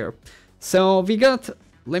something here. So we got,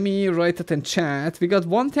 let me write it in chat, we got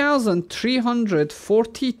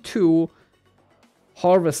 1,342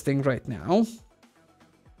 harvesting right now.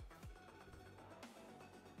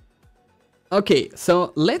 Okay,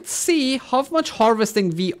 so let's see how much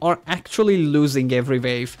harvesting we are actually losing every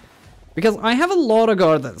wave. Because I have a lot of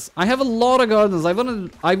gardens. I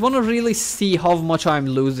wanna really see how much I'm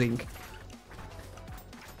losing.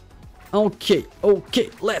 Okay,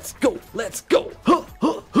 let's go.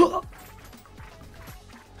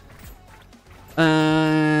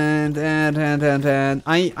 And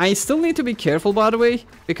I still need to be careful, by the way,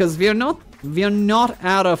 because we are not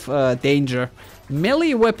out of danger.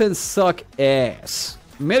 Melee weapons suck ass.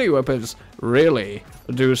 Melee weapons really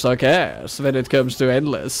do suck ass when it comes to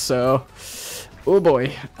endless, so oh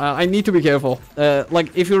boy, I need to be careful.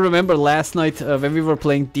 Like, if you remember last night when we were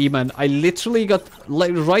playing Demon, I literally got,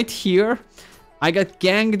 like, right here, I got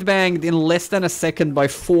gangbanged in less than a second by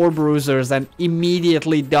 4 bruisers and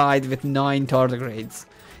immediately died with 9 tardigrades.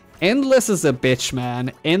 Endless is a bitch,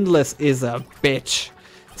 man. Endless is a bitch.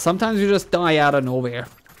 Sometimes you just die out of nowhere.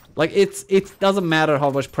 Like, it doesn't matter how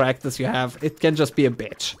much practice you have, it can just be a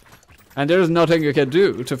bitch. And there's nothing you can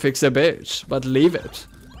do to fix a bitch, but leave it.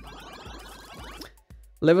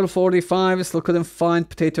 Level 45, still couldn't find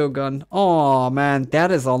potato gun. Oh man,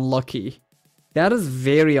 that is unlucky. That is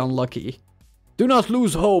very unlucky. Do not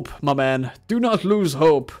lose hope, my man. Do not lose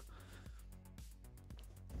hope.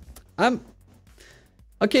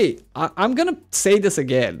 Okay, I'm gonna say this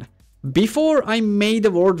again. Before I made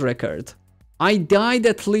a world record, I died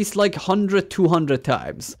at least like 100, 200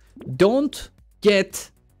 times. Don't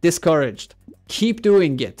get discouraged. Keep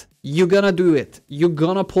doing it. You're gonna do it. You're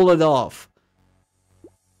gonna pull it off.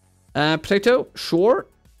 Potato, sure.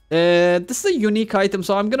 This is a unique item,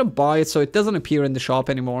 so I'm gonna buy it so it doesn't appear in the shop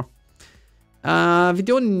anymore. We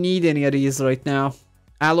don't need any of these right now.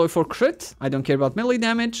 Alloy for crit. I don't care about melee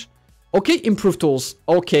damage. Okay, improved tools.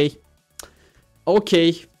 Okay.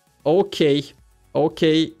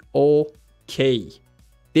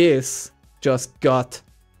 This just got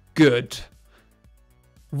good.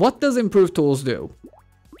 What does improved tools do?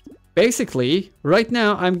 Basically, right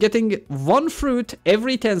now I'm getting 1 fruit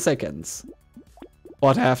every 10 seconds.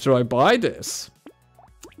 But after I buy this,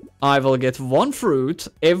 I will get 1 fruit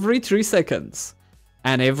every 3 seconds.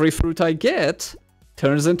 And every fruit I get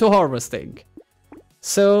turns into harvesting.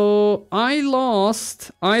 So I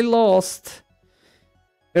lost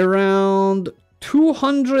around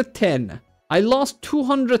 210. I lost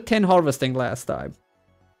 210 harvesting last time.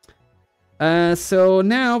 So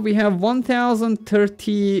now we have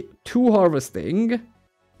 1,032 harvesting.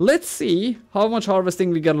 Let's see how much harvesting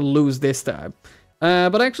we're gonna lose this time.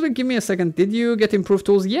 But actually, give me a second. Did you get improved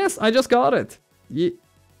tools? Yes, I just got it. Yeah.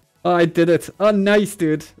 Oh, I did it. Oh, nice,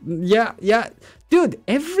 dude. Yeah. Dude,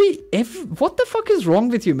 what the fuck is wrong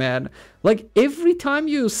with you, man? Like, every time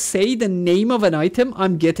you say the name of an item,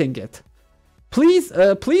 I'm getting it. Please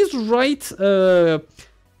write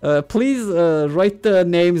write the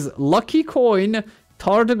names Lucky Coin,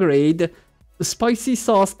 Tardigrade, spicy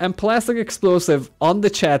sauce and plastic explosive on the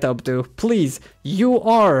chat, Abdu. Please, you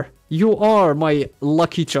are my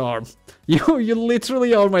lucky charm. You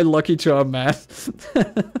literally are my lucky charm, man.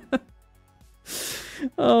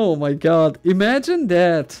 Oh my god, imagine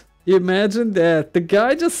that. Imagine that. The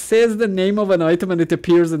guy just says the name of an item and it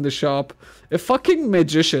appears in the shop. A fucking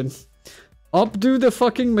magician. Abdu the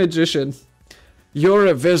fucking magician. You're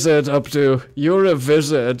a wizard, Abdu. You're a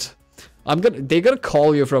wizard. They're gonna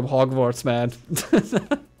call you from Hogwarts, man.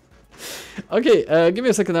 Okay, give me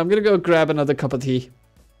a second. I'm gonna go grab another cup of tea.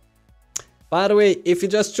 By the way, if you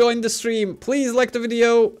just joined the stream, please like the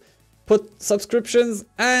video, put subscriptions,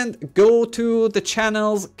 and go to the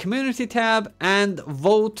channel's community tab and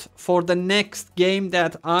vote for the next game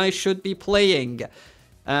that I should be playing.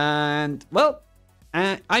 And well,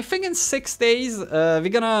 I think in 6 days we're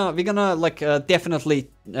gonna like definitely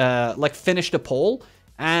like finish the poll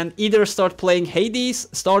and either start playing Hades,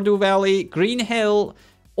 Stardew Valley, Green Hill,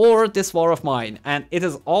 or this War of Mine. And it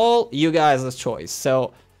is all you guys' choice.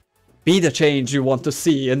 So be the change you want to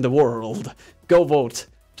see in the world. Go vote.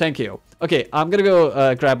 Thank you. Okay, I'm gonna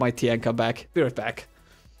go grab my tea and come back. Be right back.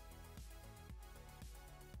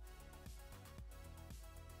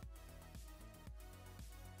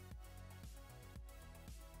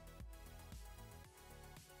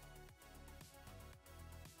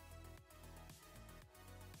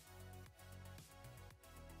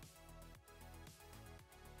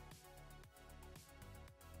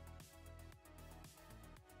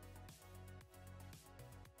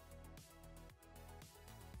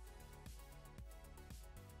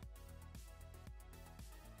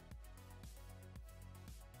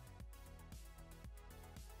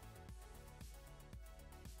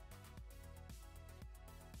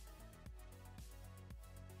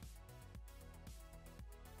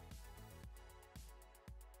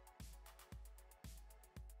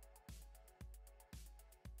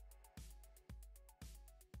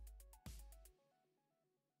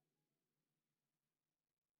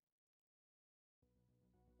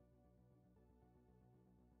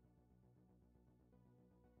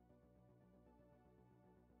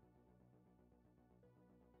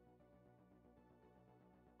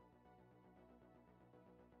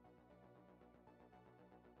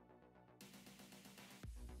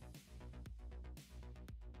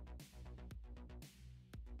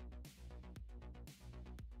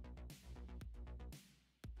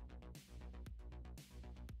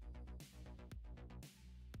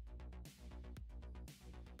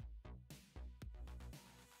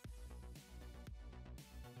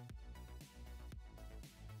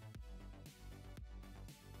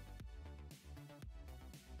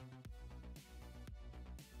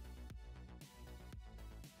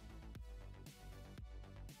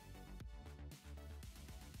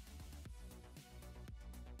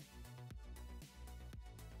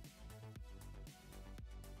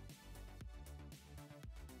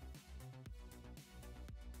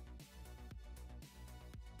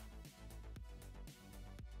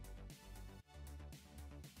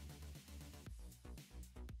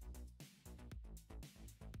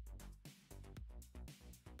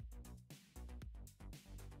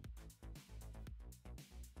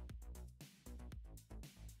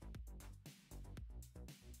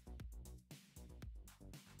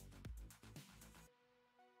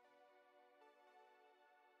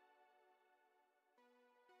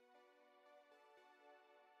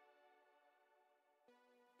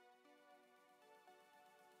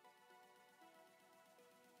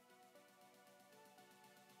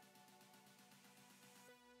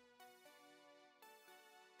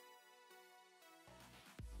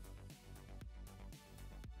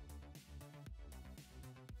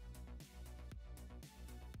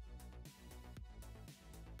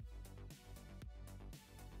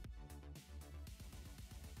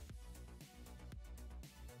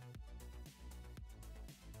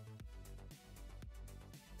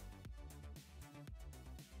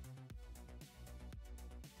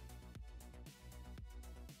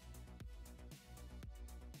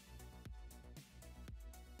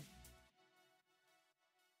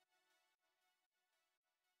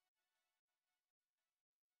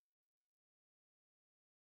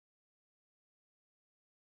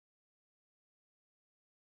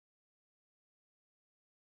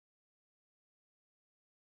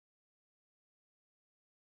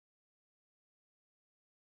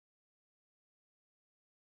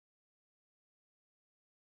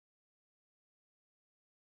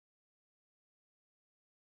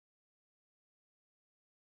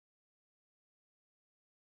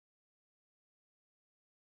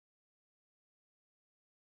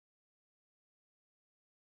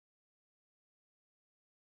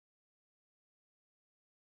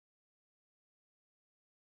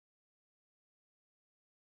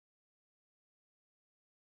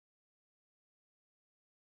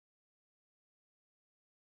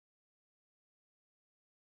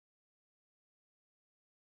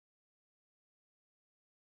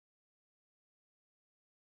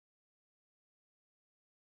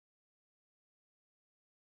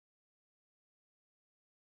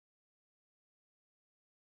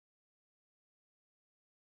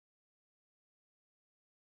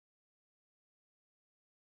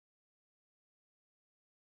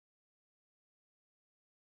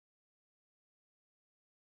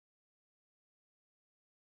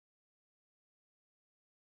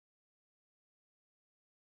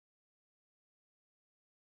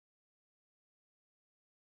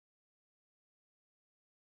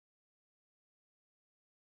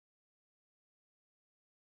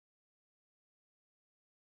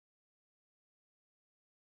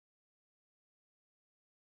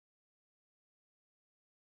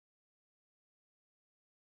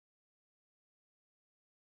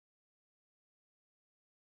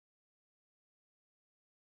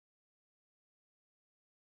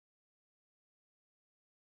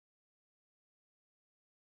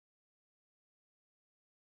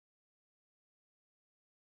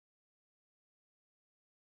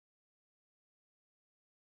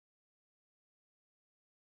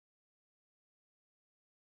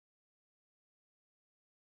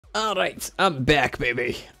 Alright, I'm back,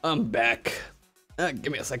 baby. I'm back.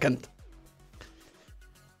 Give me a second.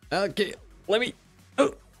 Okay, let me...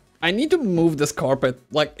 Oh, I need to move this carpet.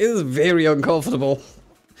 Like, it is very uncomfortable.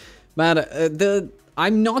 Man,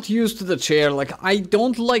 I'm not used to the chair. Like, I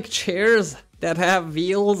don't like chairs that have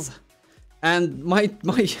wheels. And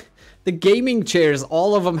the gaming chairs,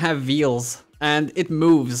 all of them have wheels. And it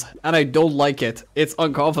moves. And I don't like it. It's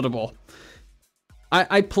uncomfortable.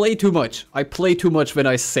 I play too much. I play too much when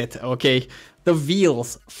I sit, okay? The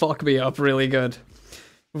wheels fuck me up really good.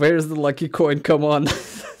 Where's the lucky coin? Come on.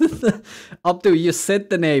 Up to you said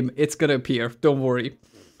the name. It's gonna appear. Don't worry.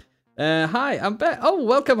 Hi, I'm back. Oh,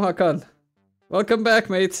 welcome, Hakan. Welcome back,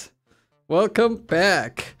 mates. Welcome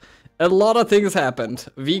back. A lot of things happened.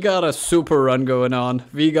 We got a super run going on.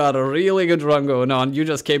 We got a really good run going on. You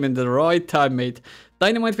just came in the right time, mate.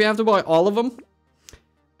 Dynamite, we have to buy all of them.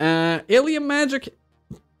 Alien magic.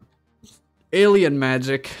 Alien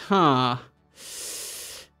magic, huh?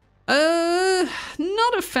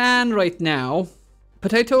 Not a fan right now.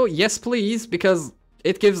 Potato, yes please, because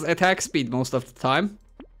it gives attack speed most of the time.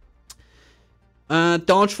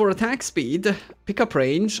 Dodge for attack speed, pickup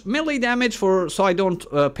range, melee damage for so I don't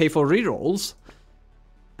pay for rerolls.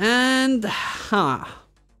 And,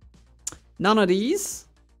 none of these.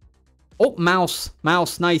 Oh, mouse,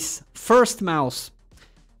 nice. First mouse.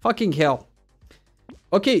 Fucking hell.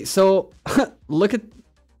 Okay, so look at,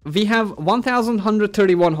 we have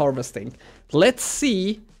 1,131 harvesting. Let's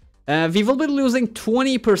see, we will be losing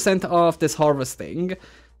 20% of this harvesting.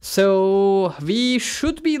 So we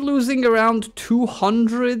should be losing around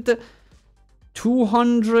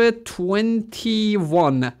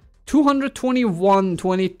 221,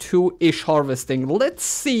 22-ish harvesting. Let's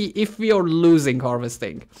see if we are losing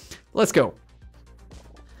harvesting. Let's go.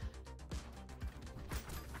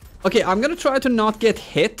 Okay, I'm gonna try to not get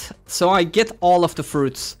hit, so I get all of the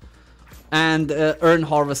fruits and earn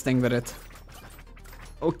harvesting with it.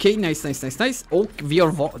 Okay, nice. Oh, we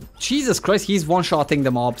are Jesus Christ, he's one-shotting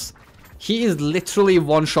the mobs. He is literally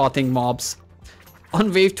one-shotting mobs.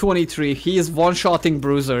 On wave 23, he is one-shotting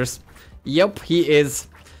bruisers. Yep, he is.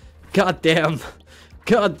 God damn.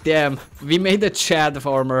 We made a Chad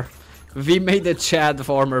farmer. We made a Chad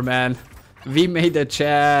farmer, man. We made a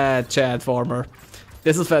Chad farmer.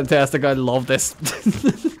 This is fantastic, I love this.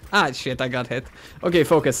 Ah, shit, I got hit. Okay,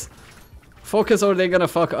 focus. Focus or they're gonna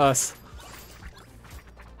fuck us.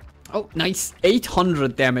 Oh, nice.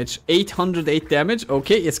 800 damage. 808 damage.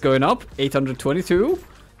 Okay, it's going up. 822.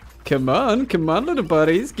 Come on, little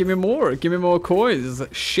buddies. Give me more. Give me more coins.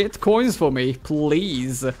 Shit coins for me,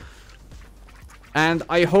 please. And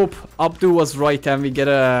I hope Abdu was right and we get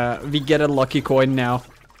a lucky coin now.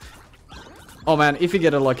 Oh man, if we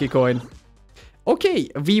get a lucky coin. Okay,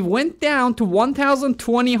 we went down to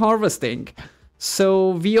 1,020 harvesting.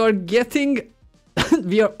 So we are getting...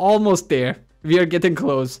 we are almost there. We are getting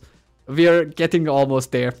close. We are getting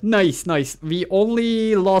almost there. Nice. We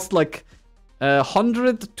only lost like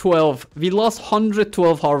 112. We lost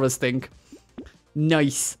 112 harvesting.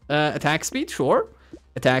 Nice. Attack speed, sure.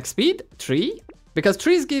 Attack speed, 3. Because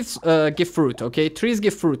trees give fruit, okay? Trees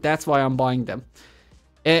give fruit, that's why I'm buying them.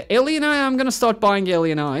 Alien Eye, I'm gonna start buying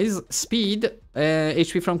Alien Eyes. Speed,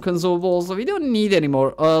 HP from consumables, we don't need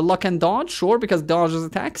anymore. Luck and dodge, sure, because dodge is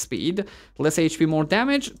attack speed. Less HP, more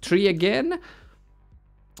damage. 3 again.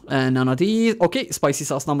 None of these. Okay, spicy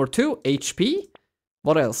sauce number 2, HP.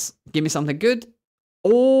 What else? Give me something good.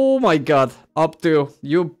 Oh my god, Abdu,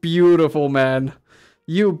 you beautiful man.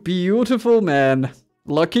 You beautiful man.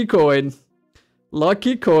 Lucky coin.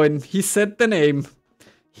 Lucky coin. He said the name.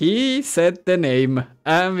 He said the name.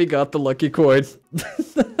 And we got the lucky coin.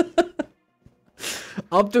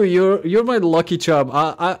 Abdu, you're my lucky charm.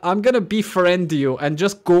 I'm gonna befriend you and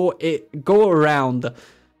just go around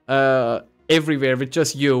everywhere with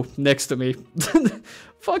just you next to me.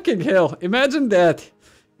 Fucking hell, imagine that.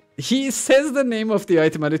 He says the name of the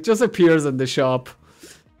item and it just appears in the shop.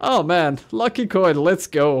 Oh man, lucky coin, let's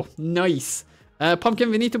go. Nice. Pumpkin,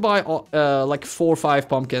 we need to buy like 4 or 5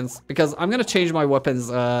 pumpkins because I'm gonna change my weapons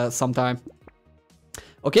sometime.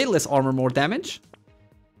 Okay, less armor, more damage.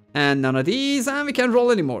 And none of these, and we can't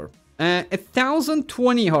roll anymore.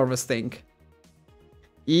 1,020 harvesting.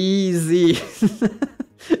 Easy.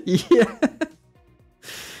 Yeah.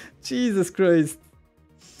 Jesus Christ.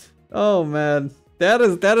 Oh man. That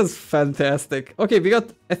is fantastic. Okay, we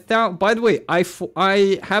got 1,000. By the way, I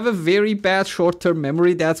have a very bad short-term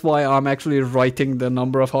memory. That's why I'm actually writing the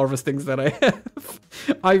number of harvestings that I have.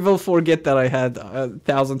 I will forget that I had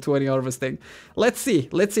 1,020 harvesting. Let's see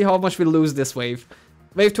how much we lose this wave.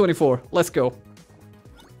 Wave 24. Let's go.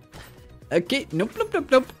 Okay, nope, nope,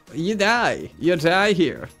 nope, nope. You die. You die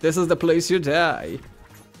here. This is the place you die.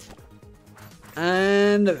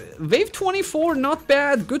 And wave 24, not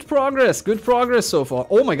bad. Good progress. Good progress so far.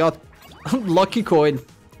 Oh my god. Lucky coin.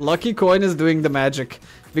 Lucky coin is doing the magic.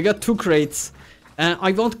 We got 2 crates.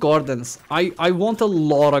 I want gardens. I want a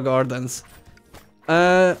lot of gardens.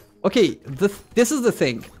 Okay, this is the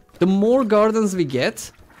thing. The more gardens we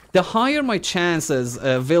get, the higher my chances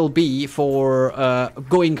will be for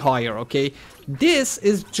going higher, okay? This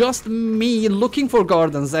is just me looking for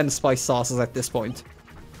gardens and spice sauces at this point.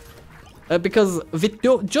 Because with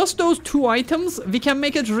just those 2 items, we can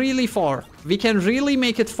make it really far. We can really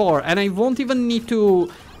make it far, and I won't even need to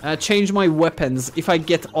change my weapons if I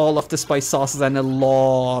get all of the spice sauces and a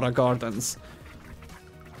lot of gardens.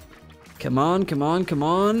 Come on, come on, come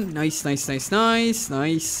on. Nice, nice, nice, nice,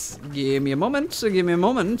 nice. Give me a moment, give me a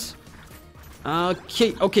moment.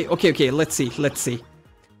 Okay, okay, okay, okay, let's see, let's see.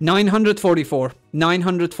 944,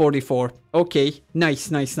 944. Okay,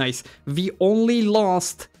 nice, nice, nice. We only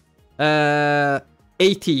lost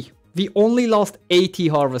 80. We only lost 80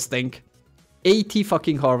 harvesting. 80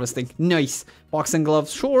 fucking harvesting. Nice. Boxing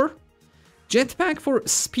gloves, sure. Jetpack for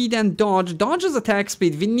speed and dodge. Dodge is attack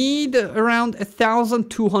speed. We need around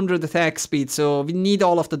 1,200 attack speed, so we need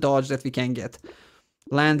all of the dodge that we can get.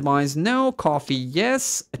 Landmines, no. Coffee,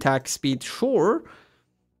 yes. Attack speed, sure.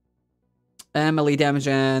 Melee damage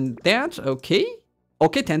and that, okay.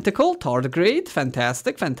 Okay, tentacle, tardigrade,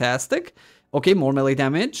 fantastic, fantastic. Okay, more melee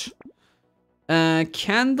damage.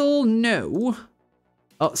 Candle, no.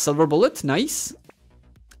 Oh, silver bullet, nice.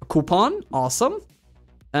 Coupon, awesome.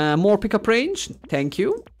 More pickup range, thank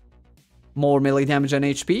you. More melee damage and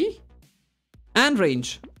HP. And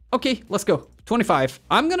range. Okay, let's go. 25.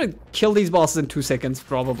 I'm gonna kill these bosses in 2 seconds,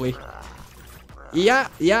 probably. Yeah,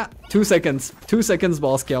 2 seconds. 2 seconds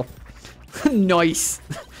boss kill. Nice.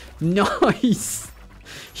 Nice.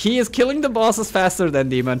 He is killing the bosses faster than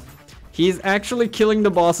Demon. He is actually killing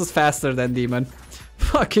the bosses faster than Demon.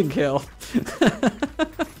 Fucking hell.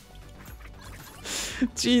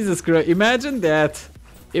 Jesus Christ. Imagine that.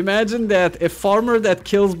 Imagine that. A farmer that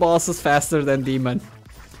kills bosses faster than Demon.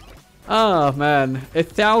 Oh man.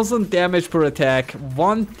 1,000 damage per attack.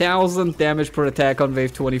 1,000 damage per attack on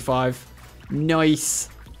wave 25. Nice.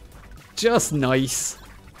 Just nice.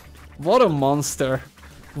 What a monster.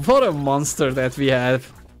 What a monster that we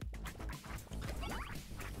have.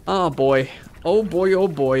 Oh boy. Oh boy, oh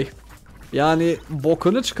boy. Yani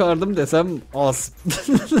bokunu çıkardım desem az.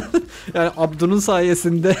 Yani Abdu'nun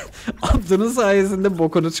sayesinde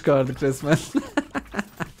bokunu çıkardık resmen.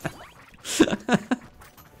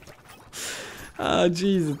 Ah,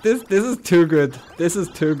 Jesus, this is too good. This is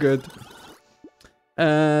too good.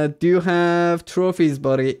 Do you have trophies,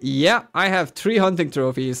 buddy? Yeah, I have 3 hunting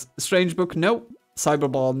trophies. Strange book, no.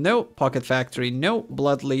 Cyberball, no. Pocket factory, no.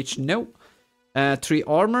 Blood leech, no. 3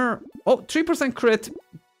 armor. Oh, 3% crit.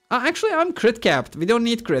 Actually, I'm crit capped. We don't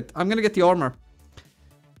need crit. I'm gonna get the armor.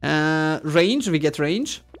 Range, we get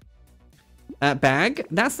range. Bag.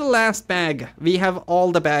 That's the last bag. We have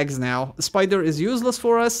all the bags now. Spider is useless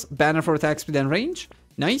for us. Banner for attack speed and range.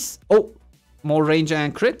 Nice. Oh, more range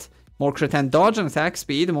and crit. More crit and dodge and attack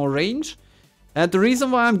speed. More range. The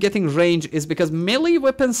reason why I'm getting range is because melee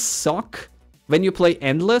weapons suck when you play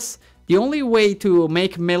Endless. The only way to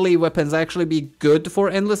make melee weapons actually be good for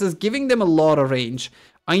Endless is giving them a lot of range.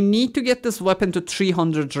 I need to get this weapon to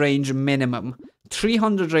 300 range minimum.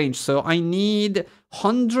 300 range, so I need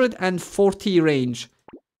 140 range.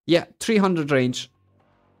 Yeah, 300 range.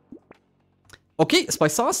 Okay,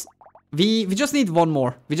 spice sauce. We just need one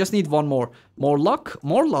more. We just need one more. More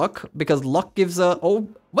luck, because luck gives a... Oh,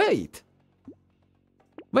 wait.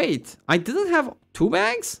 Wait, I didn't have 2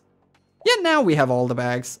 bags? Yeah, now we have all the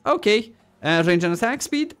bags. Okay. Range and attack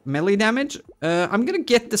speed, melee damage. I'm gonna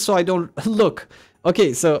get this so I don't... Look.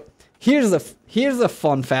 Okay, so here's a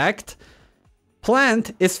fun fact.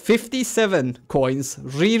 Plant is 57 coins.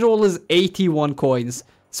 Reroll is 81 coins.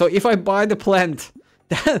 So if I buy the plant,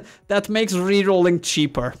 that makes rerolling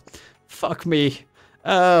cheaper. Fuck me.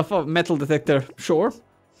 Metal detector, sure.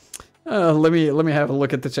 Let me have a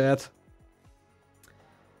look at the chat.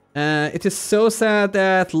 It is so sad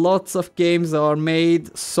that lots of games are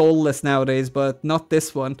made soulless nowadays, but not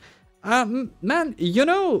this one. Man, you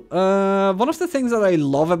know, one of the things that I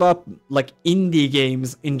love about like indie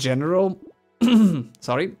games in general,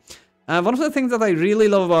 sorry, one of the things that I really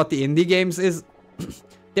love about the indie games is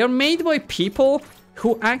they're made by people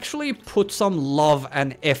who actually put some love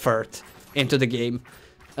and effort into the game.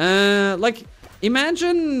 Like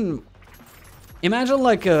imagine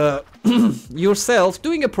like yourself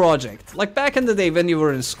doing a project, like back in the day when you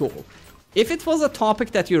were in school. if it was a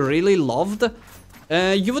topic that you really loved,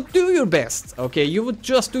 you would do your best, okay? You would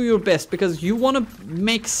just do your best because you want to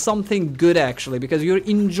make something good actually, because you're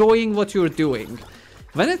enjoying what you're doing.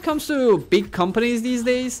 When it comes to big companies these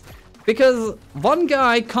days, because one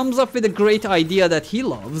guy comes up with a great idea that he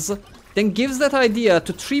loves, then gives that idea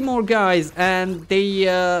to 3 more guys, and they,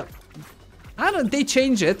 they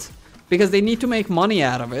change it because they need to make money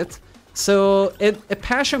out of it. So a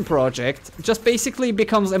passion project just basically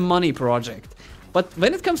becomes a money project. But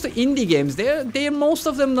when it comes to indie games, most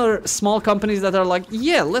of them are small companies that are like,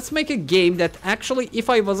 yeah, let's make a game that actually, if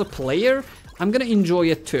I was a player, I'm gonna enjoy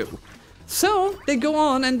it too. So they go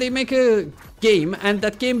on and they make a game, and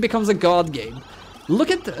that game becomes a god game.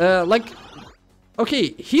 Look at,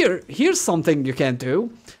 okay, here's something you can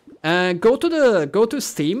do. Go to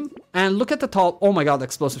Steam and look at the top. Oh my god,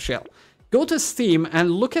 explosive shell. Go to Steam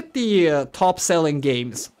and look at the top selling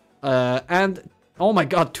games. And oh my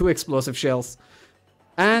god, 2 explosive shells.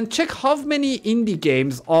 And check how many indie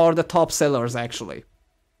games are the top sellers actually.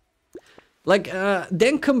 Like,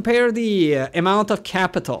 then compare the amount of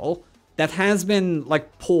capital that has been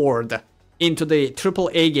like poured into the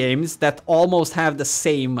AAA games that almost have the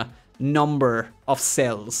same number of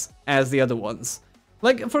sales as the other ones.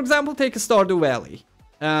 Like, for example, take Stardew Valley,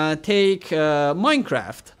 take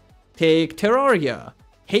Minecraft, take Terraria,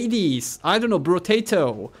 Hades, I don't know,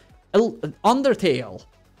 Brotato, Undertale.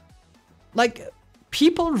 Like,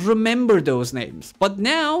 people remember those names. But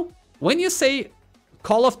now, when you say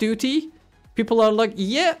Call of Duty, people are like,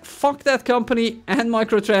 yeah, fuck that company and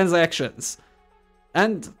microtransactions.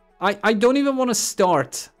 And I don't even want to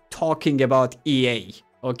start talking about EA,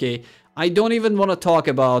 okay? I don't even want to talk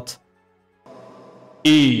about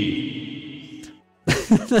E.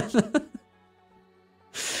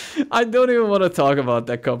 I don't even want to talk about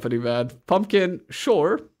that company, man. Pumpkin,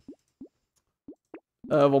 sure.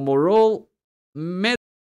 One more roll.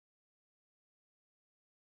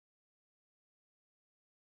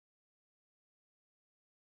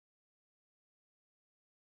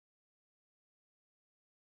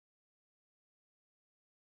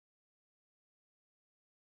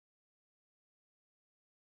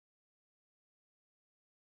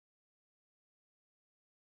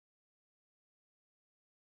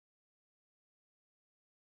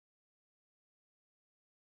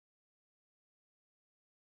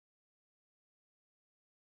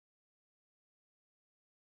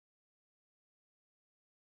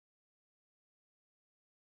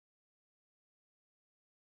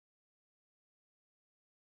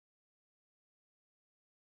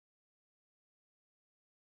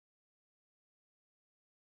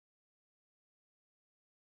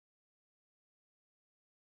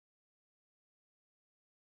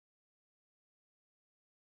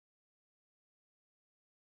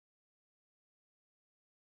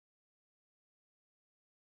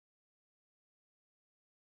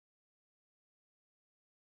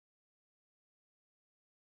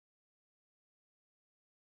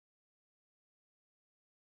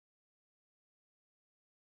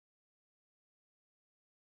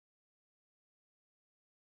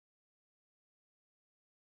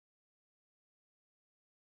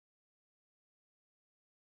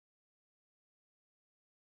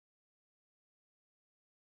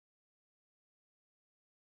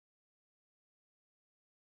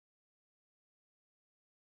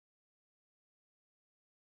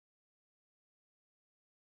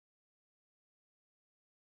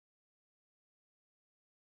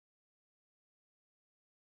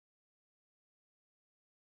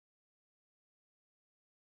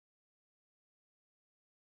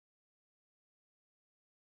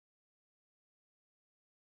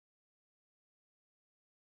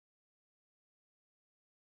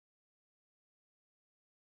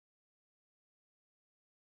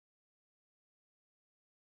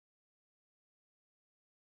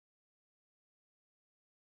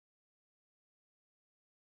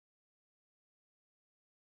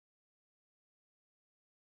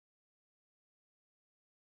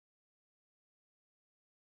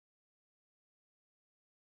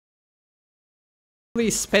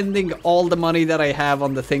 Spending all the money that I have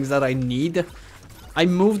on the things that I need. I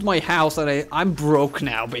moved my house and I'm broke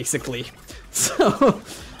now, basically. So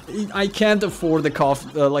I can't afford the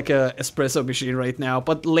coffee, like a espresso machine right now.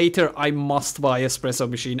 But later I must buy espresso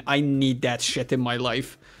machine. I need that shit in my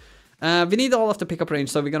life. We need all of the pickup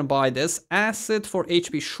range, so we're gonna buy this. Acid for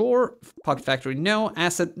HP, sure. Pocket Factory, no.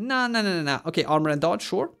 Acid, no. Okay, armor and dodge,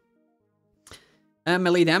 sure.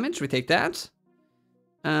 Melee damage, we take that.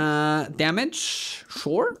 Damage,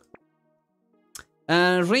 sure.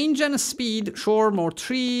 Range and speed, sure. More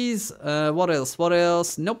trees. What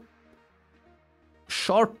else? Nope.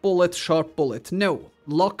 Sharp bullet, sharp bullet. No.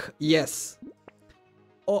 Luck, yes.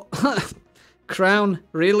 Oh, crown,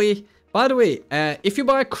 really? By the way, if you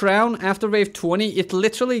buy a crown after wave 20, it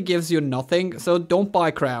literally gives you nothing, so don't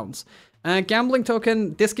buy crowns. Gambling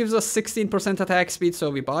token, this gives us 16% attack speed, so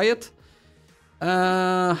we buy it.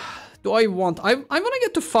 Do I want... I want to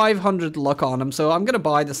get to 500 luck on him, so I'm gonna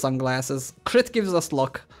buy the sunglasses. Crit gives us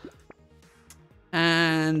luck.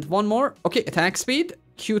 And one more. Okay, attack speed.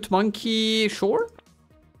 Cute monkey, sure.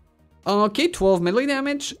 Okay, 12 melee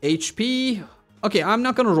damage. HP. Okay, I'm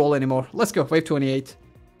not gonna roll anymore. Let's go, wave 28.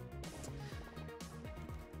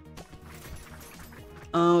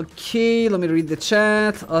 Okay, let me read the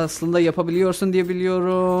chat. Aslında yapabiliyorsun diye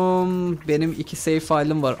biliyorum. Benim 2 save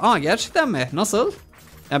file'ım var. Aa, gerçekten mi? Nasıl?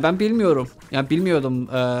 Ya ben bilmiyorum. Ya bilmiyordum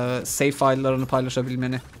save file'larını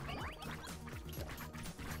paylaşabilmeni.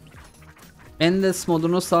 Endless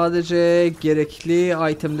modunu sadece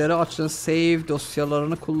gerekli itemleri açın, save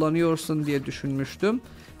dosyalarını kullanıyorsun diye düşünmüştüm.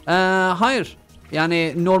 Hayır.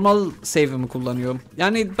 Yani normal save'imi kullanıyorum.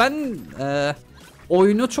 Yani ben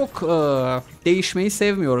oyunu çok değişmeyi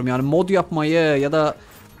sevmiyorum. Yani mod yapmayı ya da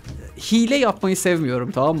hile yapmayı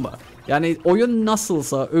sevmiyorum, tamam mı? Yani oyun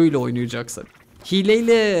nasılsa öyle oynayacaksın.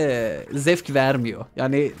 Hileyle zevk vermiyor.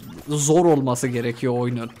 Yani zor olması gerekiyor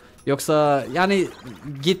oyunun. Yoksa yani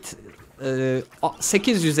git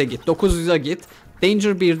 800'e git, 900'e git.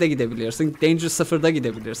 Danger 1'de gidebilirsin, Danger 0'da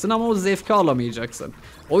gidebilirsin ama o zevki alamayacaksın.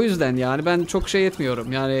 O yüzden yani ben çok şey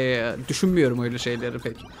etmiyorum. Yani düşünmüyorum öyle şeyleri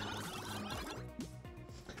pek.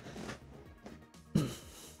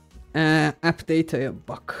 App data'ya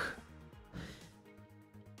bak.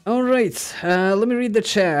 Alright, let me read the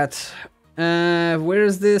chat. Where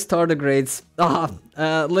is this tardigrades?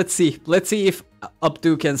 Let's see. Let's see if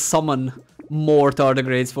Abdu can summon more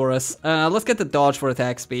tardigrades for us. Let's get the dodge for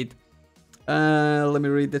attack speed. Let me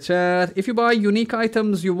read the chat. If you buy unique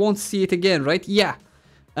items, you won't see it again, right? Yeah.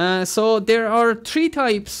 So there are 3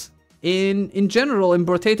 types in general in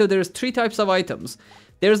Brotato. There's 3 types of items.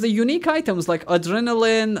 There's the unique items like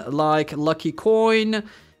adrenaline, like lucky coin,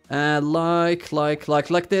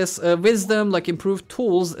 like this, wisdom, like improved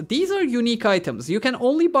tools. These are unique items. You can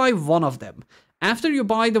only buy one of them. After you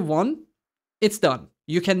buy the one, it's done.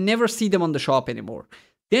 You can never see them on the shop anymore.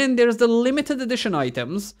 Then there's the limited edition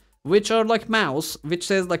items, which are like mouse, which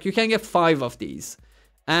says like you can get 5 of these.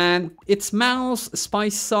 And it's mouse,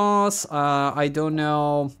 spice sauce, I don't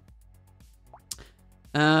know.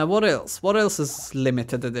 What else? What else is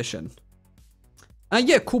limited edition?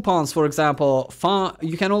 Yeah, coupons, for example.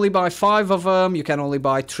 You can only buy 5 of them. You can only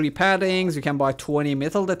buy 3 paddings. You can buy 20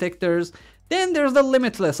 metal detectors. Then there's the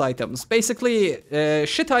limitless items. Basically,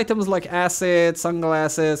 shit items like acid,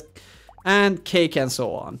 sunglasses, and cake and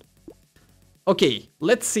so on. Okay,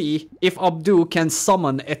 let's see if Abdu can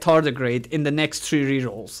summon a tardigrade in the next 3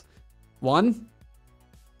 rerolls. 1.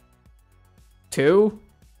 2.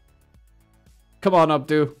 Come on,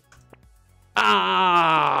 Abdu.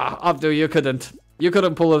 Abdu, you couldn't. You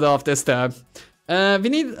couldn't pull it off this time. We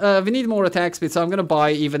need more attack speed, so I'm gonna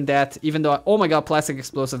buy even that. Even though, oh my god, plastic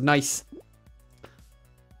explosive, nice.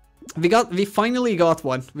 We finally got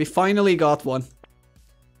one. We finally got one.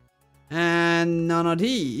 And none of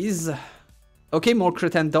these. Okay, more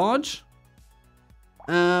crit and dodge.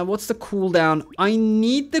 What's the cooldown? I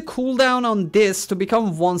need the cooldown on this to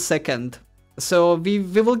become 1 second. So we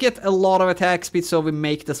will get a lot of attack speed, so we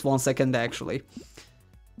make this 1 second actually.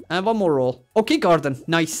 One more roll. Okay, garden.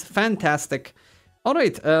 Nice. Fantastic.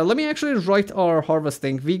 Alright, let me actually write our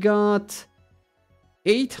harvesting. We got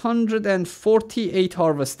 848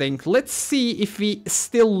 harvesting. Let's see if we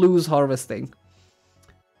still lose harvesting.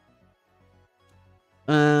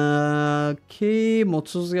 Okay,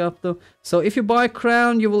 mutsuz yaptım. So if you buy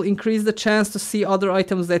crown, you will increase the chance to see other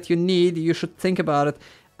items that you need. You should think about it.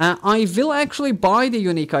 I will actually buy the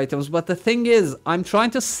unique items, but the thing is, I'm trying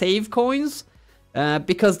to save coins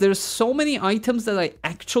because there's so many items that I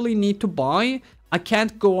actually need to buy. I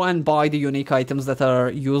can't go and buy the unique items that are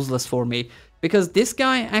useless for me because this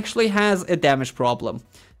guy actually has a damage problem.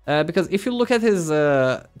 Because if you look at his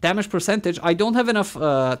damage percentage, I don't have enough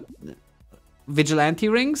vigilante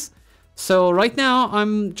rings. So right now,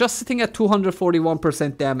 I'm just sitting at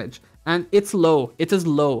 241% damage. And it's low. It is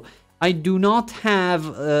low. I do not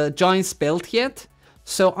have Giant's Belt yet.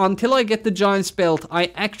 So until I get the Giant's Belt,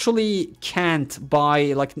 I actually can't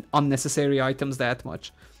buy like unnecessary items that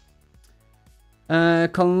much.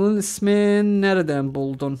 Kanalın ismi nereden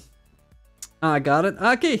buldun? I got it.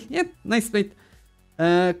 Okay, yeah, nice mate.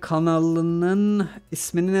 Kanalının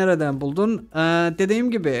ismini nereden buldun?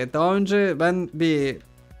 Dediğim gibi daha önce ben bir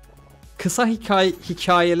kısa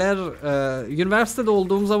hikayeler, üniversitede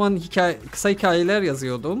olduğum zaman kısa hikayeler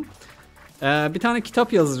yazıyordum. Bir tane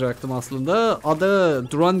kitap yazacaktım aslında.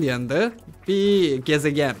 Adı Durandian'dı. Bir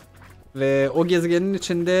gezegen. Ve o gezegenin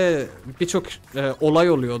içinde birçok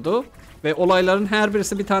olay oluyordu. Ve olayların her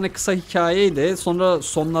birisi bir tane kısa hikayeydi. Sonra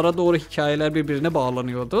sonlara doğru hikayeler birbirine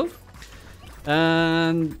bağlanıyordu.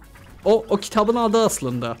 O kitabın adı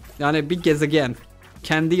aslında. Yani bir gezegen.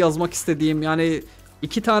 Kendi yazmak istediğim, yani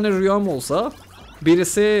 2 tane rüyam olsa,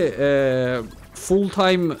 birisi full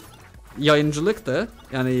time yayıncılıktı.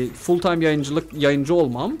 Yani full time yayıncı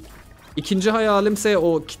olmam. İkinci hayalimse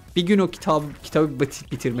bir gün o kitabı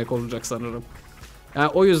bitirmek olacak sanırım. Yani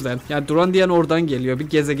o yüzden. Yani Durandian oradan geliyor. Bir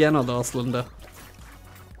gezegen adı aslında.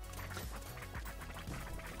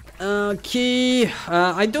 Okay.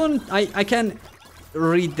 I can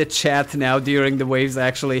read the chat now during the waves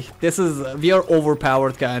actually. We are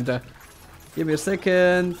overpowered kinda. Give me a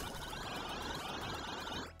second.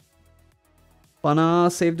 Bana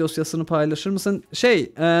save dosyasını paylaşır mısın?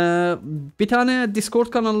 Bir tane Discord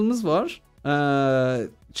kanalımız var.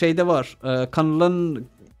 Şeyde var. Kanalın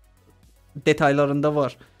detaylarında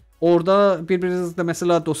var. Orada birbirinizle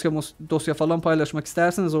mesela dosya falan paylaşmak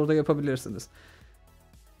isterseniz orada yapabilirsiniz.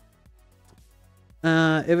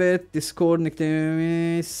 Evet, Discord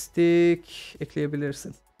nickname'imi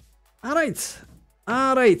ekleyebilirsin. Alright.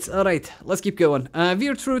 Let's keep going.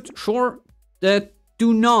 Weird truth, sure that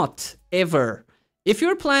do not ever. If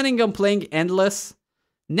you're planning on playing endless,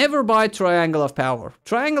 never buy Triangle of Power.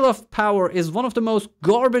 Triangle of Power is one of the most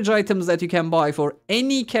garbage items that you can buy for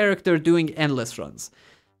any character doing endless runs.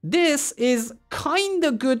 This is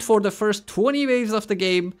kinda good for the first 20 waves of the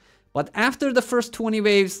game, but after the first 20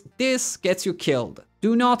 waves, this gets you killed.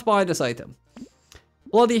 Do not buy this item.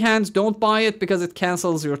 Bloody Hands, don't buy it because it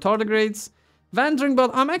cancels your tardigrades. Wandering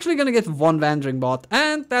Bot, I'm actually gonna get 1 Wandering Bot,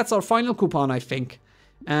 and that's our final coupon, I think.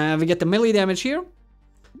 We get the melee damage here.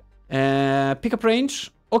 Pickup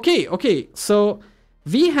range. Okay, so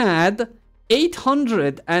we had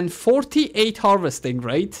 848 harvesting,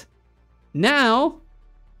 right? Now,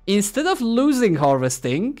 instead of losing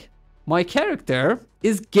harvesting, my character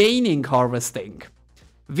is gaining harvesting.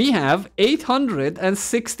 We have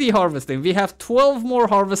 860 harvesting. We have 12 more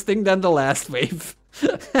harvesting than the last wave.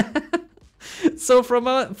 So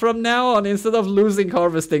from now on, instead of losing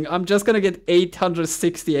harvesting, I'm just gonna get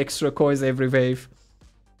 860 extra coins every wave.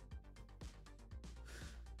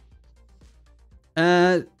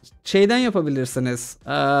 Şeyden yapabilirsiniz.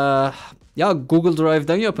 Ya Google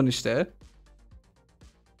Drive'dan yapın işte.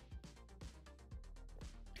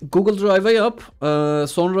 Google Drive'a yap.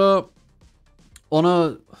 Sonra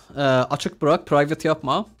onu açık bırak. Private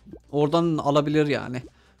yapma. Oradan alabilir yani.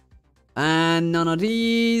 And none of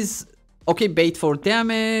these. Okay, bait for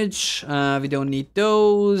damage. We don't need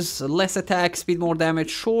those. Less attack, speed, more damage.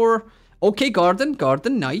 Sure. Okay,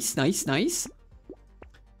 garden. Nice.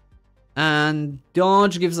 And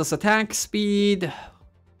dodge gives us attack speed,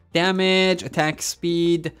 damage, attack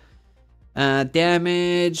speed,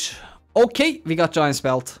 damage. Okay, we got Giant's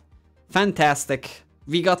Belt. Fantastic.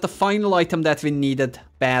 We got the final item that we needed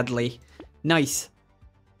badly. Nice.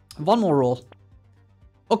 1 more roll.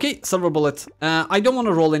 Okay, silver bullet. I don't want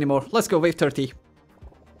to roll anymore. Let's go, wave 30.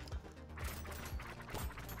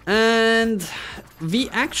 And we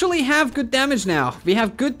actually have good damage now. We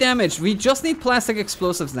have good damage. We just need plastic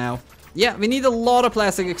explosives now. Yeah, we need a lot of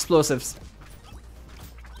plastic explosives.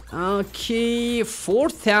 Okay,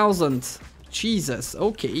 4,000. Jesus,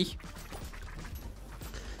 okay.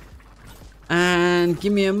 And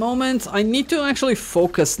give me a moment. I need to actually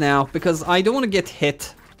focus now because I don't want to get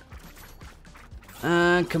hit.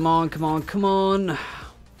 Come on.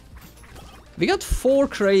 We got 4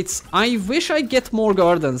 crates. I wish I get more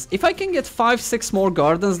gardens. If I can get 5-6 more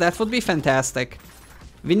gardens, that would be fantastic.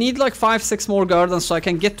 We need like 5-6 more gardens so I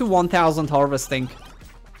can get to 1,000 harvesting.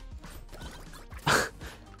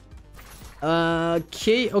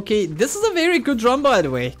 Okay. This is a very good run, by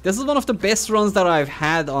the way. This is one of the best runs that I've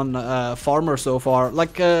had on Farmer so far.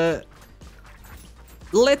 Like,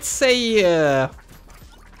 let's say,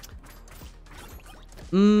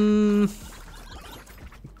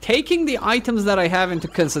 taking the items that I have into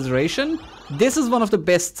consideration, this is one of the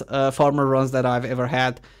best Farmer runs that I've ever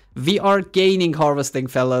had. We are gaining harvesting,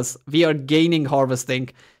 fellas. We are gaining harvesting.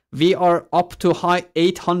 We are up to high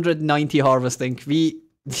 890 harvesting.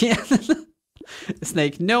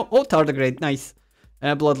 Snake, no. Oh, tardigrade, nice.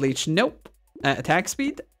 Blood leech, nope. Attack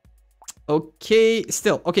speed. Okay,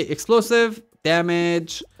 still. Okay, explosive,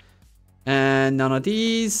 damage. And none of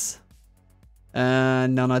these.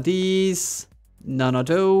 None of these. None of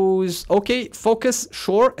those. Okay, focus,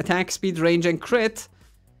 sure. Attack speed, range, and crit.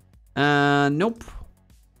 Nope.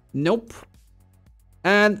 Nope.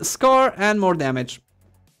 And Scar and more damage.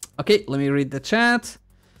 Okay, let me read the chat.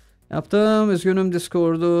 Yaptım. Üzgünüm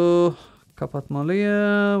Discord'u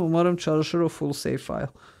kapatmalıyım. Umarım çalışır o full save file.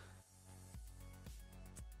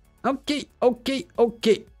 Okay, okay,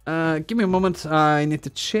 okay. Give me a moment. I need to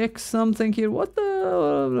check something here. What the?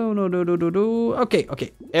 No. Okay,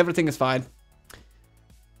 okay. Everything is fine.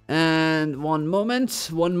 And one moment.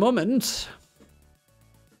 One moment.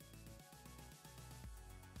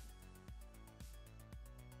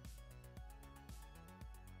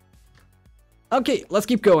 Okay, let's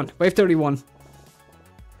keep going. Wave 31.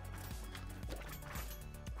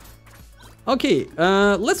 Okay,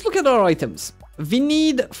 let's look at our items. We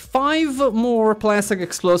need 5 more plastic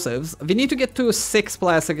explosives. We need to get to 6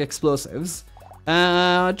 plastic explosives.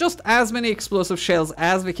 Just as many explosive shells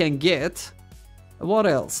as we can get. What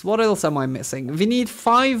else? What else am I missing? We need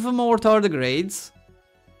 5 more tardigrades.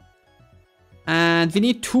 And we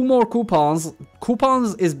need 2 more coupons.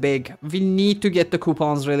 Coupons is big. We need to get the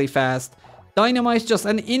coupons really fast. Dynamite, just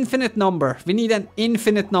an infinite number. We need an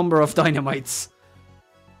infinite number of dynamites.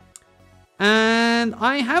 And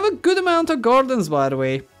I have a good amount of gardens, by the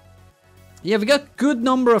way. Yeah, we got good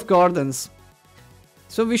number of gardens.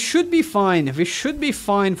 So we should be fine. We should be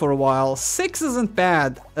fine for a while. 6 isn't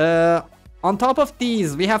bad. On top of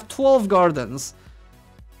these, we have 12 gardens.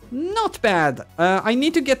 Not bad. I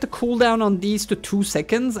need to get the cooldown on these to 2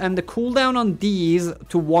 seconds and the cooldown on these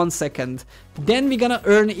to 1 second. Then we're gonna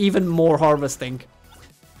earn even more harvesting.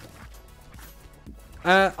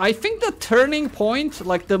 I think the turning point,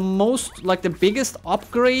 like the biggest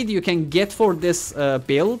upgrade you can get for this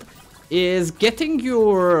build is getting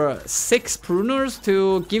your 6 pruners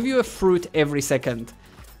to give you a fruit every second.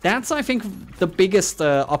 That's, I think, the biggest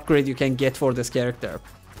upgrade you can get for this character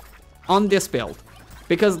on this build.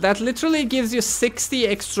 Because that literally gives you 60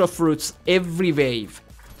 extra fruits every wave.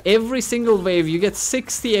 Every single wave you get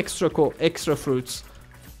 60 extra fruits.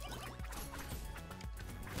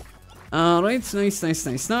 Alright, nice.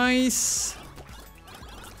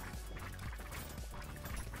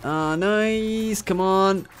 Nice, come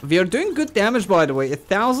on. We are doing good damage, by the way.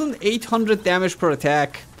 1,800 damage per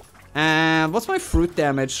attack. And what's my fruit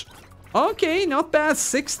damage? Okay, not bad.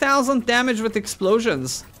 6,000 damage with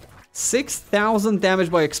explosions. 6,000 damage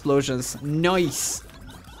by explosions. Nice.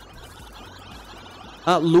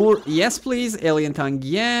 Lure, yes please. Alien tongue,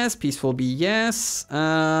 yes. Peaceful bee, yes.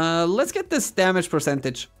 Let's get this damage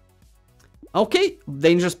percentage. Okay,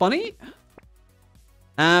 dangerous bunny.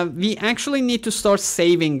 We actually need to start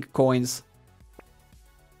saving coins.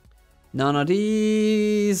 None of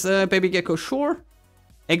these. Baby gecko, sure.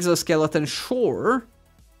 Exoskeleton, sure.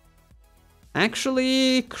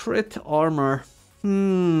 Actually, crit armor.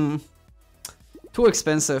 Too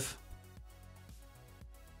expensive.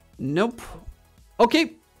 Nope.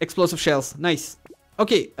 Okay, explosive shells. Nice.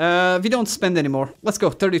 Okay, we don't spend anymore. Let's go,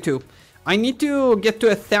 32. I need to get to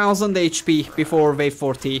 1,000 HP before wave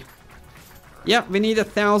 40. Yeah, we need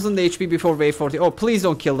 1,000 HP before wave 40. Oh, please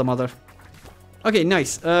don't kill the mother. Okay,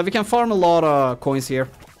 nice. We can farm a lot of coins here.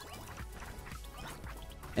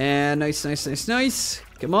 And nice.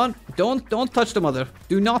 Come on, don't touch the mother.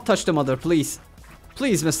 Do not touch the mother, please.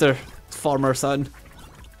 Please, Mr. Farmer son.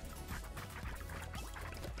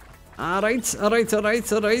 Alright. Come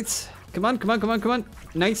on.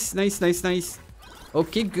 Nice.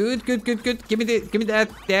 Okay, good. Give me that.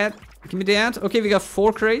 Okay, we got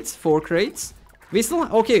 4 crates. We still,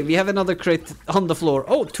 okay, we have another crate on the floor.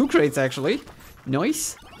 Oh, 2 crates actually.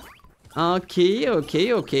 Nice. Okay.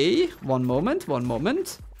 One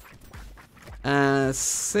moment.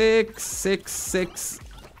 6.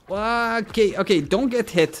 Okay, don't get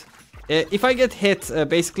hit. If I get hit,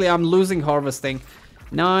 basically I'm losing harvesting.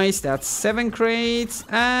 Nice, that's 7 crates,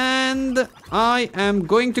 and I am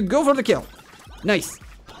going to go for the kill. Nice.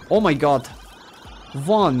 Oh my god.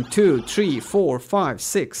 1, 2, 3, 4, 5,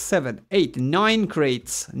 6, 7, 8, 9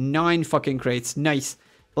 crates. 9 fucking crates. Nice.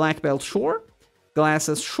 Black belt, sure.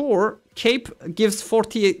 Glasses, sure. Cape gives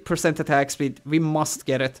 48% attack speed. We must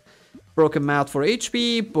get it. Broken mouth for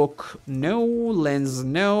HP. Book, no. Lens,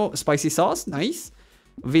 no. Spicy sauce, nice.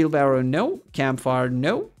 Wheelbarrow, no. Campfire,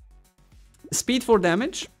 no. Speed for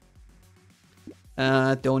damage.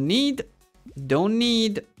 Don't need.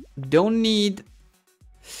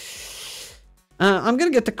 I'm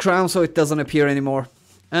gonna get the crown so it doesn't appear anymore.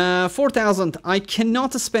 4,000. I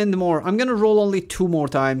cannot spend more. I'm gonna roll only 2 more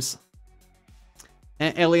times.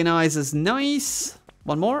 Alien eyes is nice.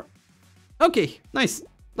 1 more. Okay, nice.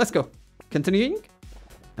 Let's go. Continuing.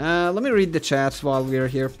 Let me read the chat while we're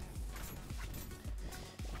here.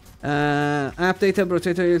 Update'e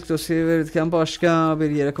Brotato'yu ilk dosyayı verirken başka bir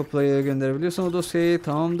yere kopyaya gönderebiliyorsun o dosyayı.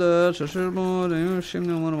 Tamamdır. Şaşırma.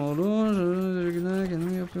 Şimdi umarım olur.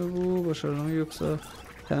 Kendim yapıyor bu. Başarılı mı yoksa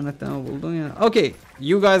internetten mi buldun ya? Okay.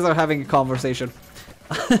 You guys are having a conversation.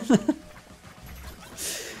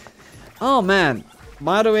 Oh man.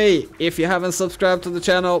 By the way, if you haven't subscribed to the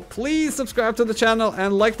channel, please subscribe to the channel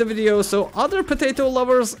and like the video so other potato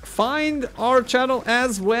lovers find our channel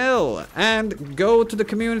as well. And go to the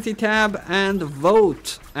community tab and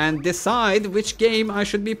vote and decide which game I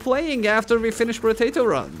should be playing after we finish potato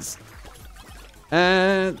runs.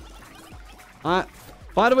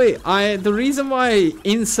 By the way, the reason why I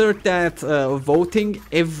insert that voting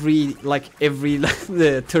every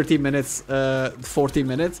 30 minutes, 40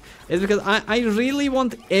 minutes is because I really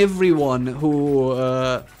want everyone who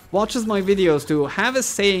watches my videos to have a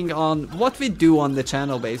saying on what we do on the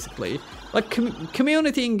channel, basically. Like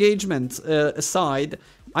community engagement aside,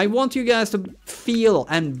 I want you guys to feel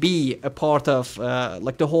and be a part of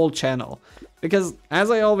like the whole channel, because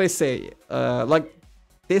as I always say, like,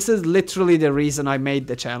 this is literally the reason I made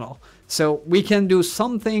the channel. So we can do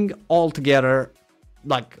something all together,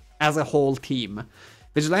 like as a whole team.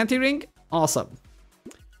 Vigilante ring, awesome.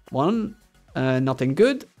 One, nothing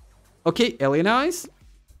good. Okay, alien eyes.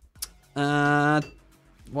 1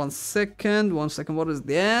 second, what is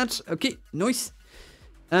that? Okay, nice.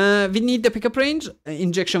 We need the pickup range,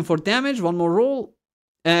 injection for damage, one more roll.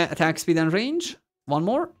 Attack speed and range, one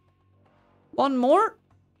more.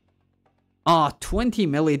 Ah, 20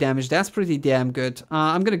 melee damage. That's pretty damn good.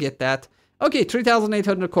 I'm gonna get that. Okay,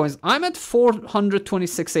 3,800 coins. I'm at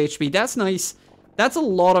 426 HP. That's nice. That's a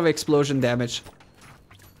lot of explosion damage.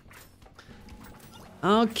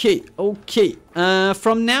 Okay.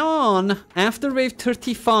 From now on, after wave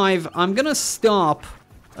 35, I'm gonna stop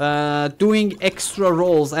doing extra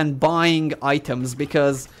rolls and buying items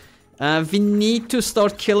because we need to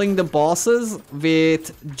start killing the bosses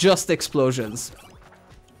with just explosions.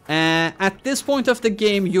 At this point of the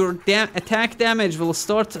game, your attack damage will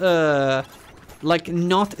start like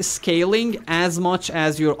not scaling as much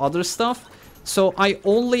as your other stuff. So I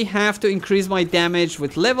only have to increase my damage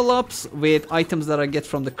with level ups, with items that I get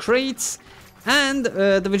from the crates, and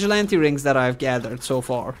the vigilante rings that I've gathered so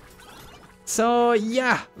far. So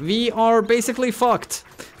yeah, we are basically fucked.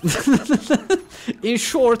 In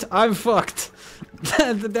short, I'm fucked.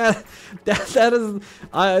 that is,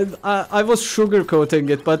 I was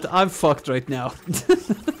sugarcoating it, but I'm fucked right now.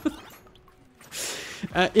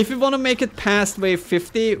 If we want to make it past wave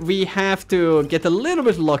 50, we have to get a little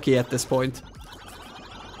bit lucky at this point.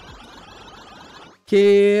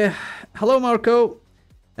 Okay, hello Marco.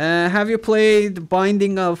 Have you played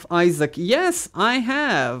Binding of Isaac? Yes, I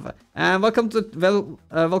have. Welcome to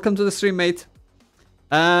the stream, mate.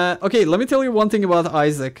 Okay, let me tell you one thing about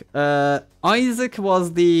Isaac. Isaac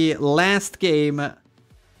was the last game.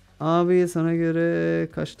 Abi sana göre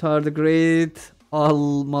kaç tardigrade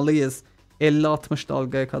almalıyız? 50-60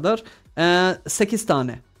 dalgaya kadar. 8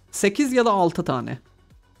 tane. 8 ya da 6 tane.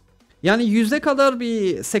 Yani 100'e kadar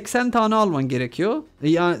bir 80 tane alman gerekiyor.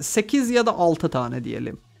 Yani 8 ya da 6 tane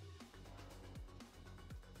diyelim.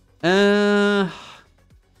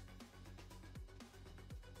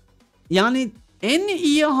 Yani en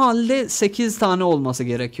iyi halde 8 tane olması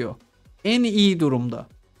gerekiyor. En iyi durumda.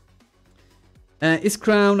 Is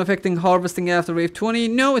Crown affecting harvesting after wave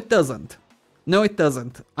 20? No, it doesn't. No, it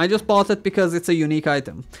doesn't. I just bought it because it's a unique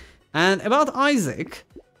item. And about Isaac...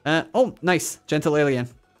 oh, nice. Gentle Alien.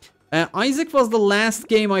 Isaac was the last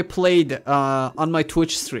game I played on my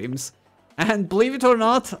Twitch streams. And believe it or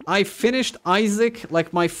not, I finished Isaac,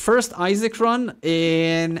 like my first Isaac run,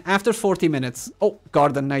 in after 40 minutes. Oh,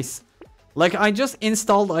 garden, nice. Like, I just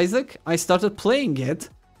installed Isaac, I started playing it,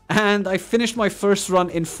 and I finished my first run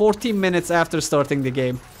in 40 minutes after starting the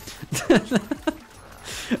game.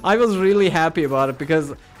 I was really happy about it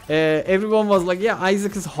because everyone was like, yeah,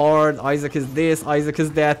 Isaac is hard, Isaac is this, Isaac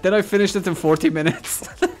is that. Then I finished it in 40 minutes.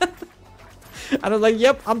 And I was like,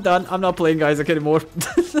 yep, I'm done. I'm not playing Isaac anymore.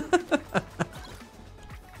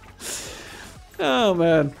 Oh,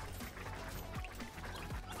 man.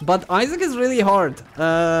 But Isaac is really hard.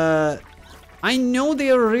 I know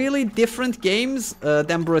they are really different games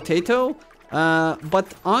than Brotato. But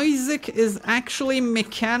Isaac is actually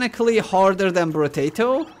mechanically harder than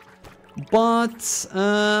Brotato. But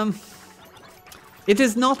it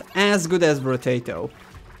is not as good as Brotato.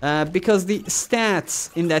 Because the stats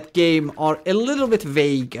in that game are a little bit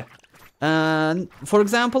vague. For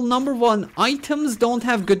example, number 1, items don't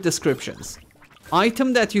have good descriptions.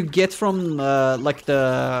 Item that you get from like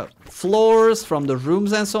the floors, from the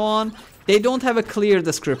rooms and so on, they don't have a clear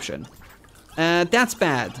description. That's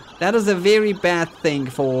bad. That is a very bad thing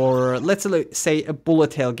for, let's say, a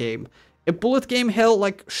bullet hell game. A bullet game hell,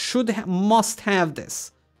 like, must have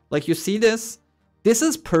this. Like, you see this? This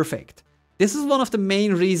is perfect. This is one of the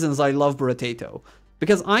main reasons I love Brotato.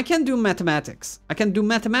 Because I can do mathematics. I can do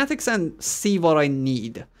mathematics and see what I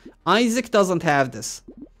need. Isaac doesn't have this.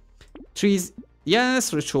 Trees,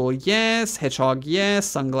 yes. Ritual, yes. Hedgehog, yes.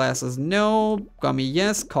 Sunglasses, no. Gummy,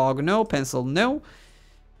 yes. Cog, no. Pencil, no.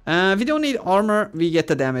 We don't need armor. We get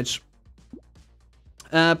the damage.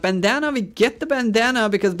 Bandana, we get the bandana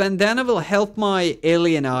because bandana will help my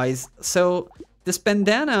alien eyes. So this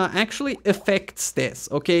bandana actually affects this.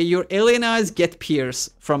 Okay, your alien eyes get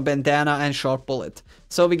pierced from bandana and sharp bullet.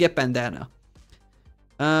 So we get bandana.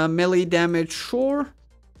 Melee damage, sure.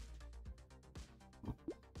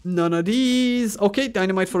 None of these. Okay,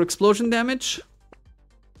 dynamite for explosion damage.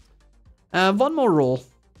 One more roll.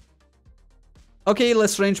 Okay,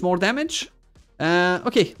 let's range more damage.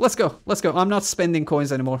 Okay, let's go. Let's go. I'm not spending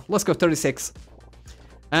coins anymore. Let's go, 36.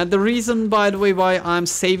 And the reason, by the way, why I'm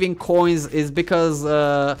saving coins is because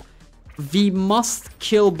we must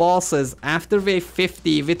kill bosses after wave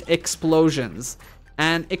 50 with explosions.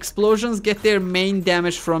 And explosions get their main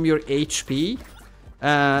damage from your HP.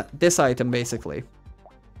 This item, basically.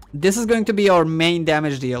 This is going to be our main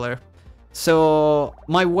damage dealer. So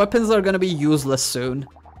my weapons are going to be useless soon.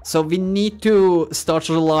 So we need to start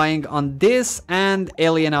relying on this and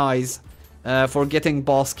alien eyes for getting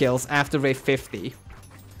boss kills after wave 50.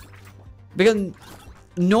 Because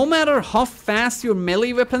no matter how fast your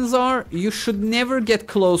melee weapons are, you should never get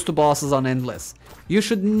close to bosses on endless. You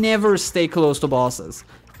should never stay close to bosses.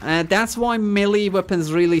 That's why melee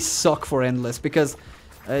weapons really suck for endless, because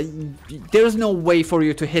there's no way for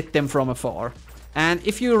you to hit them from afar. And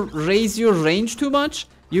if you raise your range too much,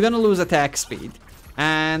 you're gonna lose attack speed.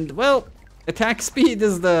 And, well, attack speed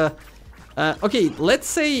is the... okay, let's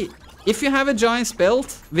say if you have a giant's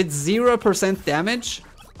belt with 0% damage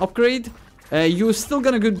upgrade, you're still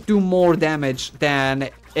gonna do more damage than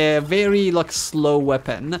a very, like, slow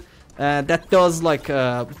weapon that does, like,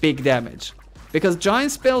 big damage. Because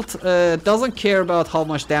giant's belt doesn't care about how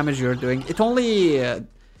much damage you're doing. It only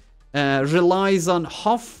relies on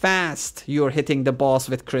how fast you're hitting the boss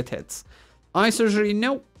with crit hits. Eye surgery,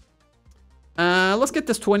 no. Let's get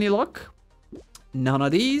this 20 luck. None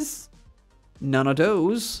of these. None of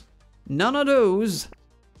those. None of those.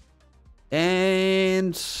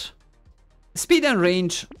 And speed and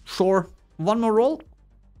range, sure. One more roll.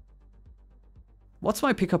 What's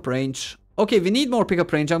my pickup range? Okay, we need more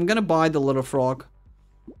pickup range. I'm gonna buy the little frog.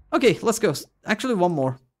 Okay, let's go. Actually, one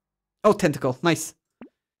more. Oh, tentacle. Nice.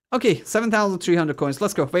 Okay, 7,300 coins.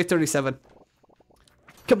 Let's go. Wave 37.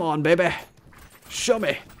 Come on, baby. Show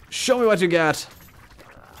me. Show me what you got.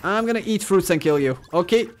 I'm gonna eat fruits and kill you.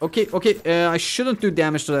 Okay, okay, okay. I shouldn't do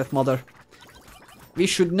damage to that mother. We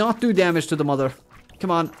should not do damage to the mother.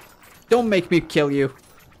 Come on. Don't make me kill you.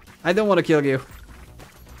 I don't want to kill you.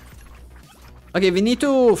 Okay, we need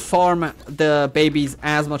to farm the babies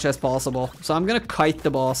as much as possible. So I'm gonna kite the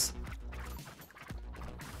boss.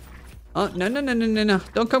 Oh, no, no, no, no, no, no.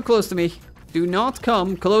 Don't come close to me. Do not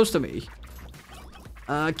come close to me.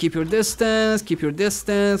 Keep your distance, keep your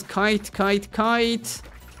distance. Kite, kite, kite.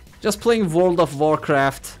 Just playing World of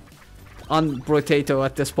Warcraft on Brotato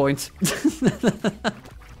at this point.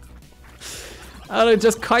 I don't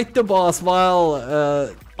just kite the boss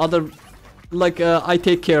while I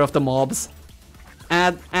take care of the mobs.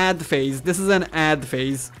 Ad phase. This is an ad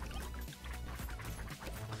phase.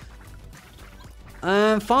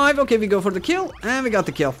 5. Okay, we go for the kill, and we got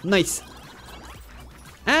the kill. Nice.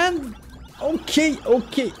 And okay,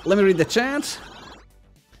 okay. Let me read the chat.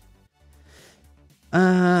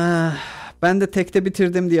 Ben de tekte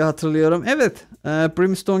bitirdim diye hatırlıyorum. Evet,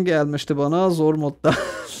 Brimstone gelmişti bana zor modda.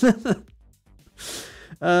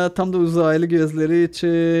 Tam da uzaylı gözleri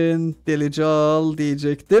için delici al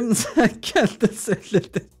diyecektim. Sen kendin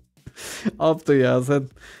söyledin. Abdü ya, sen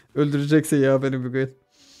öldüreceksin ya beni bugün.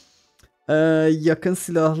 Yakın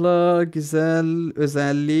silahlar güzel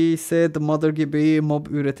özelliği ise The Mother gibi mob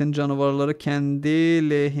üreten canavarları kendi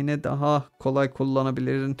lehine daha kolay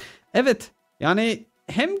kullanabilirin. Evet, yani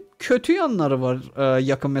hem kötü yanları var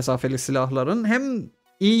yakın mesafeli silahların, hem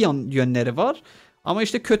iyi yönleri var. Ama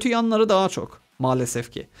işte kötü yanları daha çok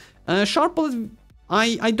maalesef ki. Sharp bullets,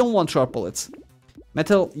 I don't want sharp bullets.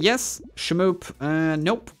 Metal, yes. Shmoop,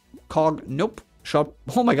 nope. Cog, nope. Sharp,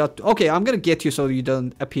 oh my god. Okay, I'm gonna get you so you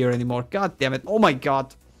don't appear anymore. God damn it. Oh my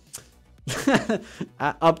god.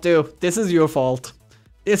 Abdu, this is your fault.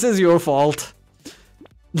 This is your fault.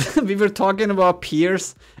 We were talking about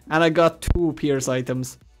Pierce, and I got 2 Pierce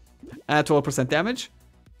items. 12% damage.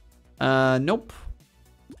 Nope.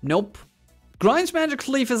 Nope. Grinds Magic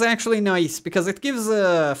Leaf is actually nice because it gives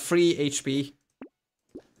free HP.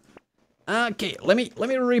 Okay, let me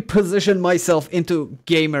reposition myself into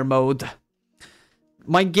gamer mode.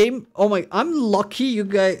 My game, oh my, I'm lucky you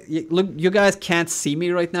guys can't see me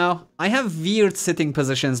right now. I have weird sitting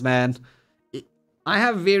positions, man. I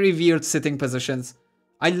have very weird sitting positions.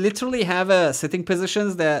 I literally have a sitting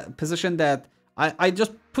position that I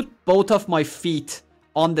just put both of my feet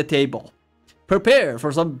on the table. Prepare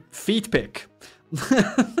for some feet pick.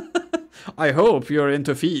 I hope you're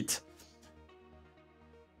into feet.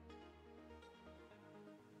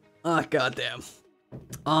 Ah, goddamn.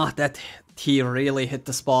 Ah, that tea really hit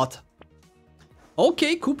the spot.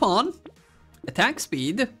 Okay, coupon. Attack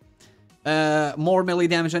speed. More melee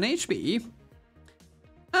damage and HP.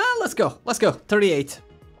 Let's go. Let's go. 38.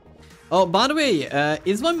 Oh, by the way,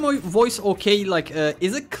 is my voice okay? Like,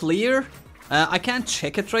 is it clear? I can't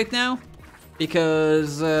check it right now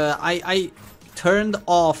because I turned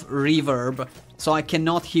off reverb, so I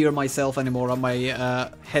cannot hear myself anymore on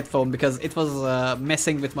my headphone because it was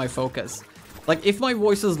messing with my focus. Like, if my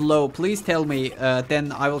voice is low, please tell me,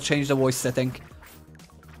 then I will change the voice setting.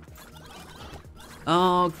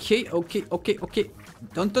 Okay.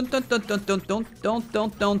 Don't.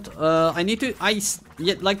 I need to,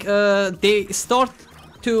 they start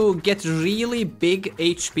to get really big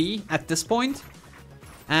HP at this point.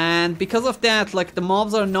 And because of that, like, the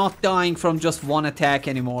mobs are not dying from just one attack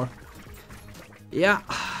anymore. Yeah.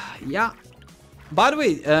 By the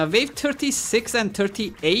way, wave 36 and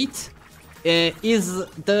 38 is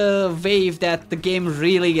the wave that the game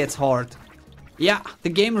really gets hard. Yeah, the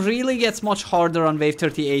game really gets much harder on wave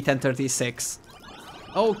 38 and 36.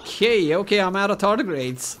 Okay, I'm out of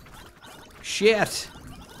tardigrades. Shit.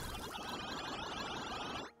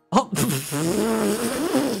 Oh.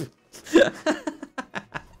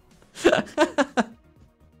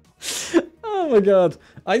 Oh my god.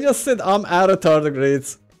 I just said I'm out of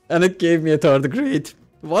tardigrades and it gave me a tardigrade.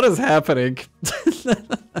 What is happening?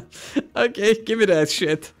 Okay, give me that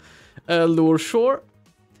shit. Lure Shore.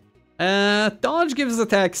 Dodge gives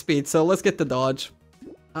attack speed, so let's get the dodge.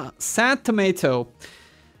 Sad Tomato.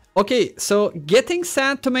 Okay, so getting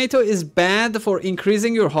Sad Tomato is bad for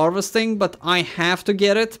increasing your harvesting, but I have to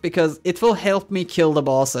get it because it will help me kill the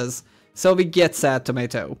bosses. So we get Sad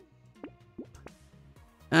Tomato.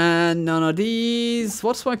 And none of these.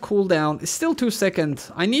 What's my cooldown? It's still 2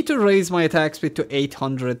 seconds. I need to raise my attack speed to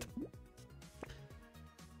 800.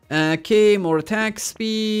 Okay, more attack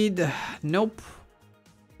speed. Nope.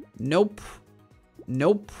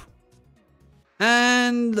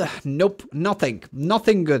 And nope,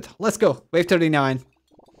 nothing good. Let's go, wave 39.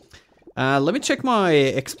 Let me check my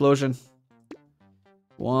explosion.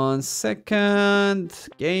 1 second.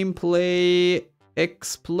 Gameplay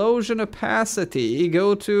explosion opacity.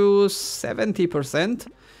 Go to 70%.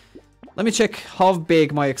 Let me check how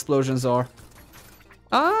big my explosions are.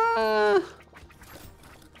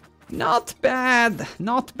 Not bad.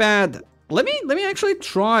 Let me actually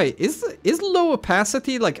try. Is low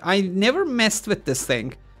opacity, like, I never messed with this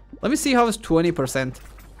thing. Let me see how it's 20%.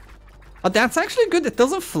 Oh, that's actually good. It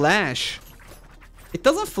doesn't flash.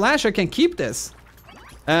 I can keep this.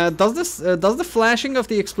 Does the flashing of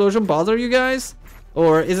the explosion bother you guys?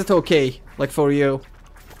 Or is it okay, like, for you?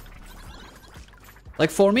 Like,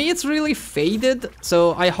 for me, it's really faded,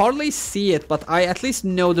 so I hardly see it, but I at least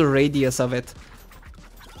know the radius of it.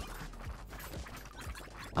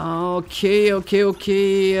 Okay.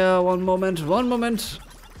 One moment.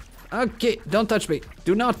 Okay, don't touch me.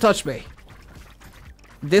 Do not touch me.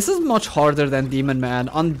 This is much harder than Demon, man.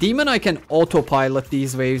 On Demon, I can autopilot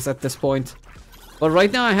these waves at this point. But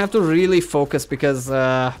right now, I have to really focus because,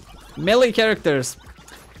 melee characters.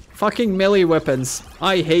 Fucking melee weapons.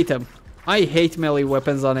 I hate them. I hate melee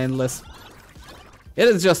weapons on Endless. It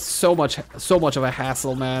is just so much of a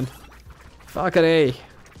hassle, man. Fucking A.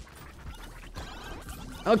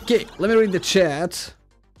 Okay, let me read the chat.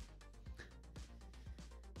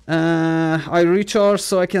 I recharge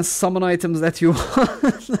so I can summon items that you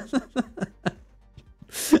want.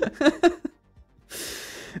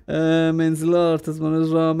 Menzili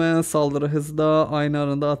artırmanız rağmen saldırı hızı da aynı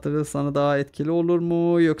anda artırırsanız daha etkili olur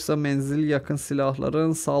mu? Yoksa menzil yakın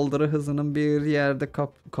silahların saldırı hızının bir yerde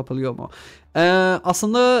kapılıyor mu?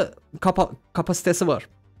 Aslında kapasitesi var.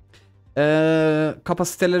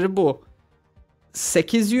 Kapasiteleri bu.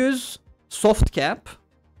 800 soft cap,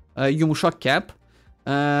 yumuşak cap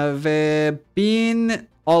ve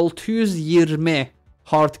 1620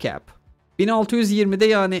 hard cap. 1620'de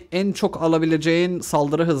yani en çok alabileceğin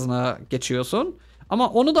saldırı hızına geçiyorsun. Ama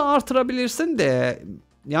onu da artırabilirsin de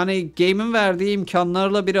Yani game'in verdiği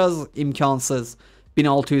imkanlarla biraz imkansız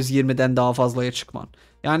 1620'den daha fazlaya çıkman.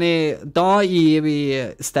 Yani daha iyi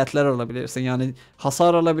bir statler alabilirsin. Yani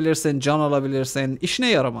hasar alabilirsin, can alabilirsin. İşine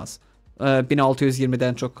yaramaz.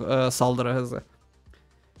 1620'den çok saldırı hızı.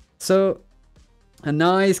 So,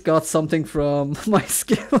 nice, got something from my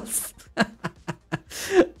skills.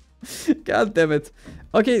 God damn it.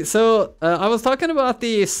 Okay, so I was talking about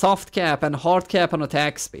the soft cap and hard cap on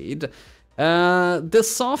attack speed. The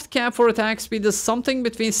soft cap for attack speed is something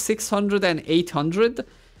between 600 and 800.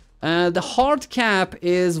 The hard cap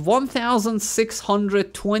is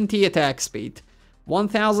 1620 attack speed.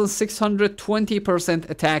 1620%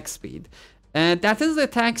 attack speed. And that is the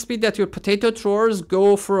attack speed that your potato throwers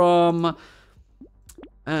go from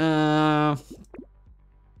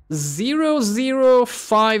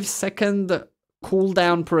 0.05 second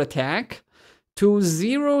cooldown per attack to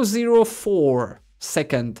 0.04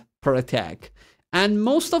 second per attack. And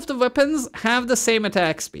most of the weapons have the same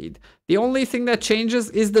attack speed. The only thing that changes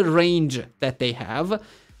is the range that they have.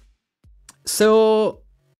 So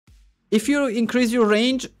if you increase your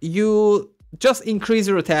range, you just increase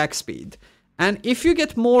your attack speed. And if you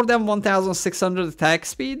get more than 1600 attack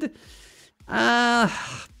speed,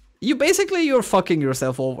 you're fucking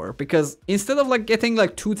yourself over, because instead of like getting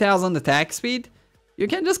like 2000 attack speed, you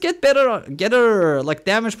can just get better like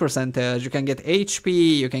damage percentage, you can get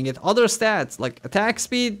HP, you can get other stats like attack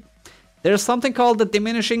speed. There's something called the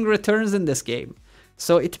diminishing returns in this game.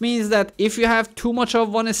 So it means that if you have too much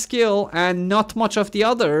of one skill and not much of the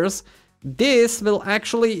others, this will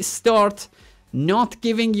actually start not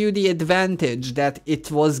giving you the advantage that it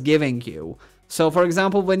was giving you. So for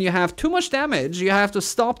example, when you have too much damage, you have to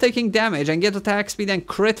stop taking damage and get attack speed and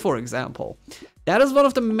crit, for example. That is one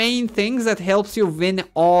of the main things that helps you win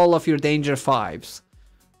all of your danger 5s.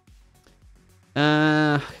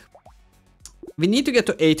 We need to get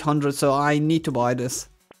to 800, so I need to buy this.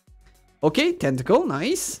 Okay, tentacle,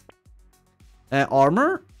 nice.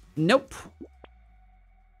 Armor, nope.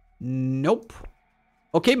 Nope.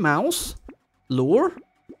 Okay, mouse, lure.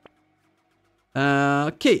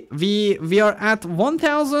 Okay, we are at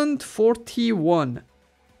 1041.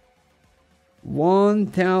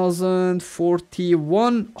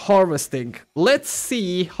 1041 harvesting. Let's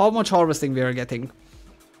see how much harvesting we are getting.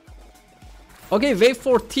 Okay, wave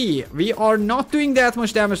 40. We are not doing that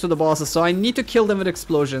much damage to the bosses, so I need to kill them with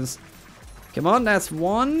explosions. Come on, that's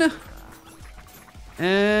one.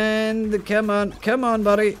 And come on,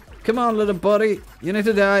 buddy. Come on, little buddy. You need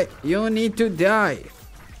to die. You need to die.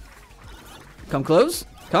 Come close.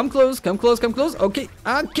 Come close. Come close. Come close. Okay.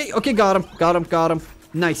 Okay. Got him. Got him. Got him.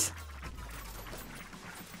 Nice.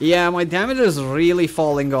 Yeah, my damage is really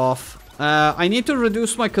falling off. I need to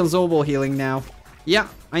reduce my consumable healing now. Yeah,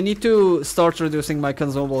 I need to start reducing my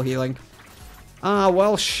consumable healing.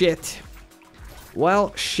 Well, shit.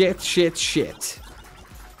 Well, shit.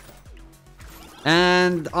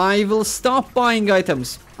 And I will stop buying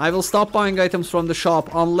items. I will stop buying items from the shop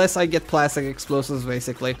unless I get plastic explosives,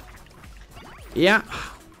 basically. Yeah.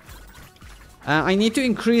 I need to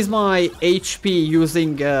increase my HP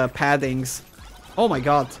using paddings. Oh my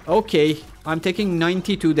god. Okay. I'm taking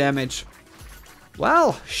 92 damage.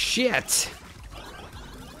 Well, shit.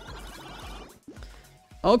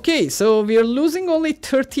 Okay, so we are losing only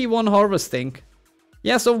 31 harvesting.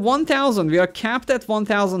 Yeah, so 1000. We are capped at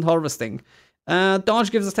 1000 harvesting.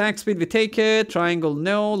 Dodge gives attack speed. We take it. Triangle,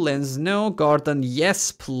 no. Lens, no. Garden,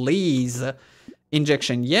 yes, please.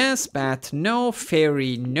 Injection, yes. Bat, no.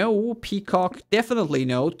 Fairy, no. Peacock, definitely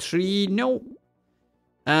no. Tree, no.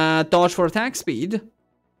 Dodge for attack speed.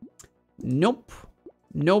 Nope.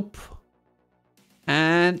 Nope.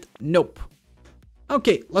 And nope.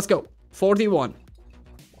 Okay, let's go. 41.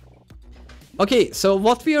 Okay, so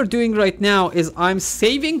what we are doing right now is I'm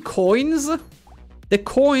saving coins. The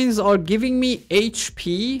coins are giving me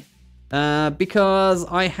HP because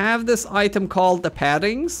I have this item called the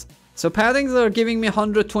paddings. So paddings are giving me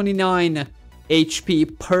 129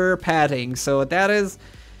 HP per padding. So that is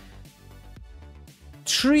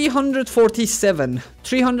 347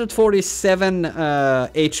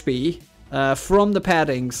 HP from the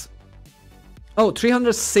paddings. Oh,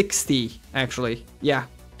 360 actually. Yeah,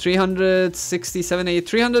 367,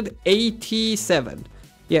 387.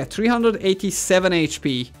 Yeah, 387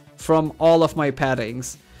 HP from all of my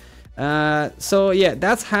paddings. So yeah,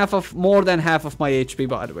 that's more than half of my HP,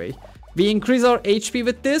 by the way. We increase our HP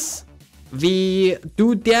with this. We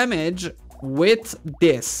do damage with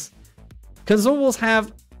this. Consumables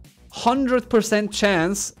have 100%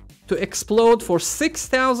 chance to explode for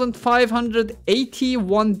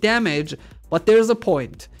 6,581 damage, but there's a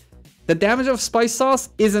point. The damage of spice sauce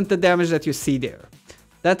isn't the damage that you see there.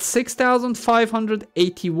 that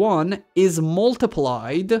 6,581 is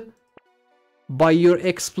multiplied by your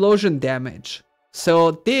explosion damage.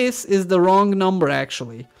 So this is the wrong number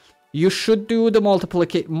actually. You should do the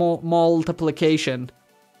multiplication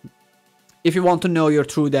if you want to know your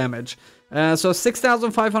true damage. So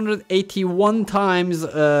 6,581 times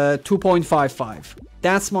 2.55.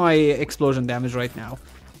 That's my explosion damage right now.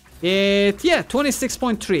 Yeah,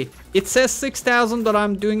 26.3. It says 6,000, but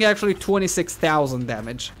I'm doing actually 26,000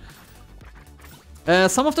 damage.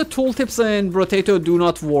 Some of the tooltips in Brotato do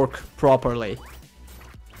not work properly.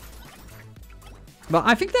 But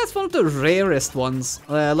I think that's one of the rarest ones.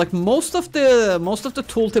 Like most of the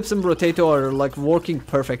tooltips in Brotato are like working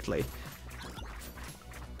perfectly.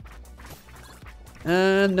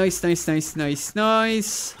 Nice.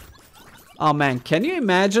 Oh man, can you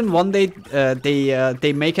imagine one day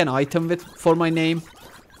they make an item for my name?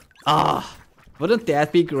 Ah, wouldn't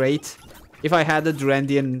that be great? If I had a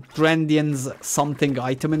Drandian's something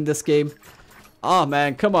item in this game. Oh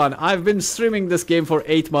man, come on, I've been streaming this game for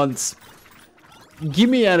 8 months. Give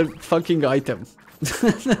me a fucking item.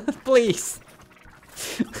 Please.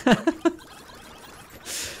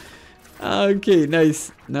 Okay,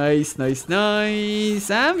 nice.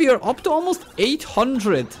 And we are up to almost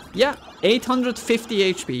 800. Yeah,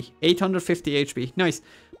 850 HP. 850 HP. Nice.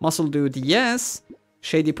 Muscle Dude, yes.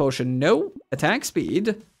 Shady Potion, no. Attack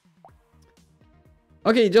Speed.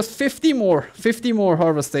 Okay, just 50 more. 50 more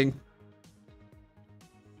harvesting.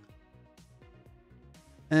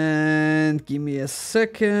 And give me a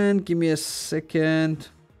second.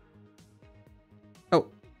 Oh,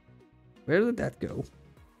 where did that go?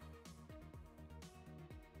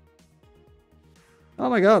 Oh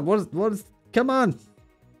my god, what is, come on.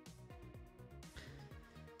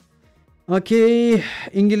 Okay,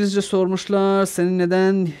 İngilizce sormuşlar. Senin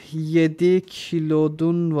neden 7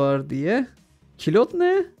 kilodun var diye. Kilot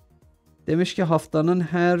ne? Demiş ki haftanın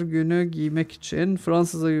her günü giymek için.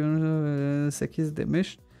 Fransızca 8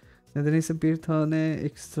 demiş. Nedense bir tane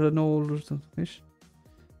ekstra ne olur demiş.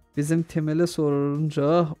 Bizim Temel'e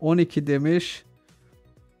sorunca 12 demiş.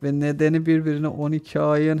 Ve nedeni birbirine 12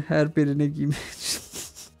 ayın her birini giymek için.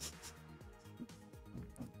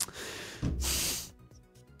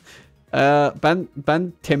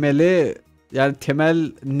 Ben Temel'i, yani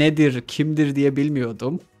Temel nedir, kimdir diye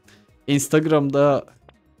bilmiyordum. Instagram'da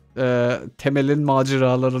Temel'in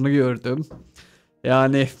maceralarını gördüm.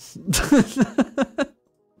 Yani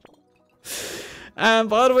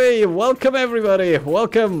and by the way, welcome everybody.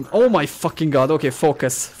 Welcome. Oh my fucking god. Okay,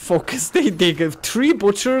 focus. They give 3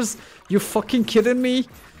 butchers. You fucking kidding me?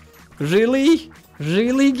 Really?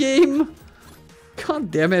 Really, game?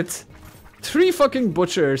 God damn it. 3 fucking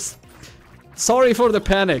butchers. Sorry for the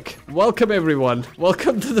panic. Welcome everyone.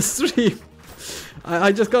 Welcome to the stream.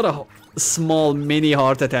 I just got a small mini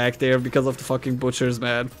heart attack there because of the fucking butchers,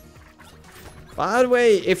 man. By the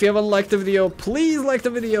way, if you haven't liked the video, please like the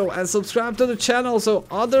video and subscribe to the channel so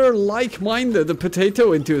other like-minded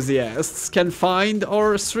potato enthusiasts can find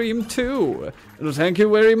our stream too. Thank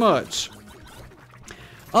you very much.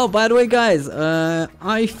 Oh, by the way, guys,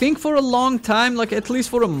 I think for a long time, like at least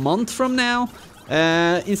for a month from now,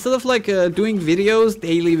 instead of like doing videos,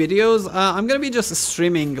 daily videos, I'm gonna be just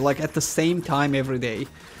streaming like at the same time every day.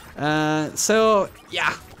 So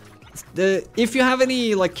yeah, if you have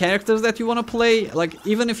any like characters that you want to play, like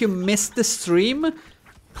even if you missed the stream,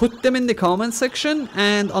 put them in the comment section,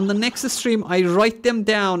 and on the next stream I write them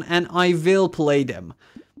down and I will play them.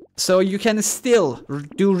 So you can still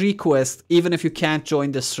do requests even if you can't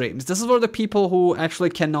join the streams. This is for the people who actually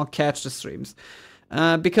cannot catch the streams.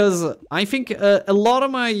 Because I think a lot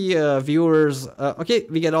of my viewers, okay,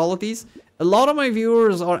 we get all of these. A lot of my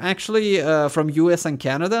viewers are actually from US and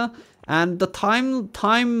Canada, and the time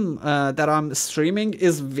that I'm streaming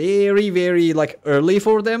is very like early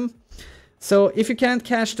for them. So if you can't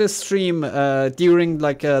catch the stream during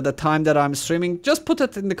like the time that I'm streaming, just put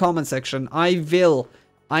it in the comment section.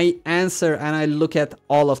 I answer and I look at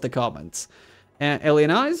all of the comments.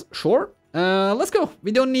 Alien Eyes, sure. Let's go.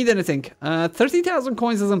 We don't need anything. 30,000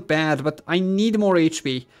 coins isn't bad, but I need more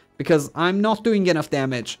HP because I'm not doing enough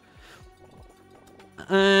damage.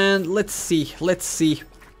 And let's see.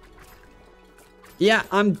 Yeah,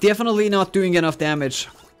 I'm definitely not doing enough damage.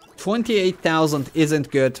 28,000 isn't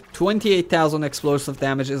good. 28,000 explosive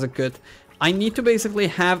damage isn't good. I need to basically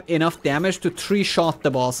have enough damage to 3-shot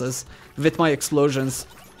the bosses with my explosions.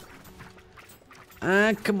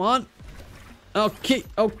 Come on. Okay,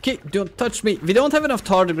 don't touch me. We don't have enough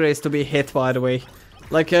tardigrades to be hit, by the way.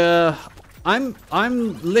 Like, I'm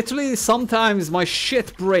literally, sometimes my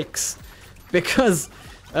shit breaks because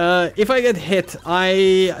If I get hit,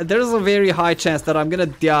 there's a very high chance that I'm gonna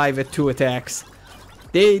die with 2 attacks.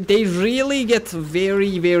 They really get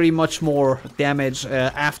very, very much more damage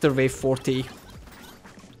after wave 40.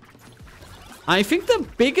 I think the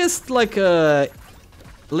biggest, like,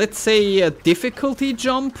 let's say, difficulty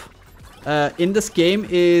jump in this game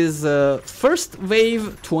is first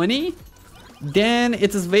wave 20, then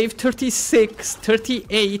it is wave 36,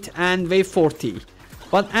 38, and wave 40.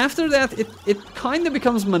 But after that, it kind of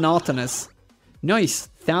becomes monotonous. Nice.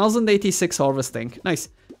 1086 harvesting. Nice.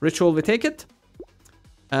 Ritual, we take it.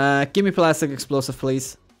 Give me plastic explosive,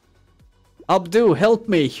 please. Abdu, help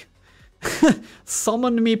me.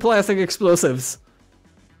 Summon me plastic explosives.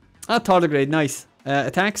 Ah, tardigrade, nice.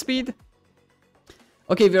 Attack speed.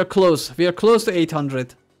 Okay, we are close. We are close to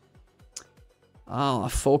 800. Ah,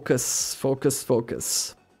 focus, focus,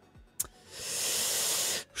 focus.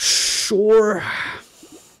 Sure.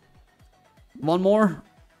 One more.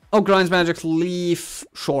 Oh, grinds magic leaf.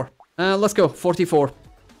 Sure. Let's go. 44.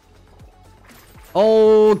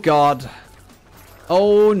 Oh god.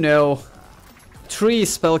 Oh no. 3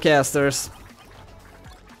 spellcasters.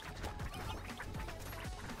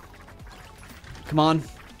 Come on.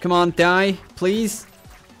 Come on, die, please.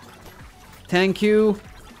 Thank you.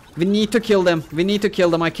 We need to kill them. We need to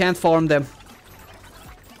kill them. I can't farm them.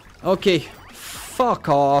 Okay. Fuck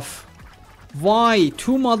off. Why?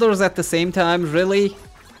 2 mothers at the same time? Really?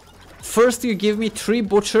 First you give me 3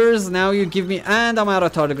 butchers, now you give me... And I'm out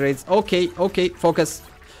of tardigrades. Okay, okay, focus.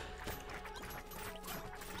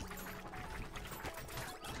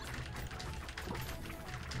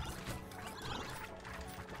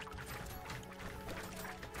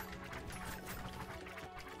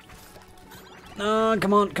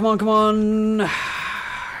 Come on, come on, come on.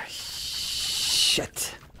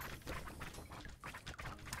 Shit.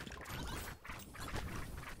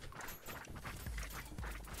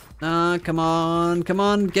 Come on, come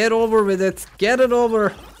on, get over with it. Get it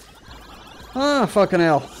over. Ah, fucking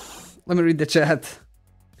hell. Let me read the chat.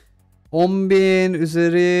 10.000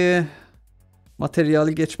 üzeri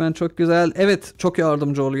materyali geçmen çok güzel. Evet, çok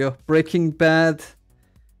yardımcı oluyor. Breaking Bad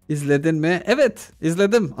izledin mi? Evet,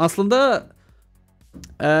 izledim. Aslında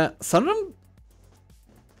sanırım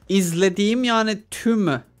izlediğim, yani tüm,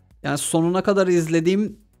 yani sonuna kadar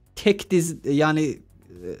izlediğim tek yani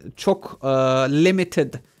çok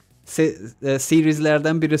limited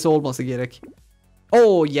serieslerden birisi olması gerek.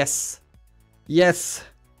 Oh yes. Yes.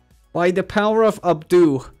 By the power of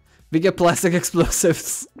Abdu, we get plastic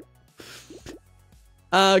explosives.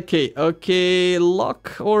 Okay, okay.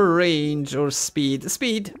 Luck or range or speed?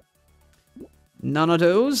 Speed. None of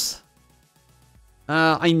those.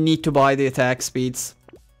 I need to buy the attack speeds.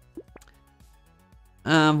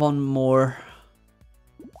 One more.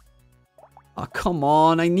 Oh, come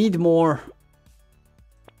on. I need more.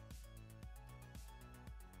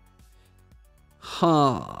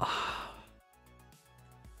 Huh.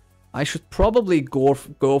 I should probably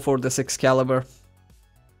go for this Excalibur.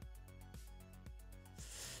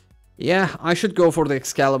 Yeah, I should go for the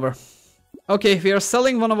Excalibur. Okay, we are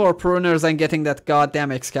selling one of our pruners and getting that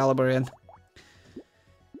goddamn Excalibur in.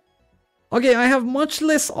 Okay, I have much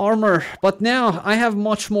less armor, but now I have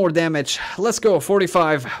much more damage. Let's go,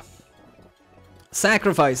 45.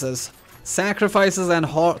 Sacrifices. Sacrifices and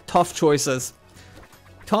tough choices.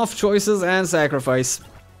 Tough choices and sacrifice.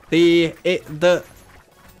 The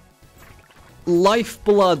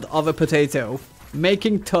lifeblood of a potato.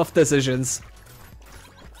 Making tough decisions.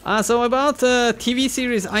 So about TV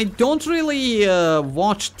series, I don't really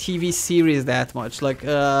watch TV series that much. Like,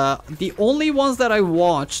 the only ones that I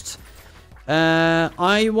watched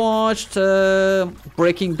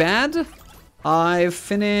Breaking Bad. I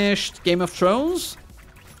finished Game of Thrones.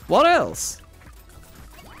 What else?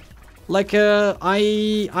 Like,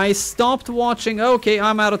 I stopped watching... Okay,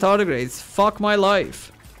 I'm out of tardigrades. Fuck my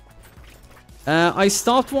life. I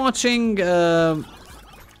stopped watching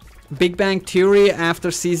Big Bang Theory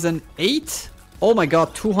after season 8. Oh my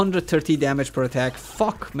god, 230 damage per attack.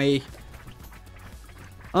 Fuck me.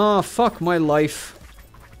 Oh, fuck my life.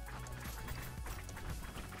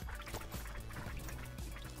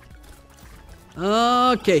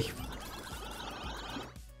 Okay.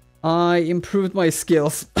 I improved my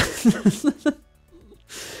skills.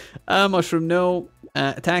 Mushroom, no.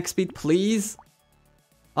 Attack speed, please.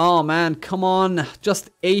 Oh man, come on. Just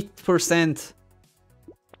 8%.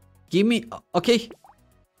 Give me... Okay.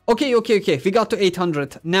 Okay. We got to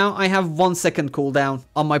 800. Now I have 1 second cooldown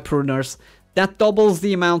on my pruners. That doubles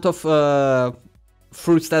the amount of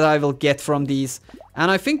fruits that I will get from these. And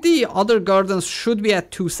I think the other gardens should be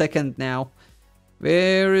at 2 seconds now.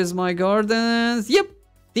 Where is my gardens? Yep.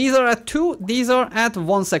 These are at 2, these are at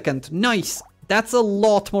 1 second. Nice. That's a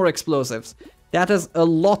lot more explosives. That is a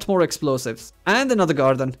lot more explosives. And another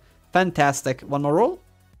garden. Fantastic. One more roll.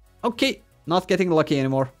 Okay, not getting lucky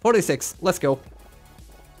anymore. 46. Let's go.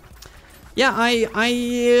 Yeah,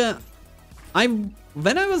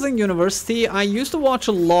 when I was in university, I used to watch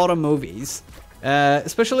a lot of movies,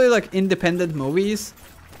 especially like independent movies,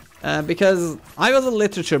 because I was a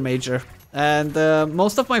literature major, and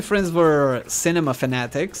most of my friends were cinema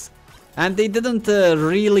fanatics, and they didn't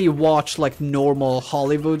really watch like normal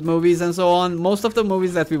Hollywood movies and so on. Most of the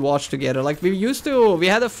movies that we watched together, like we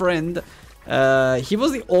had a friend, he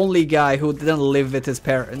was the only guy who didn't live with his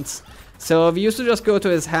parents. So we used to just go to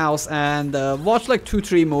his house and watch like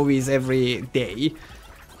 2-3 movies every day.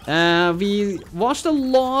 We watched a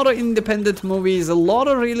lot of independent movies, a lot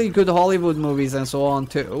of really good Hollywood movies and so on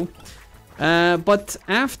too. But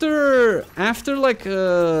after like,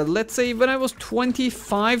 let's say when I was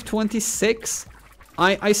 25, 26,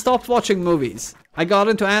 I stopped watching movies. I got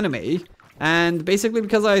into anime, and basically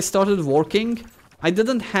because I started working, I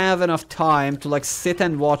didn't have enough time to like sit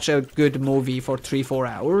and watch a good movie for 3-4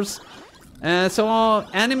 hours. So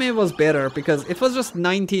anime was better because it was just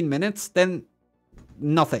 19 minutes, then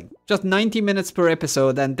nothing. Just 90 minutes per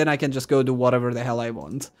episode, and then I can just go do whatever the hell I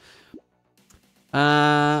want.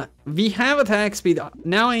 We have attack speed.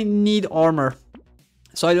 Now I need armor,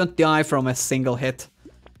 so I don't die from a single hit.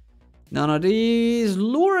 None of these.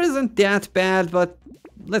 Lure isn't that bad, but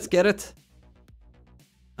let's get it.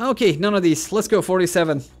 Okay, none of these. Let's go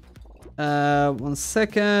 47. 1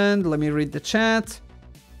 second. Let me read the chat.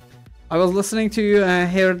 I was listening to you and I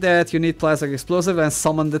heard that you need plastic explosive and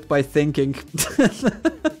summoned it by thinking.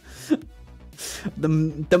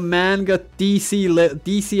 The man got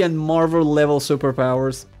DC and Marvel level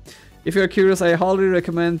superpowers. If you're curious, I highly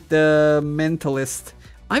recommend The Mentalist.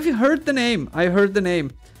 I've heard the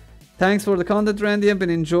name. Thanks for the content, Randy. I've been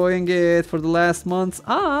enjoying it for the last months.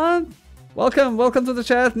 Welcome to the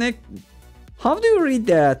chat, Nick. How do you read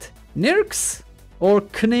that? Nirks or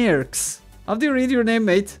Knirks? How do you read your name,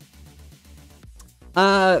 mate?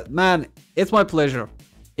 Man, it's my pleasure.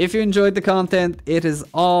 If you enjoyed the content, it is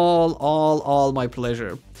all my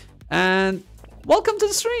pleasure. And welcome to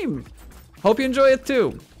the stream. Hope you enjoy it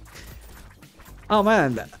too. Oh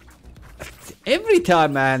man, every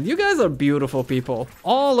time, man, you guys are beautiful people.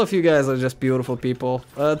 All of you guys are just beautiful people.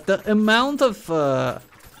 The amount of,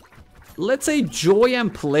 let's say, joy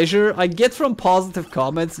and pleasure I get from positive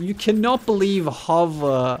comments, you cannot believe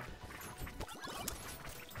how,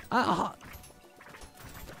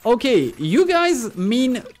 okay, you guys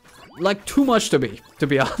mean like too much to me, to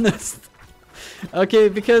be honest. Okay,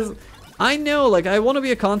 because I know, like, I want to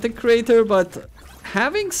be a content creator, but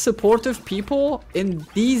having supportive people in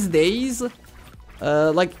these days,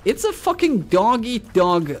 like, it's a fucking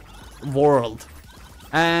dog-eat-dog world.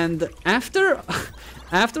 And after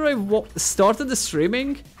I started the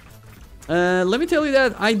streaming, let me tell you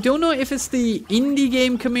that I don't know if it's the indie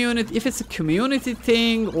game community, if it's a community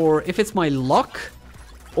thing, or if it's my luck.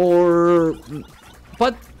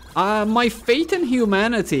 But my faith in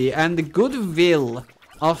humanity and the goodwill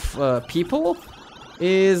of people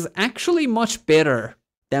is actually much better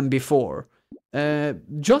than before.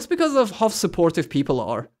 Just because of how supportive people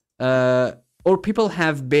are, or people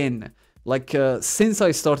have been, like, since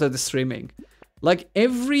I started the streaming. Like,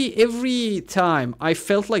 every time I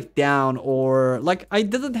felt like down, or like I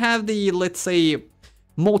didn't have the, let's say,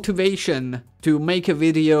 motivation to make a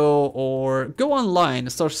video or go online,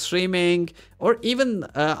 start streaming, or even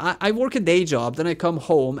I work a day job, then I come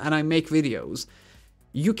home and I make videos.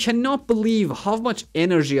 You cannot believe how much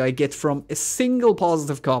energy I get from a single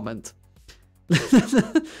positive comment.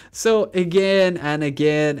 So again and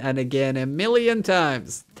again and again, a million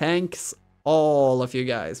times, thanks all of you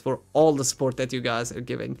guys for all the support that you guys are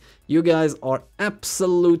giving. You guys are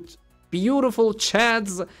absolute beautiful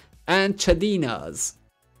chads and chadinas.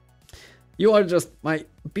 You are just my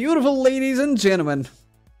beautiful ladies and gentlemen.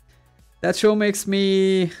 That show makes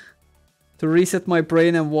me to reset my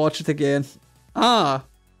brain and watch it again. I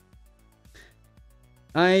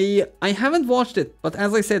haven't watched it, but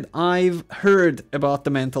as I said, I've heard about The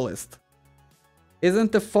Mentalist.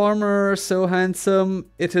 Isn't the farmer so handsome?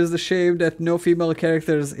 It is a shame that no female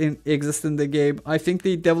characters exist in the game. I think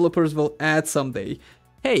the developers will add someday.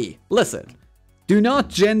 Hey, listen. Do not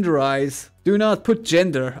genderize. Do not put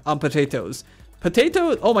gender on potatoes.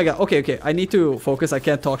 Potatoes. Oh my god. Okay. I need to focus. I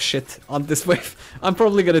can't talk shit on this wave. I'm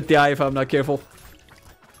probably gonna die if I'm not careful.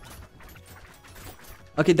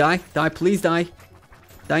 Okay, die. Die. Please die.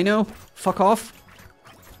 Dino. Fuck off.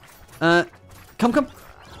 Come.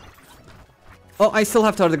 Oh, I still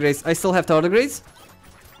have tardigrades.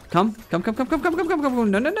 Come. No, no,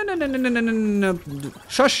 no, no, no, no, no, no, no, no.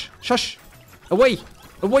 Shush. Away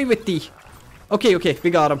with thee. Okay, we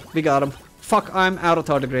got him. Fuck, I'm out of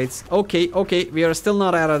tardigrades. Okay, we are still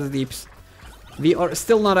not out of the deeps.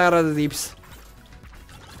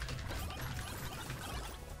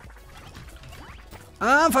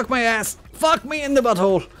 Ah, fuck my ass. Fuck me in the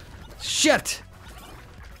butthole. Shit.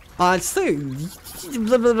 I'll stay.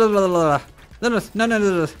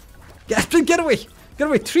 No. Get away.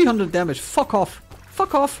 300 damage. Fuck off.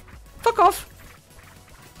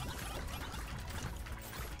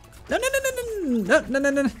 No.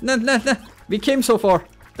 We came so far.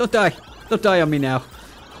 Don't die on me now.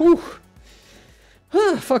 Whew.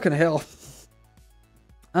 Fucking hell.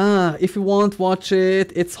 If you want, watch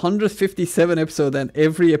it. It's 157 episodes and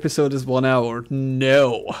every episode is 1 hour.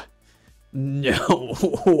 No.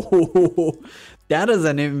 That is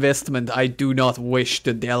an investment I do not wish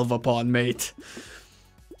to delve upon, mate.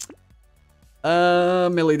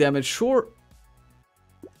 Melee damage, sure.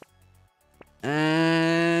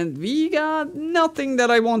 And we got nothing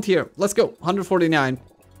that I want here. Let's go. 149.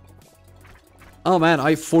 Oh man,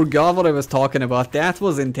 I forgot what I was talking about. That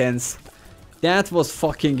was intense. That was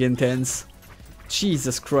fucking intense.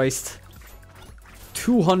 Jesus Christ.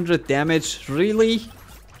 200 damage, really?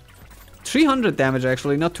 300 damage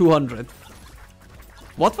actually, not 200.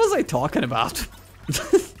 What was I talking about?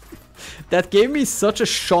 That gave me such a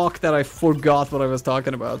shock that I forgot what I was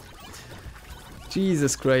talking about.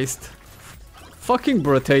 Jesus Christ. Fucking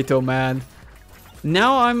Brotato, man.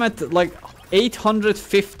 Now I'm at like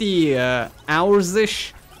 850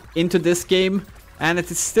 hours-ish into this game, and it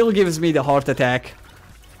still gives me the heart attack.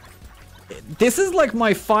 This is like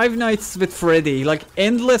my Five Nights with Freddy, like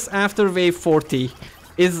endless after wave 40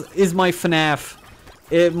 is my FNAF.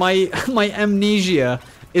 My amnesia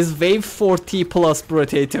is wave 40 plus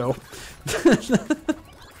Brotato.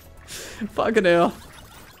 Fucking hell.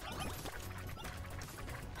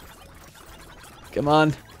 Come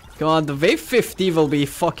on, the wave 50 will be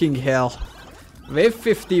fucking hell. Wave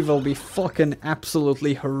 50 will be fucking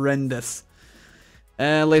absolutely horrendous.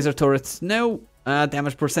 Laser turrets, no.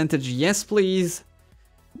 Damage percentage, yes please.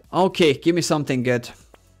 Okay, give me something good.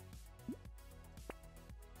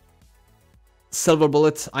 Silver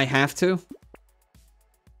bullet, I have to.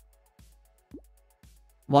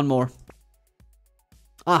 One more.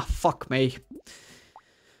 Ah, fuck me.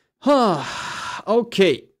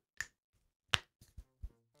 Okay.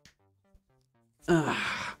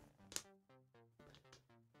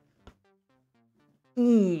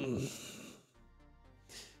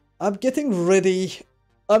 I'm getting ready.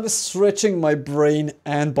 I'm stretching my brain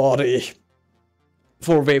and body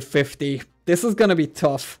for wave 50. This is gonna be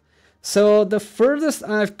tough. So the furthest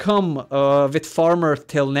I've come with Farmer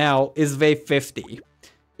till now is wave 50.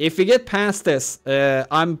 If we get past this,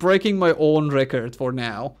 I'm breaking my own record for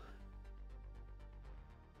now.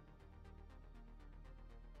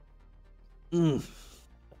 Let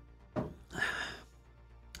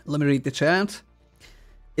me read the chat.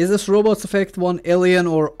 Is this robots affect one alien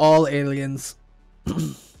or all aliens?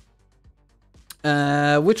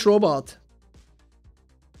 Which robot?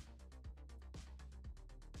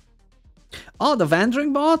 Oh, the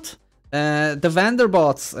Wandering bot? The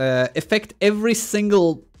Wanderbots affect every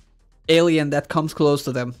single alien that comes close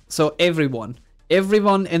to them. So everyone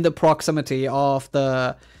in the proximity of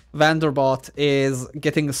the Wanderbot is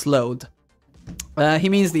getting slowed. He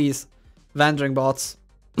means these Wandering bots.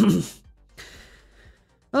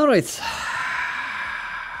 Alright.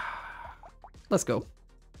 Let's go.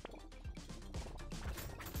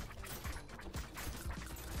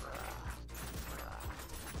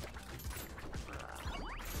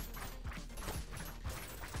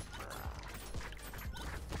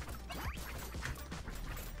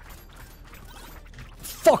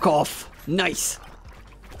 Fuck off! Nice!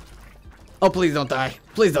 Oh, please don't die.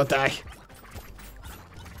 Please don't die.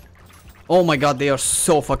 Oh my god, they are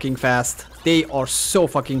so fucking fast. They are so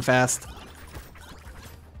fucking fast.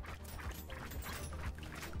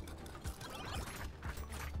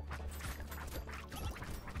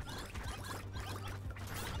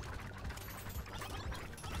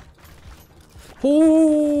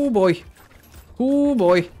 Oh boy. Oh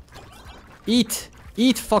boy. Eat.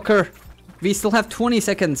 Eat, fucker. We still have 20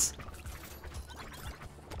 seconds.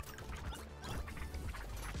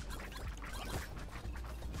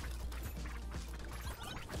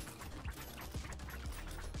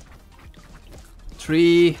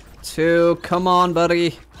 Three, two, come on,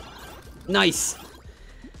 buddy. Nice.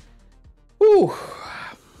 Ooh.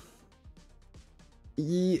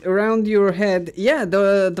 Around your head. Yeah,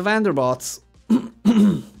 the Wanderbots.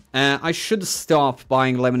 I should stop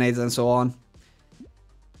buying lemonades and so on.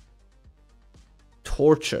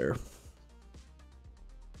 torture.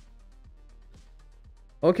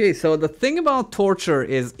 Okay, so the thing about torture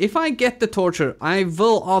is if I get the torture, I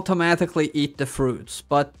will automatically eat the fruits.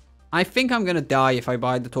 But I think I'm gonna die if I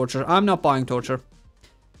buy the torture. I'm not buying torture.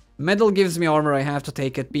 Metal gives me armor, I have to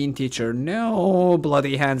take it. Bean teacher, no.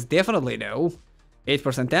 Bloody hands, definitely no.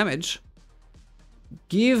 8% damage.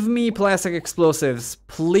 Give me plastic explosives,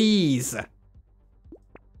 please.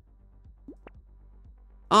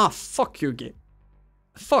 Ah, fuck you, game.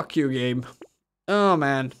 Fuck you, game. Oh,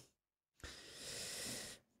 man.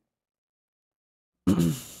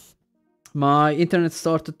 My internet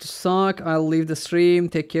started to suck. I'll leave the stream.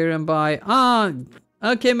 Take care and bye. Ah,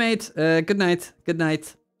 okay, mate. Good night. Good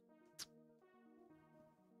night.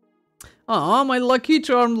 Ah, my lucky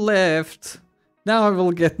charm left. Now I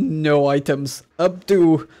will get no items.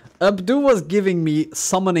 Abdu was giving me,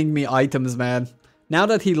 summoning me items, man. Now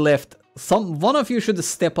that he left, one of you should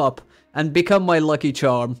step up and become my lucky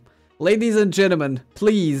charm. Ladies and gentlemen,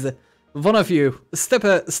 please, one of you, step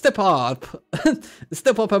up.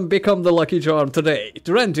 Step up and become the lucky charm today.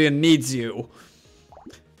 Durantien needs you.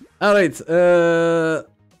 Alright,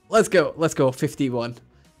 let's go. Let's go, 51.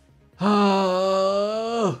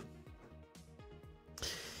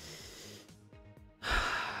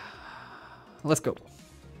 Let's go.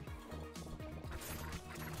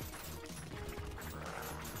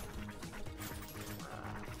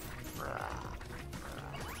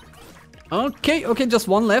 Okay, okay, just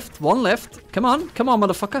one left, one left. Come on,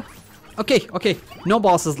 motherfucker. Okay, okay, no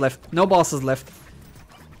bosses left, no bosses left.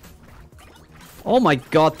 Oh my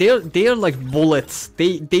god, they're like bullets.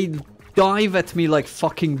 They dive at me like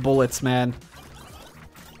fucking bullets, man.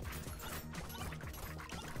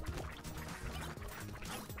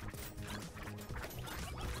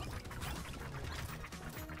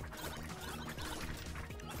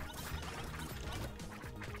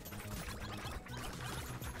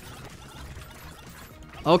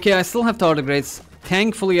 Okay, I still have tardigrades.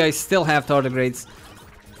 Thankfully, I still have tardigrades.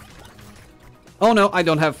 Oh no, I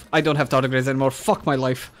don't have tardigrades anymore. Fuck my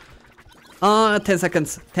life. 10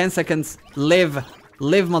 seconds. 10 seconds. Live.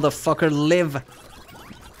 Live, motherfucker. Live.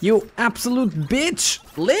 You absolute bitch.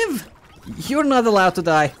 Live. You're not allowed to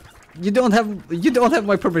die. You don't have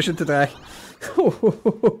my permission to die.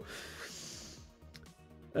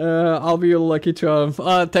 I'll be your lucky charm.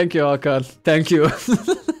 Thank you, Hakan. Thank you.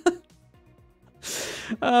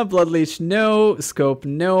 Blood Leech, no. Scope,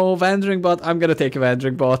 no. Wandering Bot, I'm gonna take a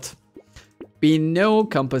Wandering Bot. Bean, no.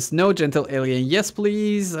 Compass, no. Gentle Alien, yes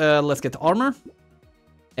please. Let's get armor.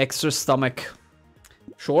 Extra stomach.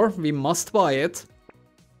 Sure, we must buy it.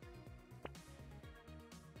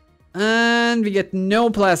 And we get no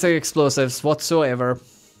plastic explosives whatsoever.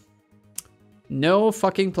 No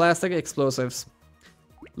fucking plastic explosives.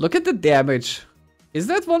 Look at the damage. Is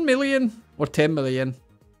that 1 million or 10 million?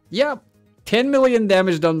 Yeah. 10 million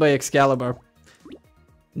damage done by Excalibur.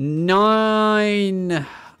 9...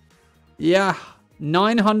 Yeah,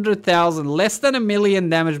 900,000. Less than 1 million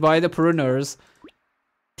damage by the pruners.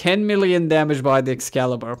 10 million damage by the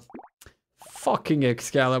Excalibur. Fucking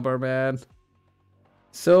Excalibur, man.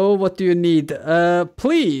 So, what do you need?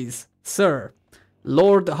 Please, sir.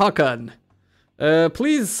 Lord Hakan.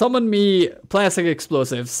 Please summon me plastic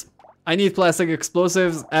explosives. I need plastic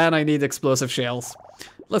explosives and I need explosive shells.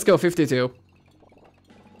 Let's go, 52.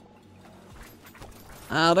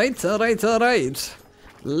 Alright, alright, alright.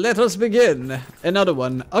 Let us begin. Another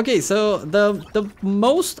one. Okay, so the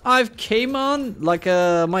most I've came on, like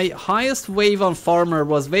my highest wave on Farmer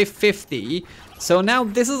was wave 50. So now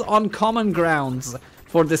this is uncommon grounds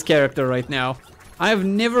for this character right now. I have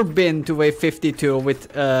never been to wave 52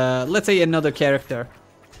 with, let's say, another character.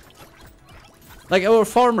 Like our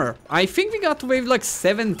Farmer, I think we got to wave like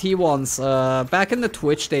 70 once, back in the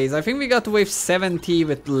Twitch days. I think we got to wave 70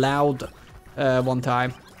 with Loud one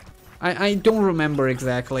time. I don't remember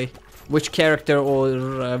exactly which character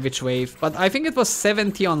or which wave, but I think it was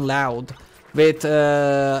 70 on Loud with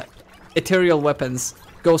ethereal weapons.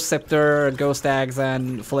 Ghost Scepter, Ghost Axe,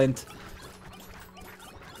 and Flint.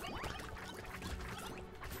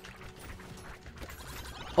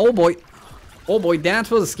 Oh boy. Oh boy, that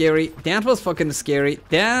was scary. That was fucking scary.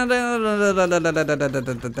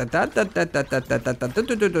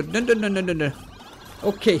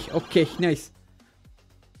 Okay, okay, nice.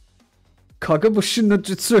 Kagabushi no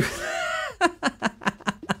Jutsu.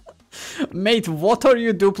 Mate, what are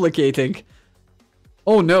you duplicating?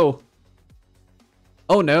 Oh no.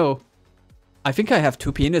 Oh no. I think I have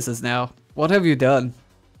 2 penises now. What have you done?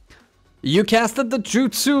 You casted the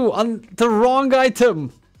jutsu on the wrong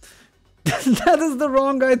item. That is the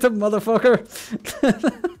wrong item, motherfucker.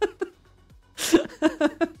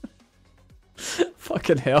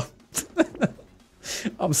 Fucking hell.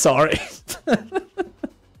 I'm sorry.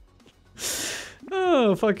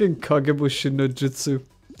 Oh, fucking Kagebushi no Jutsu.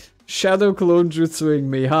 Shadow clone jutsuing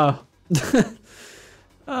me, huh?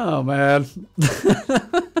 Oh, man.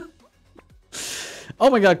 Oh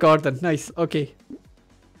my god, garden. Nice. Okay.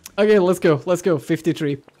 Okay, let's go. Let's go.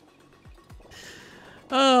 53.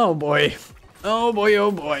 Oh, boy. Oh, boy. Oh,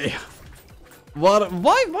 boy. What?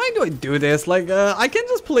 Why do I do this? Like, I can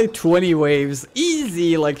just play 20 waves.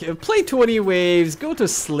 Easy. Like, play 20 waves. Go to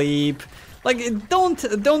sleep. Like,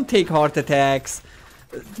 don't take heart attacks.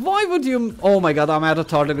 Why would you... Oh my god, I'm out of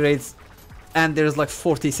tardigrades. And there's like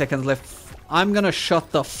 40 seconds left. I'm gonna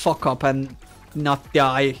shut the fuck up and not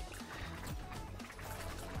die.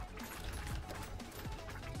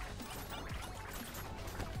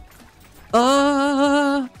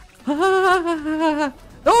 Oh!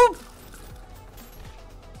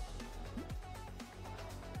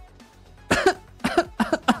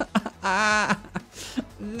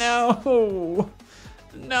 No!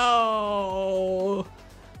 No!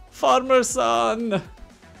 Farmer son!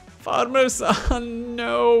 Farmer son,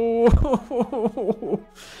 no!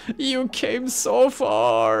 You came so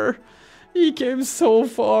far! He came so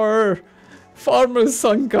far! Farmer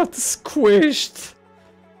son got squished!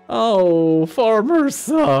 Oh, farmer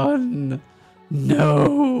son!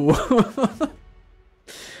 No!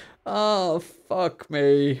 Oh, fuck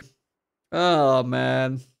me. Oh,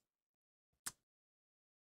 man.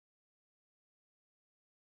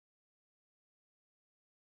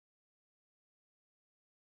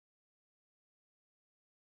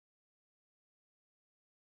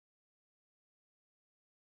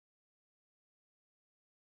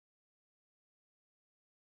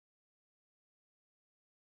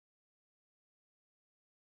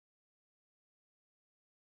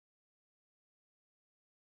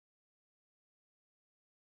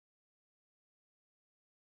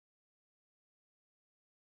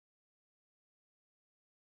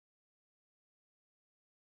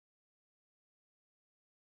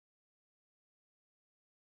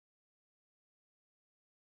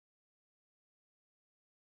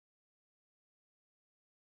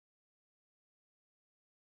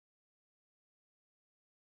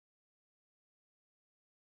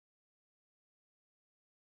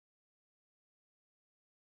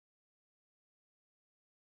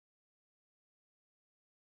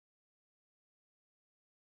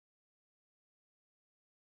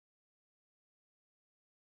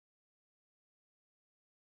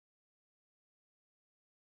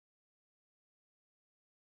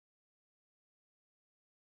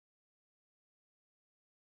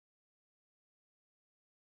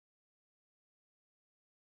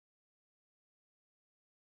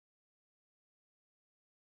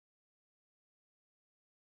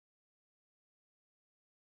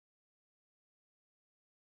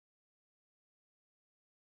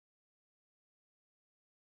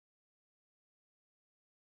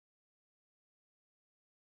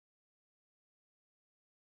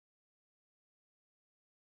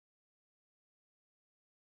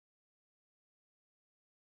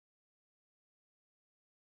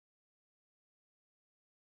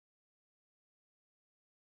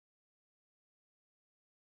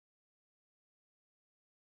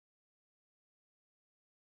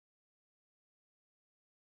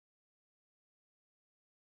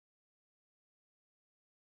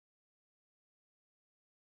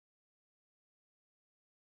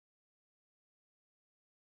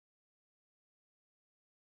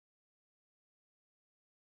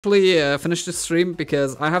 Actually finish the stream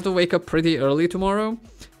because I have to wake up pretty early tomorrow.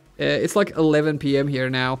 It's like 11 p.m. here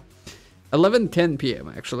now. 11:10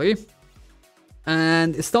 p.m. actually.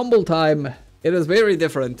 And Istanbul time, it is very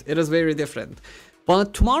different. It is very different.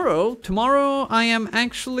 But tomorrow I am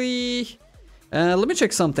actually... let me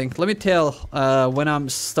check something. Let me tell when I'm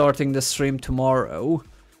starting the stream tomorrow.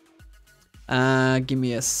 Give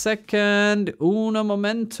me a second. Uno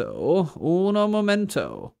momento. Uno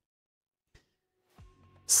momento.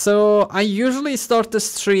 So I usually start the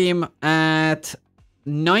stream at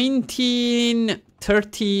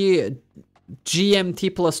 19:30 GMT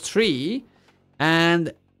plus 3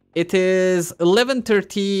 and it is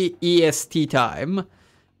 11:30 EST time.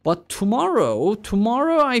 But tomorrow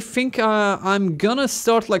I think I'm gonna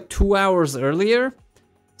start like 2 hours earlier.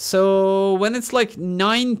 So when it's like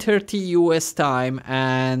 9:30 US time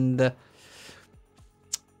and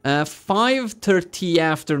 5:30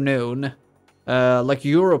 afternoon, like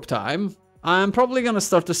Europe time, I'm probably gonna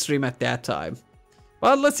start the stream at that time.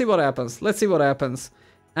 But let's see what happens. Let's see what happens.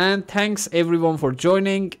 And thanks everyone for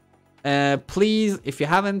joining. please, if you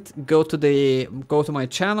haven't, go to my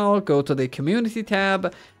channel, go to the community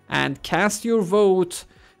tab, and cast your vote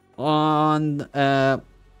on the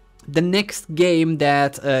next game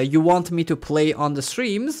that you want me to play on the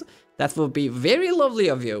streams. That will be very lovely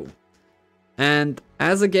of you. And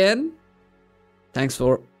as again, thanks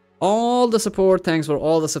for all the support, thanks for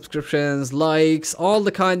all the subscriptions, likes, all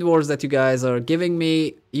the kind words that you guys are giving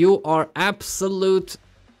me. You are absolute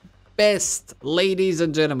best, ladies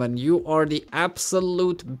and gentlemen. You are the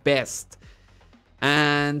absolute best.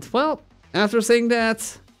 And well, after saying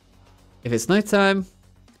that, if it's nighttime,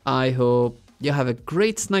 I hope you have a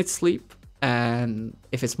great night's sleep. And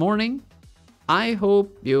if it's morning, I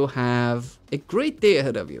hope you have a great day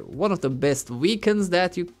ahead of you. One of the best weekends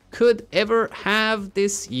that you could ever have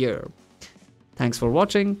this year. Thanks for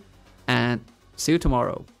watching and see you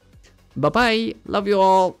tomorrow. Bye bye. Love you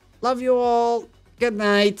all. Love you all. Good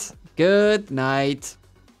night. Good night.